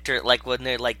when Hector, like when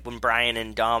they're like when Brian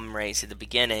and Dom race at the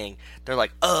beginning, they're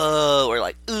like, oh, or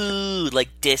like, ooh, like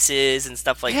disses and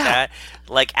stuff like that.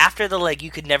 Like after the like,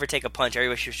 you could never take a punch,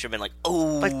 everybody should have been like,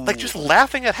 oh, like just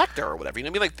laughing at Hector or whatever. You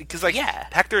know what I mean? Like because like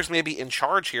Hector's maybe in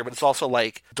charge here, but it's also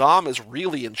like Dom is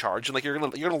really in charge, and like you're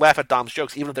gonna laugh at Dom's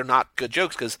jokes even if they're not good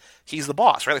jokes because he's the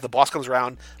boss, right? Like the boss comes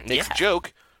around, makes a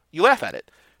joke, you laugh at it.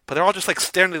 But they're all just like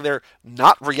standing there,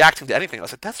 not reacting to anything. I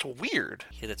was like, that's weird.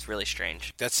 Yeah, that's really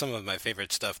strange. That's some of my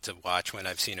favorite stuff to watch when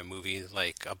I've seen a movie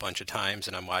like a bunch of times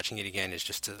and I'm watching it again, is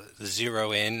just to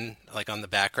zero in like on the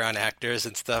background actors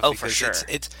and stuff. Oh, for sure.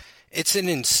 It's an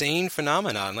insane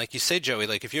phenomenon. Like you said, Joey,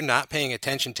 like if you're not paying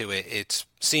attention to it, it's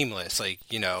seamless. Like,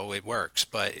 it works.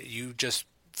 But you just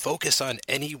focus on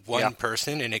any one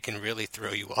person and it can really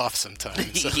throw you off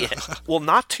sometimes. Well,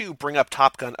 not to bring up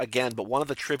Top Gun again, but one of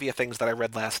the trivia things that I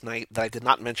read last night that I did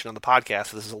not mention on the podcast,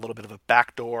 so this is a little bit of a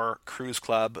backdoor Cruise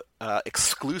Club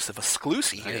exclusive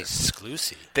here. Nice,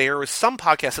 exclusive. There is some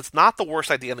podcasts, it's not the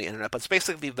worst idea on the internet, but it's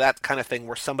basically that kind of thing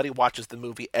where somebody watches the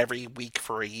movie every week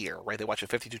for a year, right? They watch it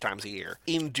 52 times a year.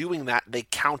 In doing that, they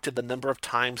counted the number of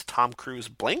times Tom Cruise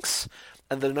blinks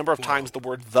and the number of times the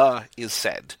word "the" is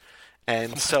said.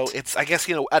 And so it's, I guess,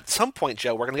 at some point,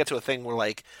 Joe, we're going to get to a thing where,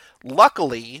 like,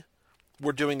 luckily,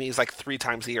 we're doing these, like, 3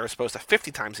 times a year as opposed to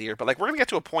 50 times a year. But, like, we're going to get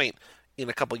to a point in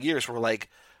a couple of years where we're like,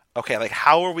 okay, like,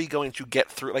 how are we going to get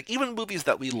through, like, even movies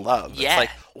that we love? Yeah. It's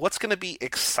like, what's going to be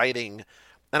exciting?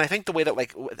 And I think the way that,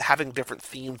 like, having different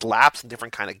themed laps and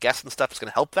different kind of guests and stuff is going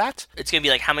to help that. It's going to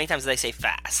be like, how many times did they say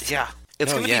fast? Yeah.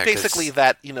 It's going to be basically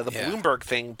that, the Bloomberg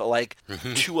thing, but like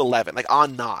 211, like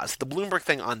on Nas. The Bloomberg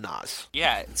thing on Nas.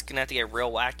 Yeah, it's going to have to get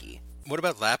real wacky. What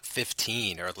about lap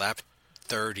 15 or lap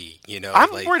 30,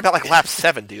 I'm worried about like lap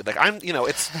 7, dude. Like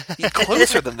it's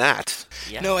closer than that.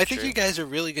 Yeah, no, I think you guys are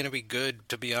really going to be good,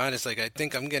 to be honest. Like I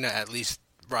think I'm going to at least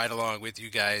ride along with you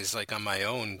guys like on my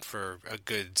own for a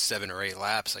good 7 or 8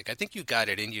 laps. Like I think you got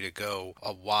it in you to go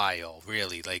a while,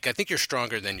 really. Like I think you're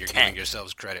stronger than you're 10. giving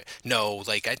yourselves credit. No,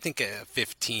 like I think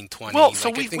 15, 20. Well, so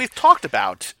we've talked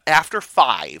about after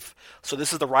 5. So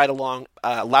this is the ride along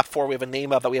lap 4. We have a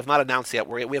name of that we have not announced yet.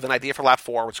 We have an idea for lap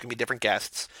 4, which is going to be different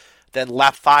guests. Then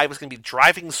lap 5 is going to be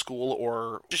driving school,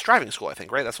 or just driving school, I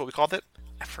think, right? That's what we called it?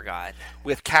 I forgot.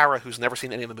 With Kara, who's never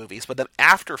seen any of the movies. But then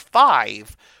after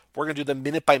 5, we're going to do the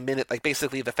minute by minute, like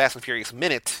basically the Fast and Furious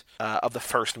minute of the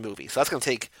first movie. So that's going to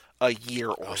take a year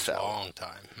or so. A long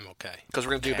time. Okay. Because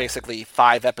we're going to do basically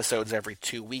 5 episodes every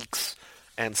 2 weeks.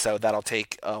 And so that'll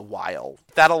take a while.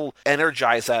 That'll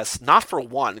energize us, not for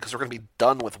 1, because we're going to be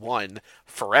done with 1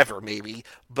 forever, maybe,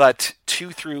 but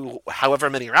 2 through however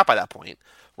many are out by that point.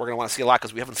 We're going to want to see a lot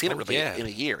because we haven't seen it really in a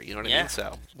year. You know what I mean?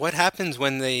 So what happens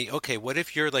when what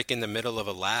if you're like in the middle of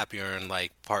a lap, you're in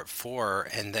like part 4,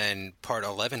 and then part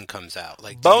 11 comes out?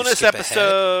 Like bonus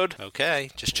episode. Ahead? Okay,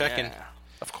 just checking. Yeah.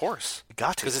 Of course.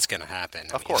 Got to. Because it's going to happen.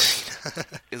 Of course.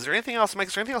 Is there anything else, Mike?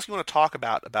 Is there anything else you want to talk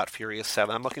about Furious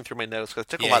 7? I'm looking through my notes because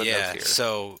I took a lot of notes here.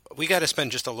 So we got to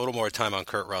spend just a little more time on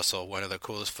Kurt Russell, one of the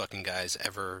coolest fucking guys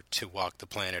ever to walk the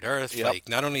planet Earth. Yep. Like,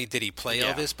 not only did he play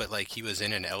Elvis, but like he was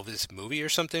in an Elvis movie or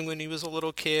something when he was a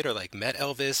little kid, or like met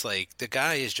Elvis. Like, the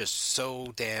guy is just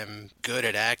so damn good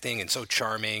at acting and so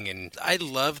charming. And I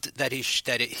loved that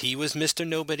he was Mr.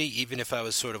 Nobody, even if I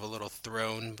was sort of a little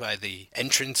thrown by the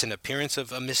entrance and appearance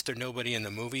of a Mr. Nobody in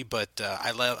the movie. But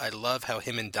I love how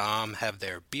him and Dom have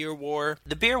their beer war.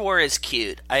 The beer war is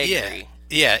cute. I agree.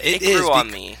 Yeah, it grew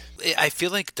on me. I feel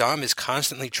like Dom is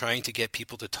constantly trying to get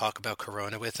people to talk about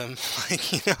Corona with him.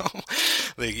 Like, you know,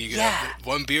 like you have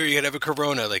one beer, you gotta have a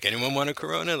Corona. Like, anyone want a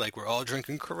Corona? Like, we're all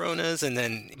drinking Coronas. And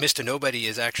then Mr. Nobody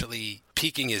is actually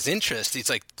piquing his interest. He's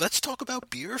like, let's talk about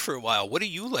beer for a while. What do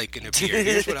you like in a beer?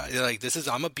 Here's what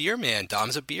I'm a beer man.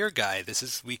 Dom's a beer guy.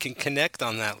 We can connect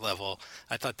on that level.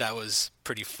 I thought that was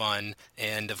pretty fun.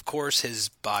 And of course, his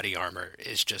body armor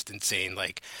is just insane.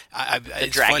 Like, the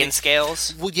dragon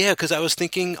scales. Well, yeah, because I was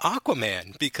thinking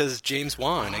Aquaman, because James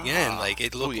Wan, again, like,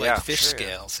 it looked like fish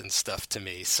scales and stuff to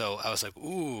me. So I was like,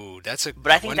 ooh, that's a...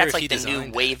 But I think that's like the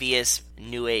new waviest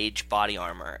new age body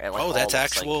armor. Like, that's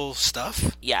actual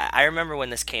stuff? Yeah, I remember when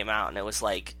this came out and it was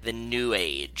like the new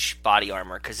age body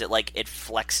armor because it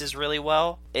flexes really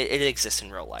well. It exists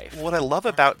in real life. What I love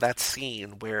about that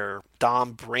scene where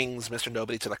Dom brings Mr.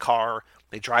 Nobody to the car,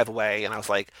 they drive away, and I was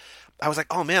like,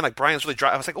 oh man, like Brian's really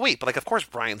driving. I was like, wait, but like of course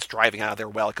Brian's driving out of there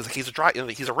well because like,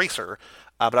 he's a racer.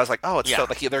 But I was like, oh, it's so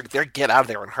like they're get out of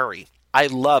there and hurry. I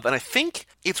love, and I think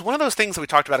it's one of those things that we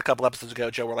talked about a couple episodes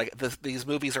ago, Joe, where like these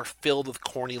movies are filled with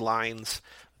corny lines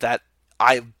that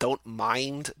I don't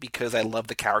mind because I love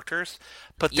the characters.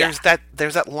 But there's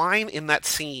that line in that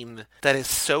scene that is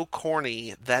so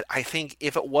corny that I think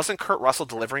if it wasn't Kurt Russell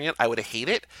delivering it, I would hate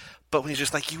it. But when he's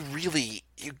just like,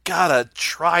 you gotta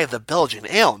try the Belgian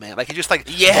ale, man. Like, he just like,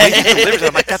 he delivers it.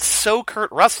 I'm like, that's so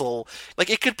Kurt Russell. Like,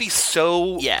 it could be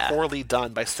so poorly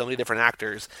done by so many different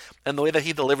actors. And the way that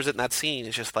he delivers it in that scene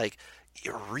is just like,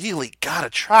 you really gotta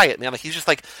try it, man. Like, he's just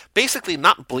like, basically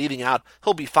not bleeding out.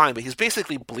 He'll be fine, but he's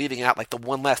basically bleeding out like the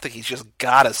one last thing he's just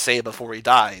gotta say before he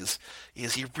dies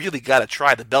is he really gotta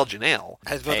try the Belgian ale.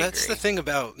 Well, that's the thing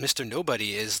about Mr.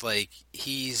 Nobody is, like,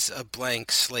 he's a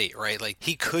blank slate, right? Like,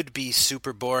 he could be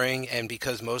super boring, and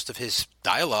because most of his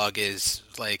dialogue is,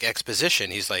 like,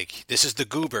 exposition, he's like, this is the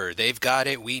goober, they've got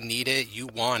it, we need it, you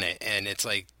want it, and it's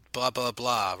like, blah, blah,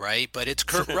 blah, right? But it's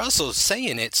Kurt Russell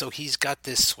saying it, so he's got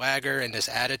this swagger and this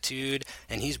attitude,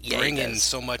 and he's bringing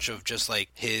so much of just, like,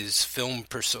 his film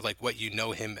persona, like, what you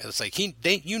know him. It's like,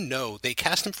 they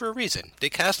cast him for a reason. They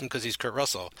cast him because he's Kurt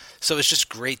Russell. So it's just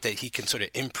great that he can sort of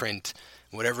imprint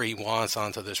whatever he wants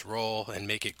onto this role and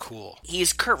make it cool.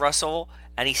 He's Kurt Russell,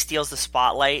 and he steals the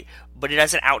spotlight, but he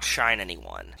doesn't outshine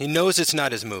anyone. He knows it's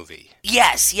not his movie.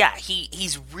 Yes, yeah.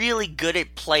 He's really good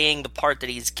at playing the part that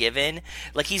he's given.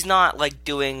 Like, he's not, like,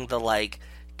 doing the, like,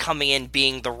 coming in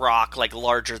being The Rock, like,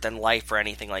 larger than life or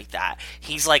anything like that.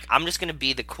 He's like, I'm just going to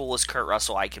be the coolest Kurt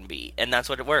Russell I can be. And that's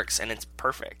what it works, and it's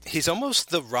perfect. He's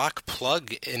almost the Rock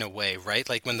plug in a way, right?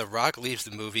 Like, when The Rock leaves the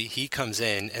movie, he comes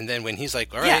in, and then when he's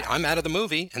like, all right, I'm out of the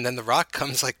movie, and then The Rock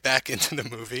comes, like, back into the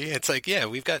movie. It's like, yeah,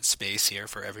 we've got space here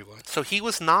for everyone. So he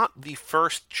was not the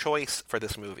first choice for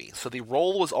this movie. So the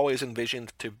role was always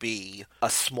envisioned to be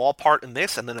a small part in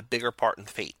this and then a bigger part in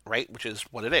Fate, right? Which is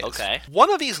what it is. Okay.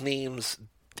 One of these names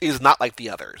is not like the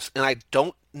others, and I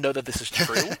don't know that this is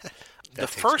true. The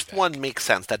first one makes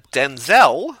sense, that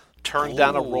Denzel turned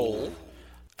down a role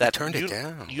that turned it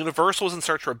down. Universal was in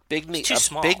search for a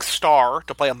big star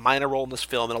to play a minor role in this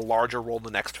film and a larger role in the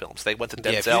next film. So they went to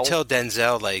Denzel. Yeah, if you tell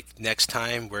Denzel, like, next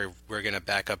time we're going to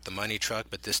back up the money truck,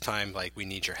 but this time, like, we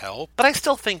need your help. But I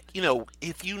still think,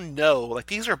 if like,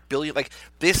 these are billion, like,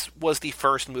 this was the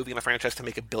first movie in the franchise to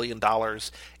make $1 billion.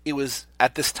 It was,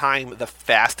 at this time, the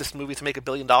fastest movie to make $1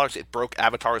 billion. It broke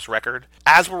Avatar's record.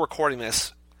 As we're recording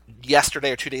this,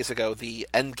 yesterday or 2 days ago, the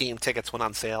Endgame tickets went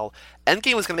on sale.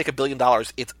 Endgame was going to make $1 billion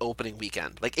its opening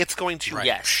weekend. Like, it's going to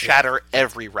shatter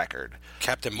every record.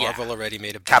 Captain Marvel already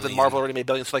made $1 billion. Captain Marvel already made $1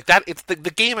 billion. So, like, that, it's the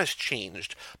game has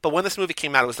changed. But when this movie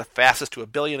came out, it was the fastest to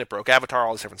 $1 billion. It broke Avatar,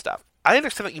 all this different stuff. I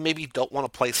understand that you maybe don't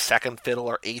want to play second fiddle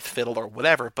or eighth fiddle or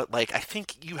whatever, but, like, I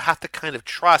think you have to kind of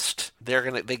trust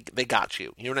they got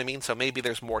you. You know what I mean? So maybe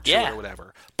there's more to it or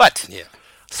whatever. But... yeah.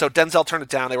 So Denzel turned it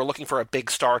down. They were looking for a big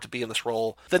star to be in this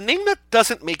role. The name that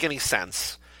doesn't make any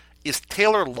sense is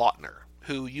Taylor Lautner,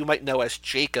 who you might know as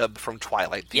Jacob from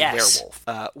Twilight, the werewolf,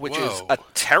 which is a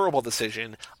terrible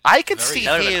decision. I could see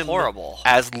him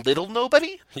as Little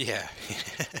Nobody. Yeah.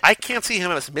 I can't see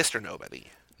him as Mr. Nobody.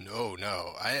 No.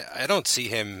 I don't see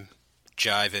him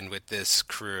jiving with this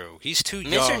crew. He's too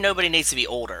young. Mr. Nobody needs to be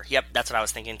older. Yep, that's what I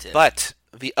was thinking too. But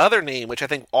the other name, which I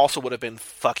think also would have been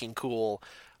fucking cool...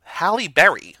 Halle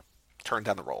Berry turned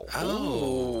down the role.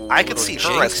 Oh. I could see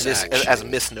her as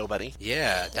Miss Nobody.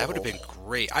 Yeah, that would have been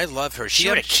great. I love her. She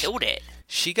would have killed it.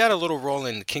 She got a little role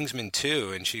in Kingsman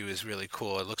 2, and she was really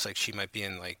cool. It looks like she might be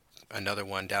in, like, another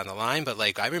one down the line. But,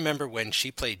 like, I remember when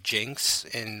she played Jinx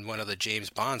in one of the James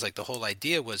Bonds, like, the whole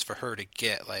idea was for her to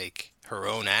get, like, her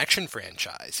own action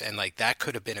franchise. And, like, that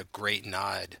could have been a great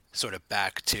nod sort of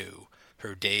back to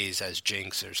her days as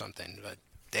Jinx or something. But,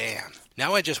 damn.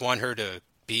 Now I just want her to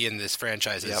be in this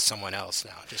franchise as someone else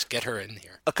now. Just get her in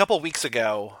here. A couple of weeks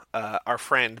ago, our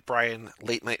friend Brian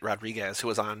Late Night Rodriguez, who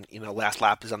was on Last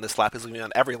Lap, is on this lap. He's going to be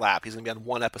on every lap. He's going to be on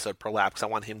one episode per lap because I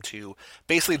want him to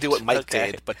basically do what Mike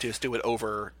did, but just do it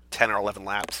over 10 or 11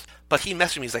 laps. But he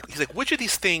messaged me. He's like, which of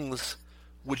these things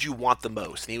would you want the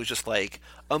most? And he was just like,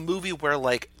 a movie where,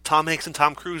 like, Tom Hanks and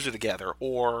Tom Cruise are together,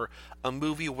 or a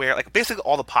movie where, like, basically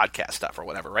all the podcast stuff or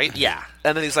whatever, right? Yeah.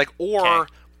 And then he's like, or...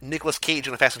 Nicolas Cage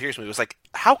in a Fast and Furious movie. Was like,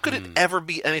 how could it ever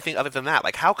be anything other than that?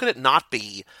 Like, how could it not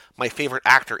be my favorite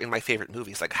actor in my favorite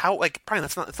movies? Like, how? Like, Brian,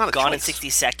 it's not a Gone choice. in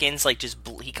 60 Seconds. Like, just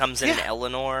he comes in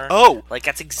Eleanor. Oh, like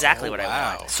that's exactly what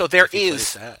I want. So there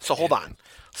is. So hold on.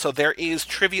 So there is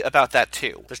trivia about that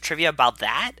too. There's trivia about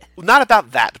that? Not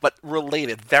about that, but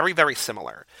related. Very, very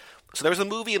similar. So there was a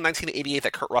movie in 1988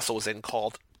 that Kurt Russell was in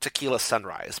called Tequila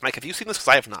Sunrise. Mike, have you seen this? Because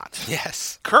I have not.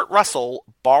 Yes. Kurt Russell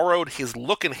borrowed his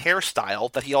look and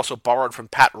hairstyle that he also borrowed from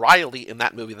Pat Riley in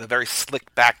that movie, the very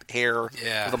slick-back hair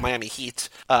of the Miami Heat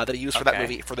that he used for that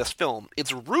movie, for this film.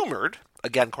 It's rumored,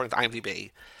 again, according to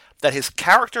IMDb, that his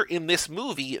character in this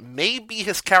movie may be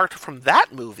his character from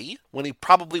that movie when he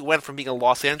probably went from being a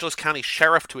Los Angeles County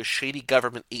sheriff to a shady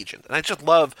government agent. And I just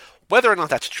love whether or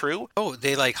not that's true. Oh,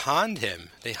 they like Honned him.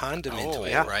 They Honned him into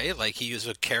it, right? Like he was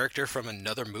a character from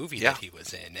another movie that he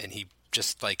was in, and he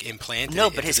just like implanted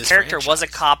No, but his character was a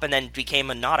cop and then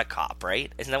became not a cop,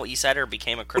 right? Isn't that what you said, or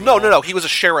became a criminal? No. He was a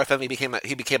sheriff and he became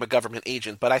a government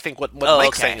agent. But I think what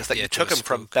Mike's saying is that you took him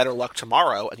from Better Luck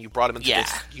Tomorrow and you brought him into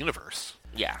this universe.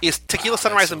 Yeah. Is Tequila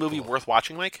Sunrise a movie worth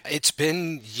watching, Mike? It's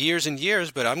been years and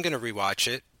years, but I'm going to rewatch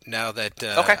it now that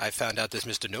I found out this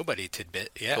Mr. Nobody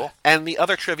tidbit. Yeah. Cool. And the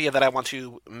other trivia that I want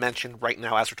to mention right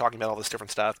now as we're talking about all this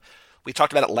different stuff, we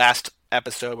talked about it last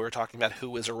episode. We were talking about who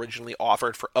was originally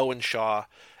offered for Owen Shaw,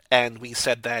 and we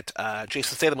said that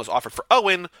Jason Statham was offered for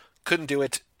Owen, couldn't do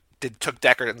it, took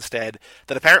Deckard instead.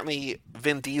 That apparently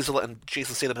Vin Diesel and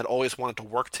Jason Statham had always wanted to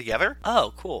work together.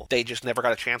 Oh, cool. They just never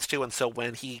got a chance to, and so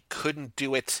when he couldn't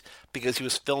do it because he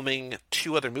was filming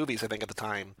 2 other movies, I think, at the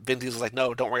time, Vin Diesel was like,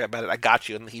 no, don't worry about it, I got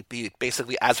you. And he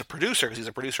basically, as a producer, because he's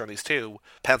a producer on these 2,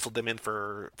 penciled them in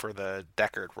for the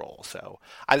Deckard role. So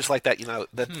I just like that,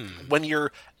 that when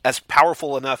you're as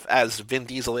powerful enough as Vin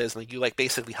Diesel is, and you like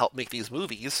basically help make these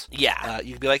movies, you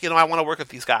can be like, I want to work with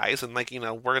these guys, and like, we're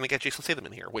going to get Jason Statham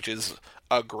in here, which is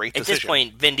a great decision. At this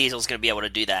point, Vin Diesel's going to be able to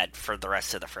do that for the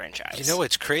rest of the franchise. You know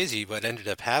what's crazy? What ended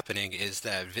up happening is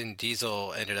that Vin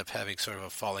Diesel ended up having sort of a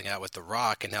falling out with The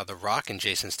Rock, and now The Rock and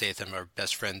Jason Statham are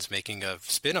best friends making a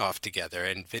spin-off together,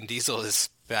 and Vin Diesel is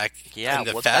back in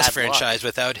the Fast franchise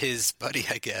without his buddy,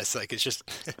 I guess. Like, it's just,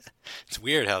 it's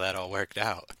weird how that all worked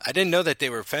out. I didn't know that they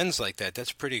were friends like that.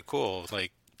 That's pretty cool.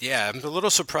 Like, yeah, I'm a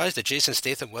little surprised that Jason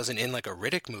Statham wasn't in like a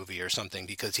Riddick movie or something,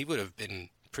 because he would have been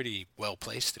pretty well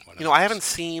placed in one of those. I haven't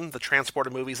seen the Transporter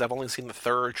movies. I've only seen the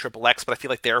third Triple X, but I feel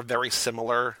like they're very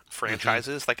similar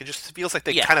franchises. Like, it just feels like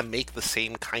they kind of make the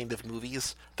same kind of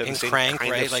movies. They're and the same Crank,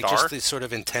 kind right? of like star. just the sort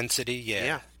of intensity.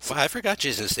 Yeah. Well, I forgot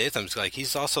Jason Statham's like,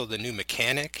 he's also the new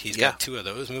Mechanic. He's got 2 of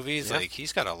those movies. Like,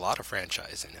 he's got a lot of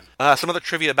franchise in him. Some other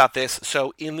trivia about this.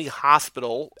 So in the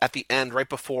hospital at the end, right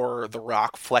before The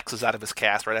Rock flexes out of his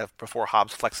cast, before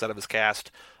Hobbs flexes out of his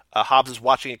cast, Hobbs is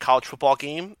watching a college football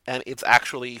game, and it's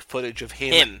actually footage of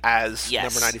him as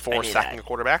number 94 sacking a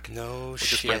quarterback. No which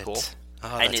shit. is pretty cool. Oh,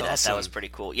 I knew that. awesome. That was pretty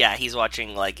cool. Yeah, he's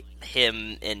watching like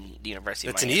him in the University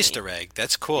of That's Miami. an Easter egg.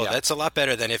 That's cool. Yeah. That's a lot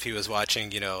better than if he was watching,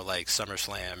 like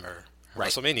SummerSlam or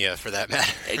WrestleMania for that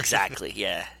matter. Exactly.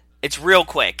 Yeah. It's real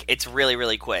quick. It's really,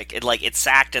 really quick. It's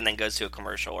sacked and then goes to a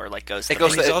commercial or like goes.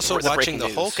 He's also watching the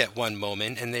Hulk at one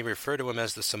moment, and they refer to him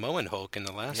as the Samoan Hulk in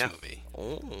the last movie.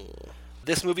 Oh.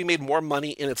 This movie made more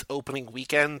money in its opening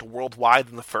weekend worldwide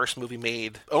than the first movie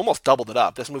made. Almost doubled it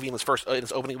up. This movie in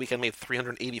its opening weekend made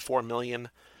 $384 million.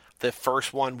 The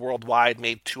first one worldwide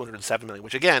made $207 million,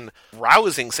 which again,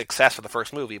 rousing success for the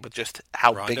first movie, but just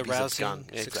how Ronda big these have Rousey gone.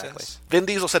 success. Exactly. Vin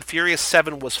Diesel said Furious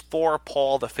 7 was for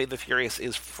Paul. The Fate of the Furious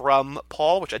is from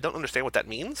Paul, which I don't understand what that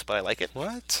means, but I like it.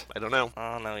 What? I don't know.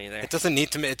 I don't know either. It doesn't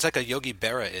need to. It's like a Yogi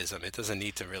Berra-ism. It doesn't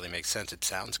need to really make sense. It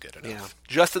sounds good enough.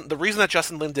 Yeah. The reason that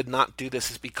Justin Lin did not do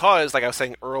this is because, like I was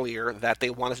saying earlier, that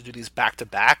they wanted to do these back to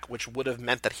back, which would have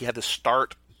meant that he had to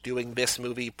start doing this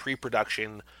movie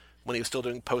pre-production when he was still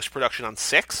doing post-production on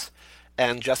 6.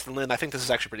 And Justin Lin, I think this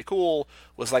is actually pretty cool,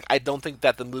 was like, I don't think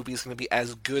that the movie is going to be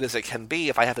as good as it can be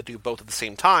if I have to do both at the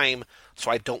same time,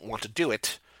 so I don't want to do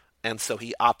it. And so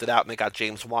he opted out, and they got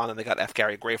James Wan, and they got F.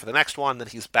 Gary Gray for the next one. Then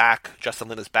he's back. Justin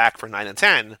Lin is back for 9 and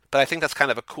 10. But I think that's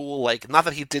kind of a cool, like, not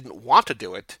that he didn't want to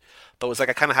do it, but it was like,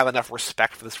 I kind of have enough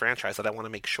respect for this franchise that I want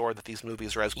to make sure that these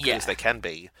movies are as good as they can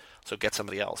be. So get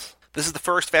somebody else. This is the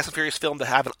first Fast and Furious film to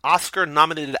have an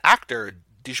Oscar-nominated actor,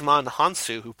 Djimon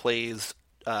Hounsou, who plays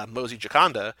Mosey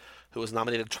Gioconda, who was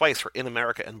nominated twice for In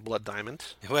America and Blood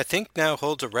Diamond. Who I think now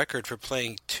holds a record for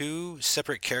playing 2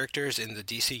 separate characters in the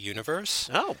DC universe.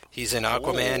 Oh. He's in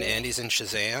Aquaman and he's in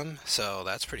Shazam, so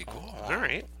that's pretty cool. All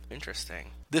right.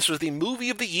 Interesting. This was the movie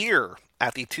of the year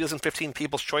at the 2015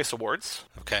 People's Choice Awards.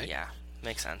 Okay. Yeah,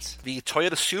 makes sense. The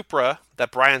Toyota Supra that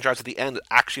Brian drives at the end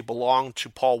actually belonged to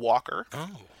Paul Walker. Oh.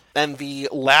 And the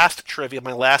last trivia,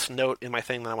 my last note in my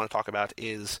thing that I want to talk about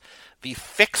is the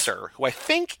Fixer, who I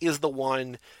think is the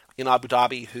one in Abu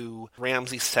Dhabi who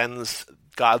Ramsey sends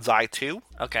God's Eye to,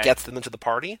 gets them into the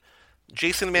party.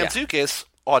 Jason Mantzoukas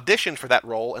auditioned for that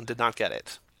role and did not get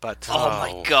it. But oh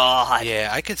my god! Yeah,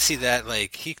 I could see that.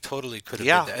 Like he totally could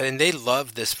have. Did that. And they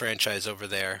love this franchise over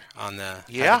there on the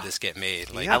how did this get made?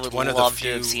 Like I would love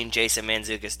to have seen Jason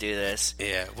Mantzoukas do this.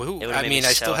 Yeah, I mean,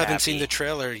 I still haven't seen the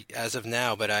trailer as of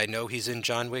now, but I know he's in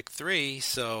John Wick 3,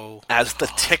 so as the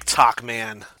TikTok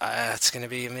man, it's going to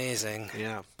be amazing.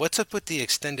 Yeah. What's up with the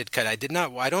extended cut? I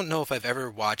don't know if I've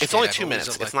ever watched. It's only 2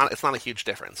 minutes. It's not a huge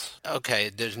difference. Okay,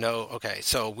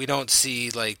 so we don't see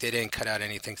like they didn't cut out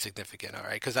anything significant. All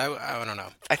right, because I don't know.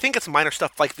 I think it's minor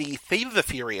stuff. Like the Fate of the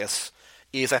Furious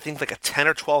is, I think, like a 10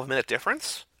 or 12 minute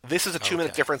difference. This is a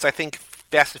 2-minute difference. I think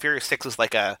Fast and Furious 6 is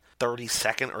like a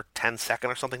 30-second or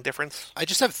 10-second or something difference. I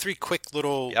just have 3 quick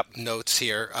little notes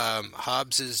here.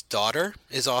 Hobbs' daughter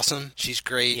is awesome. She's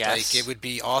great. Yes. Like, it would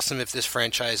be awesome if this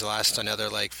franchise lasts another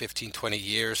like 15, 20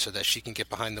 years so that she can get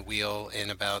behind the wheel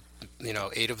in about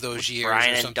 8 of those years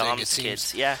Brian or something. and Dom's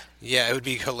kids. Yeah. Yeah, it would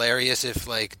be hilarious if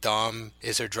like Dom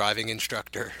is her driving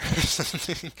instructor.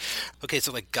 Okay,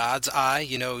 so like God's Eye,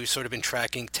 we've sort of been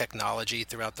tracking technology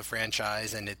throughout the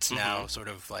franchise, and it's now sort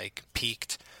of like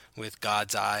peaked with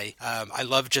God's Eye. I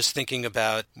love just thinking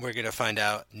about we're going to find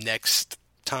out next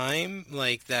time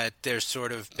like that there's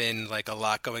sort of been like a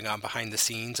lot going on behind the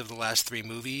scenes of the last 3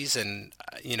 movies, and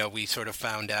we sort of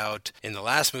found out in the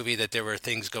last movie that there were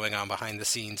things going on behind the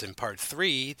scenes in part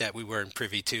 3 that we weren't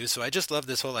privy to. So I just love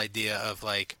this whole idea of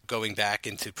like going back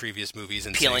into previous movies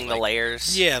and peeling saying, the like,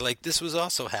 layers. Yeah, like this was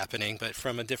also happening but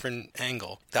from a different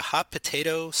angle. The hot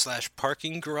potato /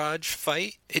 parking garage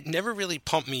fight, it never really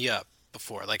pumped me up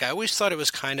before. Like, I always thought it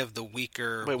was kind of the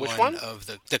weaker one of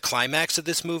the climax of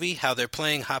this movie, how they're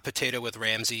playing hot potato with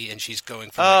Ramsey and she's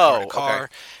going from car to car.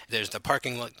 Okay. There's the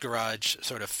parking garage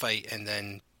sort of fight, and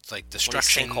then like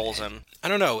destruction. Sinkholes him. I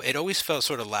don't know. It always felt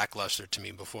sort of lackluster to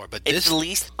me before, but it's the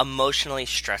least emotionally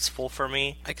stressful for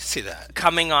me. I can see that.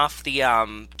 Coming off the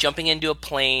jumping into a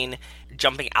plane,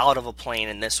 jumping out of a plane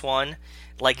in this one,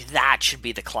 like that should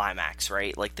be the climax,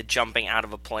 right? Like the jumping out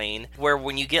of a plane. Where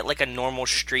when you get like a normal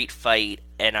street fight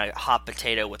and a hot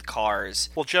potato with cars.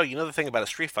 Well, Joe, you know the thing about a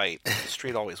street fight, the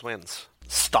street always wins.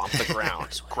 Stomp the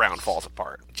ground. Ground falls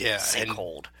apart. Yeah.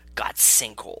 Sinkhole. Got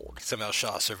sinkholed. Samuel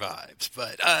Shaw survives.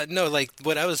 But no, like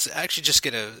what I was actually just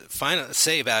going to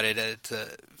say about it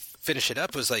to finish it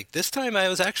up was like this time I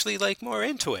was actually like more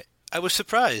into it. I was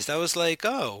surprised. I was like,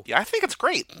 oh. Yeah, I think it's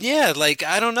great. Yeah, like,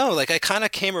 I don't know. Like, I kind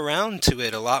of came around to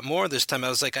it a lot more this time. I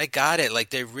was like, I got it. Like,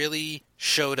 they really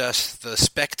showed us the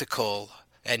spectacle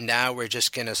and now we're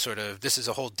just going to sort of, this is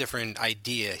a whole different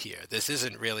idea here. This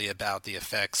isn't really about the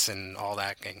effects and all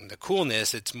that and the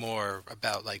coolness. It's more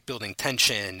about like building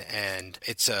tension, and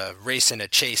it's a race and a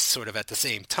chase sort of at the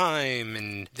same time,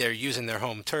 and they're using their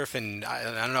home turf, and I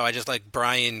don't know, I just like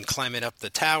Brian climbing up the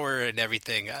tower and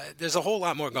everything. There's a whole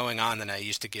lot more going on than I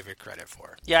used to give it credit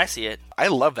for. Yeah, I see it. I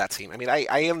love that scene. I mean,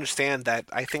 I understand that.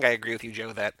 I think I agree with you,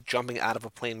 Joe, that jumping out of a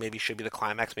plane maybe should be the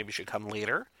climax, maybe should come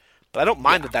later. But I don't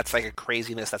mind that that's like a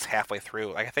craziness that's halfway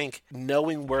through. Like, I think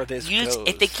knowing where this goes...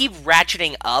 If they keep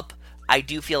ratcheting up, I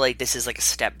do feel like this is like a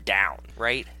step down,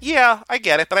 right? Yeah, I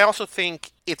get it. But I also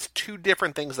think it's two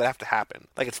different things that have to happen.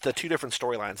 Like, it's the two different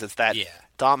storylines. It's that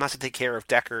Dom has to take care of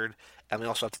Deckard, and they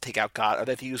also have to take out God, or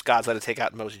they have to use Godzilla to take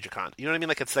out Mosey Jakan. You know what I mean?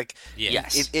 Like, it's like...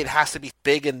 Yes. It has to be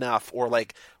big enough or,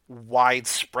 like,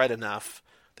 widespread enough.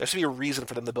 There has to be a reason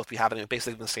for them to both be happening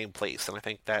basically in the same place. And I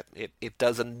think that it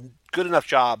does a good enough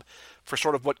job for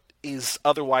sort of what is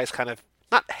otherwise kind of,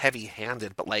 not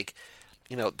heavy-handed, but like,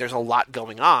 you know, there's a lot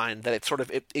going on that it sort of,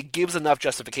 it gives enough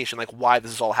justification, like, why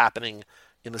this is all happening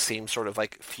in the same sort of,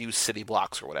 like, few city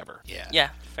blocks or whatever. Yeah,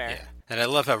 fair. Yeah. And I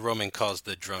love how Roman calls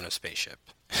the drone a spaceship.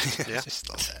 Yeah. I just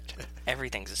love that.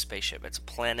 Everything's a spaceship. It's a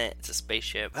planet. It's a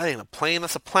spaceship. That ain't a plane,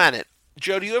 that's a planet.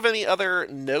 Joe, do you have any other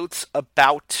notes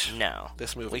about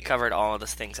this movie? We covered all of the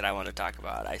things that I wanted to talk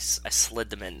about. I slid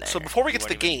them in there. So before we get to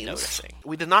the games,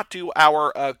 we did not do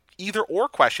our either-or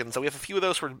questions. So we have a few of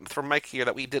those from Mike here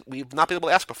that we've not been able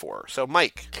to ask before. So,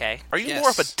 Mike, are you more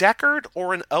of a Deckard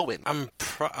or an Owen?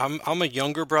 I'm a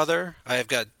younger brother. I've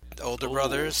got older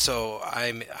brothers, so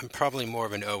I'm probably more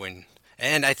of an Owen.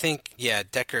 And I think,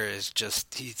 Deckard is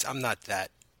just, I'm not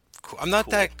that cool. I'm not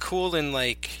that cool in,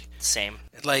 like... Same.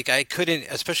 Like, I couldn't,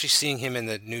 especially seeing him in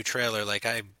the new trailer, like,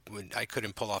 I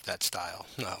couldn't pull off that style.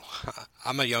 No.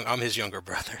 I'm his younger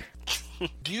brother.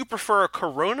 Do you prefer a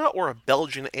Corona or a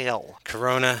Belgian ale?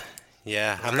 Corona,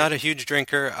 yeah. I'm not a huge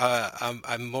drinker.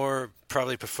 I'm more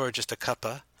probably prefer just a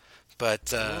cuppa,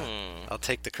 but I'll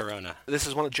take the Corona. This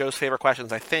is one of Joe's favorite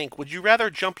questions, I think. Would you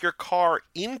rather jump your car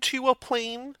into a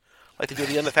plane, like they do at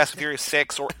the end of Fast and Furious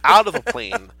 6, or out of a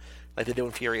plane, like they do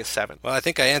in Furious 7? Well, I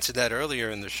think I answered that earlier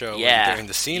in the show during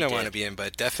the scene I want to be in,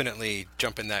 but definitely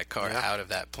jumping that car out of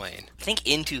that plane. I think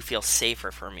into feels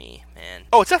safer for me, man.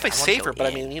 Oh, it's definitely safer, but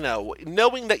I mean, you know,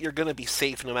 knowing that you're going to be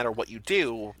safe no matter what you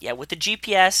do. Yeah, with the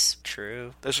GPS,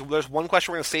 true. There's one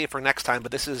question we're going to save for next time,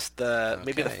 but this is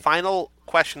maybe the final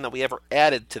question that we ever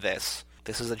added to this.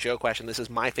 This is a Joe question. This is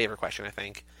my favorite question, I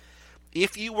think.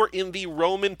 If you were in the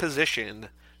Roman position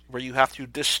where you have to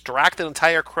distract an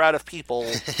entire crowd of people,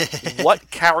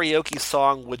 what karaoke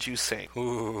song would you sing?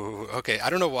 Ooh, okay. I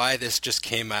don't know why this just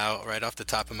came out right off the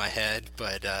top of my head,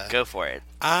 but... Go for it.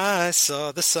 I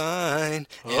saw the sign.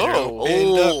 It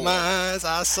opened up my eyes.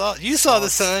 You saw the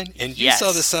sign, and you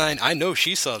saw the sign. I know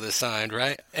she saw the sign,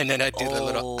 right? And then I do the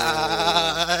little,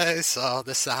 I saw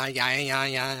the sign.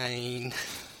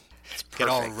 Get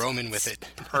all Roman with it.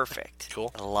 Perfect.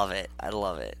 Cool. I love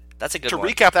it. That's a good one.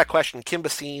 To recap that question, Kim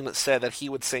Basine said that he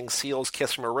would sing Seal's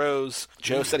Kiss from a Rose.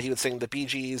 Joe said he would sing the Bee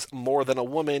Gees' More Than a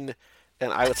Woman.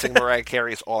 And I would sing Mariah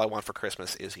Carey's All I Want for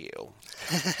Christmas Is You.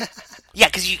 Yeah,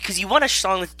 because you want a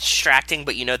song that's distracting,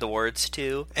 but you know the words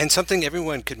too. And something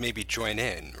everyone could maybe join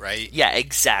in, right? Yeah,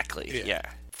 exactly. Yeah.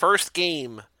 First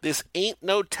game. This ain't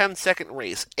no 10-second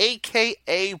race.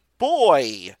 A.K.A.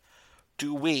 boy,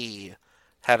 do we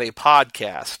have a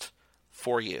podcast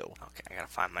for you. Okay, I gotta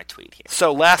find my tweet here.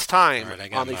 So last time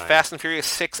on the Fast and Furious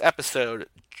 6 episode,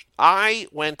 I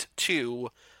went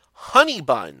to Honey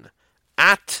Bun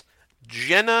at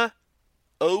Jenna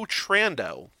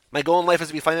Otrando. My goal in life is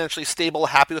to be financially stable,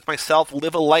 happy with myself,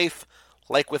 live a life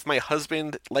like with my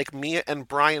husband, like Mia and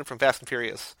Brian from Fast and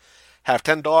Furious. Have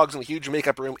 10 dogs and a huge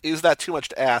makeup room. Is that too much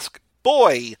to ask?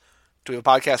 Boy, do we have a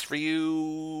podcast for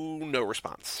you? No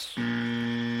response.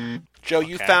 Joe,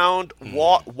 you found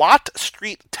Watt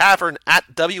Street Tavern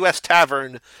at WS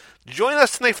Tavern. Join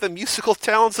us tonight for the musical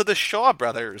talents of the Shaw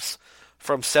Brothers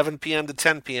from 7 p.m. to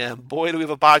 10 p.m. Boy, do we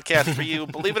have a podcast for you.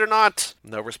 Believe it or not,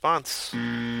 no response.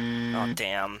 Oh,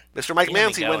 damn. Mr. Mike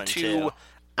Manzi went to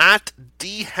at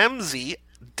D. Hemsey,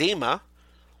 Dama,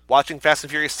 watching Fast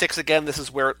and Furious 6 again. This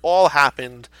is where it all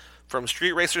happened. From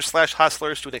street racers /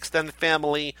 hustlers to an extended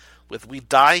family with we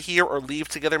die here or leave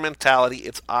together mentality.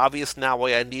 It's obvious now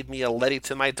why I need me a Letty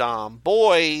to my Dom.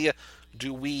 Boy,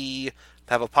 do we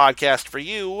have a podcast for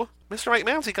you. Mr. Mike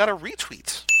Manzi got a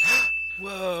retweet.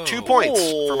 Whoa. 2 points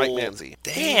for Mike Manzi.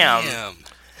 Damn.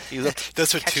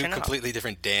 Those are two completely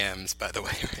different dams, by the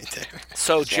way, right there.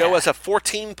 So Joe has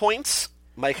 14 points.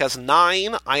 Mike has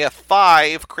 9. I have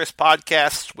 5. Chris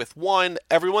podcasts with 1.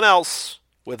 Everyone else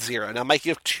with 0. Now, Mike,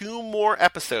 you have 2 more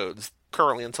episodes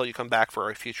currently until you come back for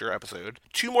a future episode.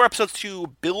 2 more episodes to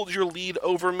build your lead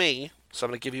over me. So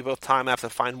I'm going to give you both time. I have to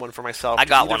find one for myself. I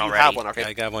got one already. Have one? Okay.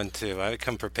 I got one too. I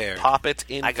come prepared. Pop it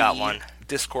in the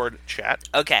Discord chat.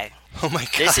 Okay. Oh my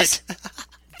god.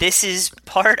 This is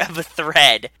part of a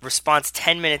thread. Response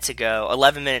 11 minutes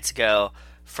ago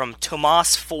from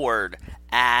Tomas Ford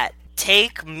at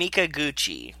Take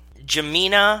Mikaguchi.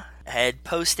 Jamina had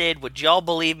posted, "Would y'all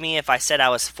believe me if I said I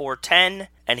was 4'10"?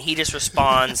 And he just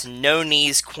responds, "No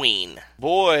knees queen."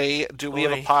 Boy, do we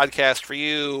have a podcast for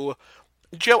you.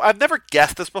 Joe, I've never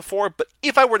guessed this before, but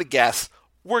if I were to guess,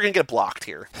 we're going to get blocked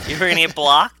here. You're going to get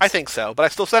blocked? I think so, but I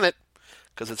still sent it,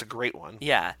 because it's a great one.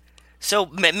 Yeah. So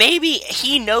maybe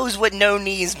he knows what no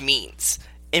knees means,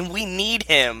 and we need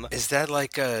him. Is that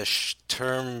like a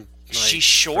term? Like, she's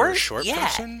short? For a short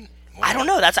person? Wow. I don't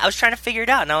know. I was trying to figure it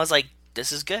out, and I was like,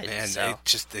 this is good. Man, so.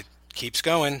 it keeps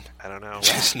going. I don't know. It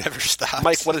just never stops.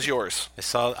 Mike, what is yours? I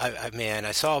saw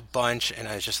a bunch, and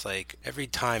I was just like, every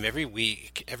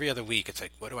other week, it's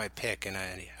like, what do I pick? And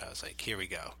I was like, here we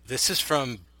go. This is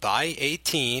from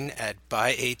Buy18 at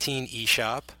Buy18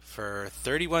 eShop for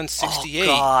 $31.68. Oh,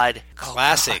 God.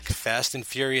 Classic Fast and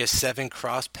Furious 7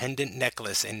 cross pendant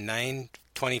necklace in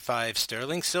 925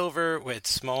 sterling silver with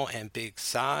small and big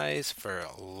size for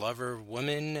lover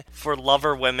woman. For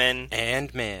lover women.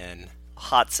 And man.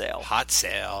 Hot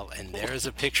sale. And there's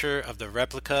a picture of the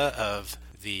replica of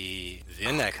the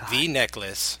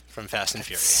necklace from Fast and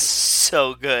Furious.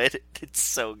 So good. It's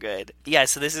so good. Yeah,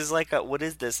 so this is like what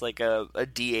is this? Like a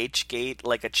DH gate,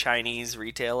 like a Chinese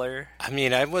retailer? I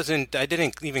mean, I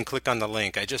didn't even click on the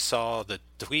link. I just saw the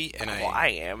tweet and I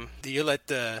am. You let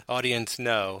the audience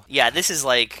know. Yeah, this is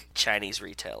like Chinese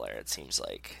retailer, it seems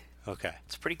like. Okay.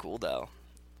 It's pretty cool though.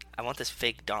 I want this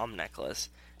fake Dom necklace.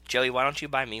 Joey, why don't you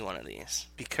buy me one of these?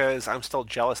 Because I'm still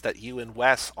jealous that you and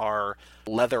Wes are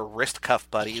leather wrist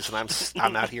cuff buddies, and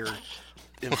I'm out here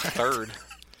in third.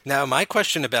 Now, my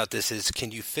question about this is,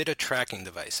 can you fit a tracking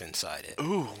device inside it?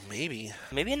 Ooh, maybe.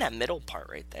 Maybe in that middle part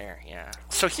right there, yeah.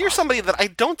 So here's somebody that I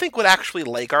don't think would actually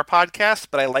like our podcast,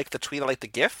 but I like the tweet, I like the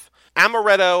GIF.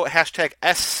 Amaretto, hashtag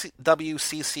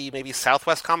SWCC, maybe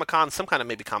Southwest Comic-Con, some kind of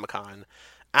maybe Comic-Con,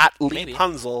 at Lee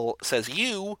Punzel says,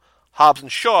 you, Hobbs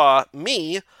and Shaw,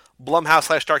 me,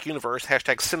 Blumhouse / Dark Universe,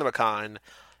 hashtag CinemaCon,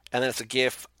 and then it's a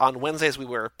GIF. On Wednesdays we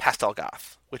wear Pastel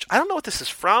Goth, which I don't know what this is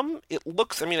from. It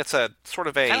looks, it's a sort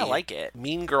of a kind of like it.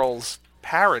 Mean Girls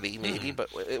parody, maybe, but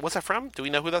what's that from? Do we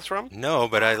know who that's from? No,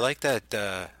 but I like that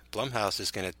Blumhouse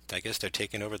is going to, I guess they're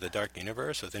taking over the Dark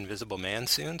Universe with Invisible Man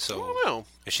soon, so I don't know.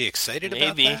 Is she excited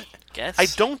about that? Guess. I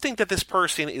don't think that this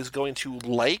person is going to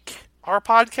like our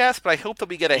podcast, but I hope that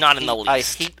we get a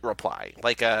hate reply.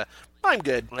 Like I'm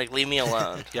good. Like, leave me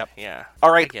alone. Yep. Yeah.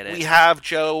 All right. We have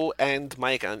Joe and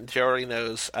Mike, and Joe already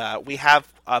knows. We have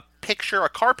a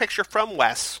car picture from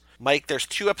Wes. Mike, there's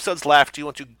 2 episodes left. Do you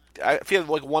want to, I feel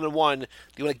like 1-1. Do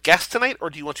you want to guess tonight, or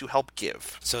do you want to help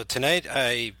give? So tonight,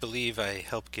 I believe I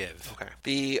help give. Okay.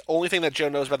 The only thing that Joe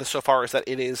knows about this so far is that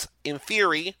it is, in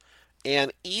theory, an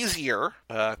easier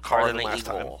car than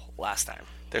last time.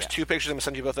 There's 2 pictures. I'm going to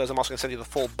send you both those. I'm also going to send you the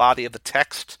full body of the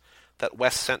text that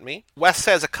Wes sent me. Wes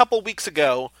says, a couple weeks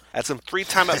ago, I had some free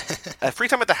time at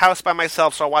the house by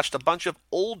myself, so I watched a bunch of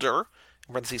older,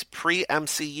 in parentheses,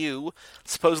 pre-MCU,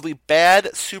 supposedly bad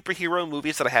superhero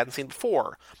movies that I hadn't seen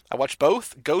before. I watched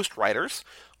both Ghost Riders,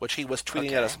 which he was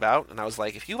tweeting at us about, and I was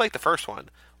like, if you like the first one,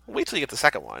 wait till you get the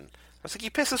second one. I was like, he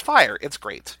pisses fire. It's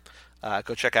great.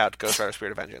 Go check out Ghost Rider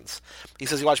Spirit of Vengeance. He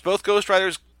says he watched both Ghost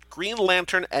Riders, Green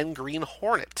Lantern, and Green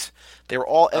Hornet. They were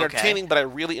all entertaining, but I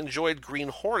really enjoyed Green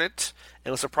Hornet,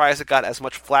 and was surprised it got as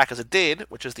much flack as it did,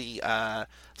 which is the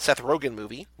Seth Rogen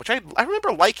movie, which I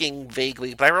remember liking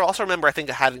vaguely, but I also remember, I think,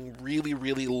 having really,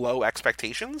 really low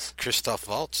expectations. Christoph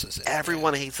Waltz is in it.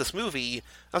 Everyone hates this movie.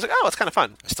 I was like, oh, it's kind of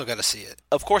fun. I still got to see it.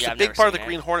 Of course, a big part of the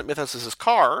Green Hornet mythos is his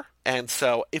car, and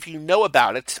so if you know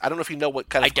about it, I don't know if you know what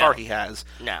kind of car he has.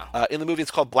 No. In the movie, it's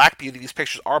called Black Beauty. These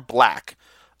pictures are black.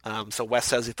 So Wes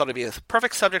says he thought it'd be a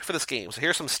perfect subject for this game. So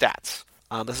here's some stats.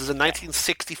 This is a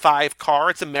 1965 car.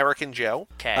 It's American Joe.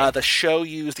 Okay.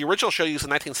 The original show used a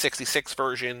 1966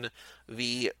 version.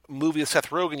 The movie with Seth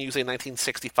Rogen used a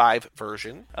 1965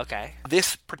 version. Okay.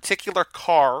 This particular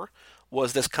car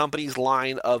was this company's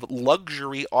line of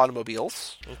luxury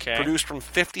automobiles. Okay. Produced from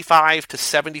 55 to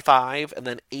 75 and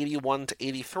then 81 to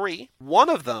 83. One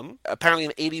of them, apparently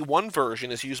an 81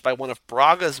 version, is used by one of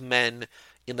Braga's men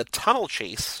in the tunnel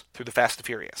chase through the Fast and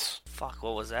Furious. Fuck,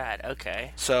 what was that?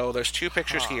 Okay. So there's 2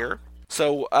 pictures here.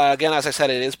 So, again, as I said,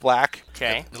 it is black.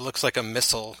 Okay. It looks like a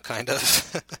missile, kind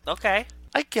of. Okay.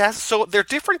 I guess. So they're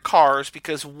different cars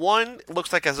because one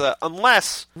looks like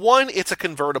unless one it's a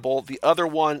convertible, the other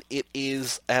one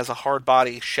has a hard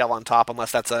body shell on top,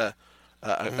 unless that's a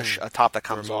top that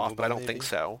comes off, but I don't think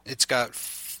so. It's got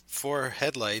 4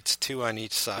 headlights, 2 on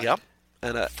each side. Yep.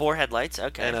 And 4 headlights,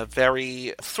 okay. And a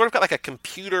very, sort of got like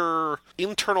a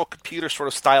internal computer sort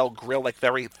of style grille, like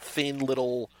very thin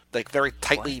little, like very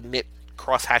tightly knit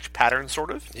crosshatch pattern sort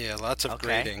of. Yeah, lots of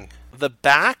grading. The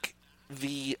back,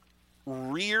 the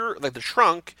rear, like the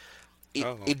trunk,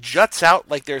 it juts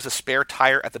out like there's a spare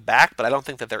tire at the back, but I don't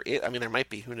think that there is. I mean, there might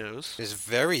be. Who knows? There's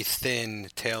very thin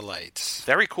taillights.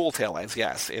 Very cool taillights,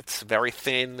 yes. It's very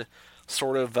thin,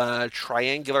 sort of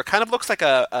triangular. Kind of looks like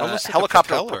a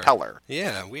helicopter propeller.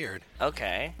 Yeah, weird.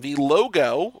 Okay. The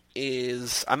logo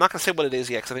is... I'm not going to say what it is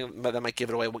yet, because I think that might give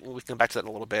it away. We can come back to that in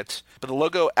a little bit. But the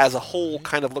logo as a whole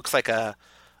kind of looks like a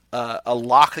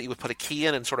lock that you would put a key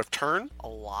in and sort of turn. A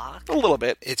lock? A little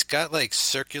bit. It's got like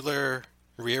circular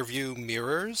rear view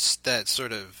mirrors that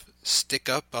sort of stick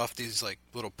up off these like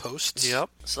little posts. Yep.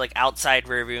 So like outside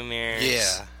rear view mirrors.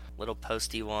 Yeah. Little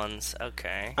posty ones.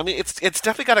 Okay. I mean, it's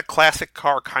definitely got a classic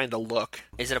car kind of look.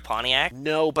 Is it a Pontiac?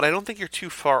 No, but I don't think you're too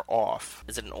far off.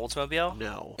 Is it an Oldsmobile?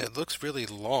 No. It looks really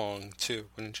long too,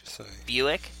 wouldn't you say?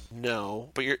 Buick? No,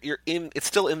 but you're in. It's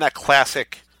still in that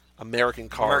classic American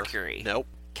car. Mercury? Nope.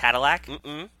 Cadillac?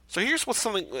 Mm-mm. So here's what's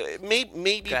something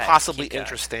maybe ahead, possibly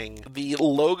interesting. The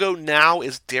logo now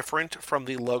is different from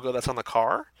the logo that's on the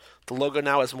car. The logo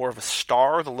now is more of a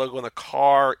star. The logo on the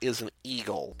car is an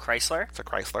eagle. Chrysler? It's a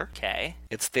Chrysler. Okay.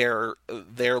 It's their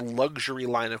luxury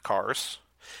line of cars.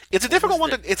 It's a difficult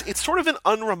one. It's sort of an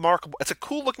unremarkable. It's a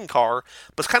cool looking car,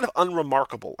 but it's kind of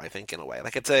unremarkable. I think in a way,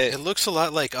 like it looks a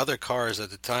lot like other cars at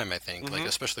the time. I think, like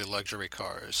especially luxury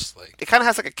cars. Like it kind of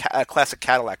has like a classic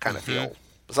Cadillac kind of feel.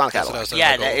 It's not a Cadillac.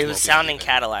 Yeah, it was sounding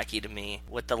Cadillac-y to me,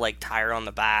 with the like tire on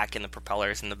the back and the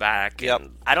propellers in the back. Yep.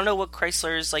 And I don't know what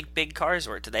Chrysler's like big cars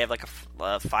were. Did they have like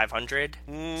a 500?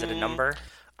 Is it a number?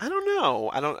 I don't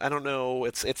know. I don't know.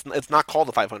 It's not called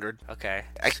the 500. Okay.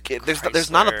 There's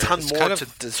not a ton more to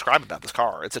describe about this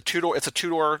car. It's a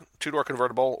two-door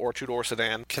convertible or two-door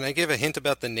sedan. Can I give a hint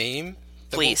about the name?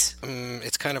 Please.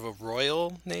 It's kind of a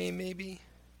royal name, maybe.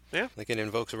 Yeah. Like it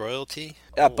invokes royalty?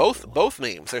 Both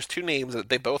names. There's 2 names that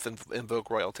they both invoke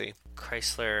royalty.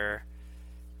 Chrysler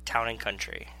Town and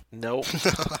Country. Nope.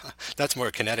 That's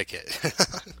more Connecticut.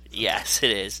 Yes,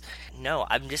 it is. No,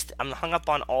 I'm hung up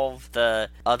on all of the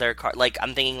other cars. Like,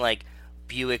 I'm thinking like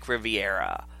Buick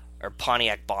Riviera or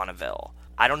Pontiac Bonneville.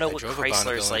 I don't know what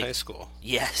Chrysler's like. In high school.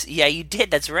 Yes, yeah, you did.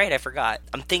 That's right. I forgot.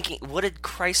 I'm thinking, what did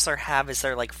Chrysler have as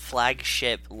their like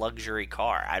flagship luxury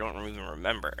car? I don't even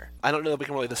remember. I don't know if we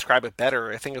can really describe it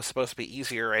better. I think it was supposed to be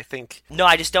easier. I think. No,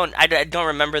 I just don't. I don't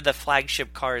remember the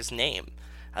flagship car's name.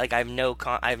 Like I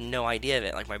have no idea of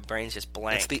it. Like my brain's just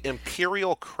blank. It's the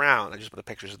Imperial Crown. I just put the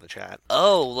pictures in the chat.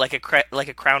 Oh, like a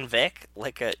Crown Vic,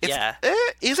 yeah.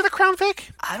 Is it a Crown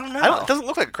Vic? I don't know. It doesn't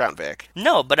look like a Crown Vic.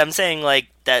 No, but I'm saying like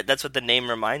that's what the name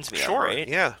reminds me of, right?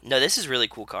 Yeah. No, this is a really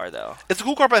cool car though. It's a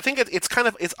cool car, but I think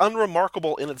it's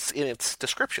unremarkable in its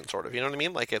description, sort of. You know what I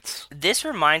mean? Like it's. This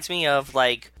reminds me of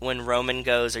like when Roman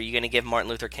goes, "Are you going to give Martin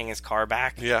Luther King his car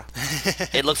back?" Yeah.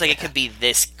 It looks like it could be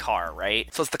this car,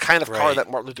 right? So it's the kind of car that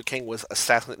Martin Luther King was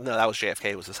assassinated. No, that was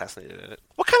JFK was assassinated in it.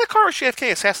 What kind of car was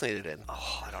JFK assassinated in?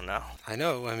 Oh, I don't know. I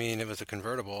know. I mean, it was a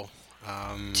convertible.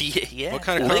 Yeah. What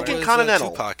kind of car Lincoln was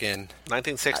Continental. Tupac in?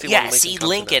 1961. Yeah, see,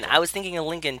 Lincoln. I was thinking of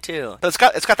Lincoln too. But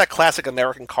it's got that classic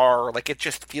American car. Like it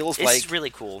just feels This like is really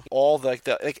cool. all like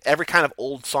every kind of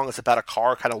old song that's about a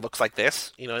car kind of looks like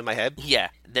this. You know, in my head. Yeah,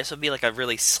 this would be like a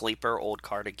really sleeper old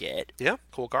car to get. Yeah,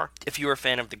 cool car. If you were a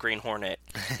fan of the Green Hornet,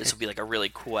 this would be like a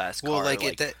really cool ass car. Well,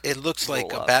 it looks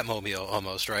like a Batmobile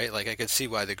almost, right? Like I could see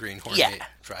why the Green Hornet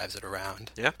drives it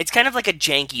around. Yeah, it's kind of like a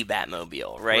janky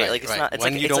Batmobile, right? Like it's not.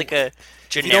 It's like a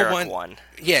generic one.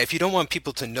 Yeah, if you don't want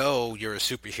people to know you're a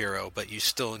superhero, but you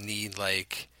still need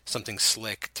like something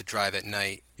slick to drive at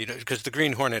night, you know, because the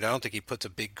Green Hornet, I don't think he puts a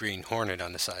big Green Hornet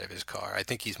on the side of his car. I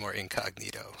think he's more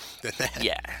incognito than that.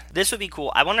 Yeah, this would be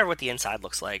cool. I wonder what the inside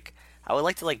looks like. I would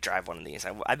like to like drive one of these.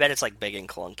 I bet it's like big and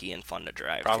clunky and fun to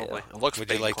drive. Probably. Too. It looks.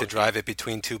 Would you like to drive it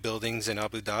between 2 buildings in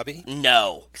Abu Dhabi?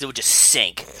 No, because it would just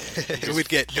sink. It would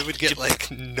get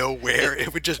like nowhere.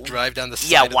 It would just drive down the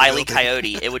side. Yeah, of the Wile E. building.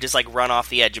 Coyote. It would just like run off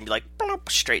the edge and be like bloop,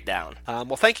 straight down.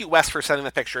 Well, thank you, Wes, for sending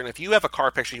the picture. And if you have a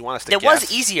car picture you want us to It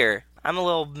was easier. I'm a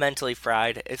little mentally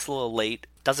fried. It's a little late.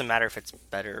 Doesn't matter if it's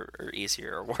better or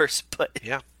easier or worse, but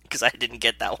yeah, because I didn't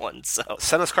get that one. So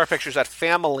send us car pictures at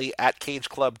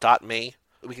family@cageclub.me.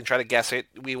 We can try to guess it.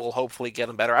 We will hopefully get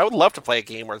them better. I would love to play a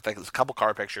game where there's a couple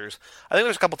card pictures. I think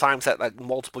there's a couple times that like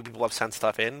multiple people have sent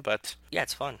stuff in, but yeah,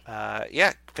 it's fun.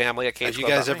 Family at Cage Club. Are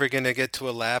you guys ever going to get to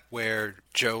a lap where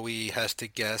Joey has to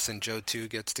guess and Joe 2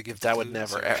 gets to give that would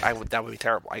never. That would be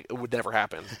terrible. It would never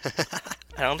happen.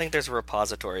 I don't think there's a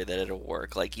repository that it'll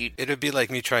work. Like you, it would be like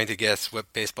me trying to guess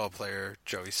what baseball player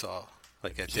Joey saw.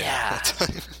 Like at dinner that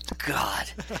time.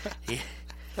 God.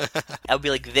 I would be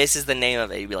like, this is the name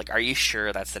of it. You'd be like, are you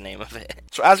sure that's the name of it?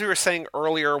 So as we were saying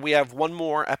earlier, we have one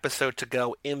more episode to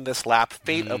go in this lap.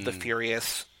 Fate of the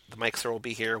Furious. The Mikester will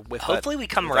be here with hopefully we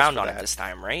come around on it this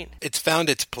time, right? It's found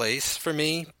its place for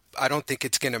me. I don't think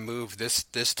it's going to move this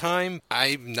time.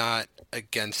 I'm not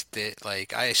against it.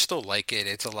 Like, I still like it.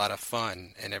 It's a lot of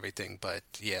fun and everything. But,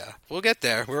 yeah, we'll get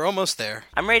there. We're almost there.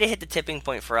 I'm ready to hit the tipping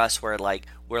point for us where, like,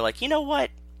 we're like, you know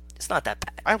what? It's not that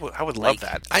bad. I would love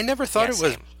that. I never thought it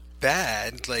was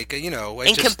bad. Like, you know.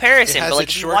 In comparison, but, like,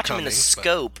 if you watch them in the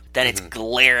scope, then it's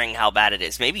glaring how bad it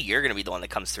is. Maybe you're going to be the one that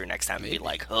comes through next time and be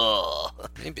like, oh.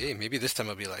 Maybe this time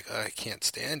I'll be like, oh, I can't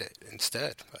stand it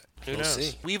instead. But who knows?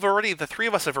 See. The three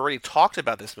of us have already talked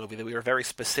about this movie, that we were very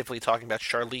specifically talking about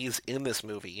Charlize in this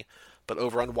movie. But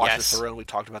over on Watch This Throne, we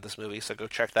talked about this movie, so go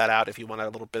check that out if you want a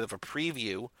little bit of a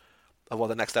preview of what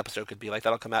the next episode could be like.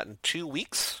 That'll come out in 2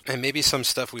 weeks. And maybe some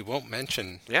stuff we won't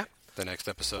mention. Yeah. The next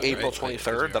episode. April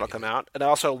 23rd, that'll come out. And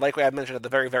also, like I mentioned at the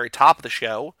very, very top of the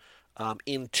show,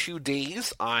 in 2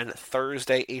 days, on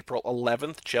Thursday, April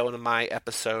 11th, Joe and my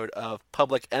episode of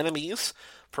Public Enemies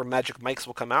for Magic Mike's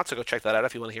will come out. So go check that out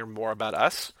if you want to hear more about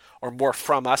us, or more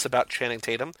from us about Channing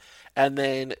Tatum. And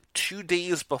then 2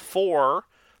 days before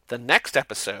the next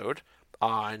episode,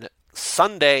 on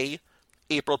Sunday,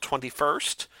 April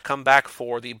 21st, come back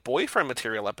for the boyfriend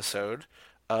material episode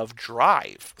of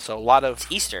Drive. So a lot of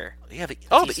Easter. Yeah, the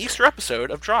Easter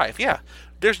episode of Drive. Yeah.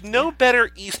 There's no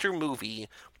better Easter movie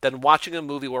than watching a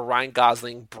movie where Ryan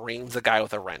Gosling brains a guy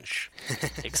with a wrench.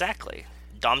 Exactly.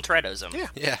 Dom Toretto's him.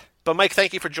 Yeah. But Mike,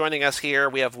 thank you for joining us here.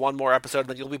 We have one more episode, and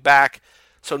then you'll be back.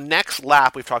 So next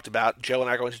lap we've talked about, Joe and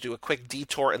I are going to do a quick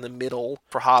detour in the middle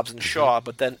for Hobbs and Shaw,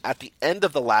 but then at the end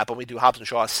of the lap, when we do Hobbs and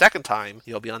Shaw a second time,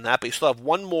 you'll be on that. But you still have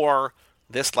one more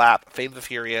this lap, Fate of the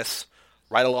Furious,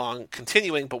 right along,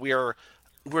 continuing, but we're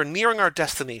nearing our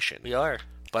destination. We are.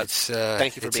 But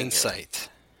thank you for being in sight.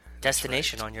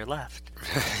 Destination on your left.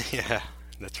 Yeah,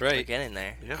 that's right. We're getting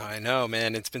there. Yeah. I know,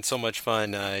 man. It's been so much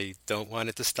fun. I don't want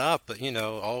it to stop, but,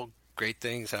 all great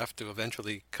things have to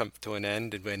eventually come to an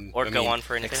end, and go on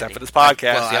for infinity. Except for this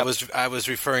podcast. I was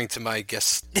referring to my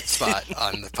guest spot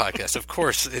on the podcast. Of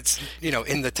course, it's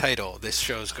in the title. This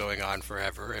show's going on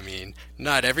forever. I mean,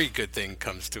 not every good thing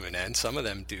comes to an end. Some of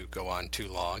them do go on too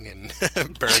long and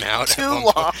burn out. Too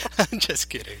long. I'm just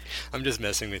kidding. I'm just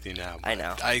messing with you now. I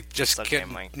know. I just can't,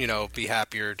 be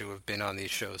happier to have been on these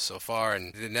shows so far,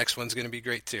 and the next one's going to be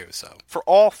great too. So for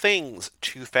all things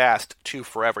Too Fast, Too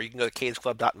Forever, you can go to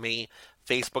cageclub.me.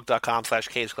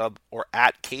 Facebook.com/CageClub or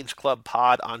at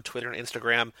CageClubPod on Twitter and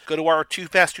Instagram. Go to our Too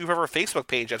Fast, Too Forever Facebook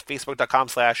page at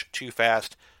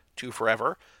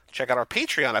Facebook.com/TooFast2Forever. Check out our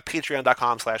Patreon at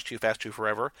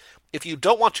Patreon.com/TooFast2Forever. If you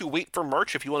don't want to wait for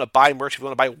merch, if you want to buy merch, if you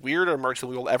want to buy weirder merch than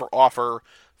we will ever offer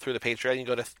through the Patreon, you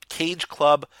can go to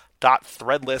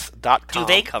CageClub.threadless.com.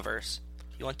 Duvet covers.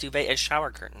 You want duvet as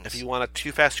shower curtains. If you want a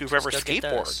Too Fast, Too Forever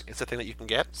skateboard, it's a thing that you can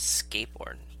get.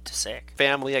 Skateboard. Sick.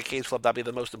 Family at CageClub, that'd be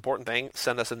the most important thing.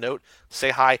 Send us a note. Say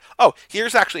hi. Oh,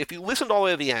 here's actually, if you listened all the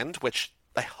way to the end, which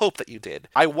I hope that you did,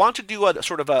 I want to do a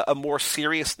sort of a more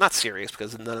serious, not serious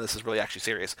because none of this is really actually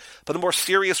serious, but a more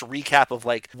serious recap of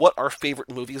like what our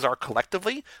favorite movies are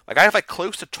collectively. Like I have like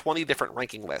close to 20 different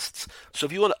ranking lists. So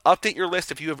if you want to update your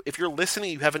list, if you're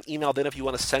listening, you haven't emailed in, if you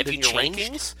want to send in your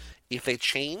rankings, if they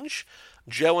change,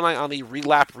 Joe and I on the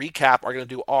Relap Recap are going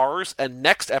to do ours, and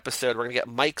next episode we're going to get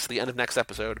Mike's, the end of next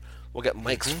episode, we'll get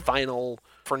Mike's final,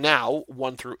 for now,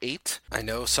 1 through 8. I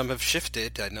know some have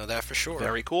shifted, I know that for sure.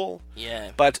 Very cool.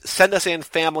 Yeah. But send us in,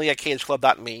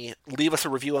 family@cageclub.me, leave us a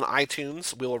review on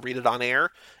iTunes, we will read it on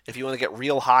air. If you want to get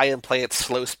real high and play at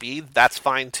slow speed, that's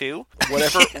fine too.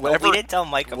 Whatever we didn't tell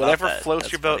Mike about whatever that. floats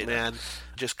That's your boat, man.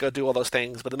 Just go do all those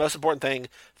things. But the most important thing,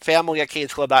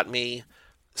 family@cageclub.me.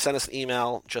 Send us an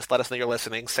email. Just let us know you're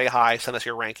listening. Say hi. Send us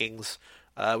your rankings.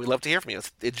 We love to hear from you.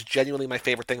 It's genuinely my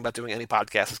favorite thing about doing any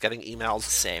podcast is getting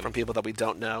emails from people that we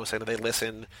don't know saying that they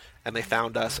listen and they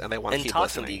found us and they want to keep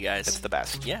listening. To you guys. It's the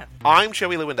best. Yeah. I'm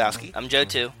Joey Lewandowski. I'm Joe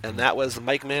too. And that was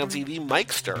Mike Manzi, the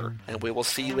Mikester. And we will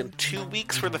see you in 2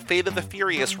 weeks for the Fate of the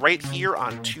Furious right here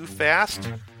on Too Fast,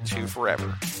 Too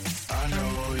Forever. I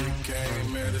know you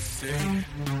came here to see.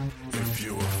 If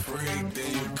you a freak,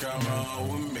 then you come on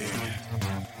with me.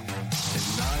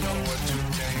 And I know what you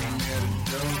came here to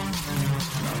do.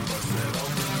 Now bust it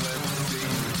open,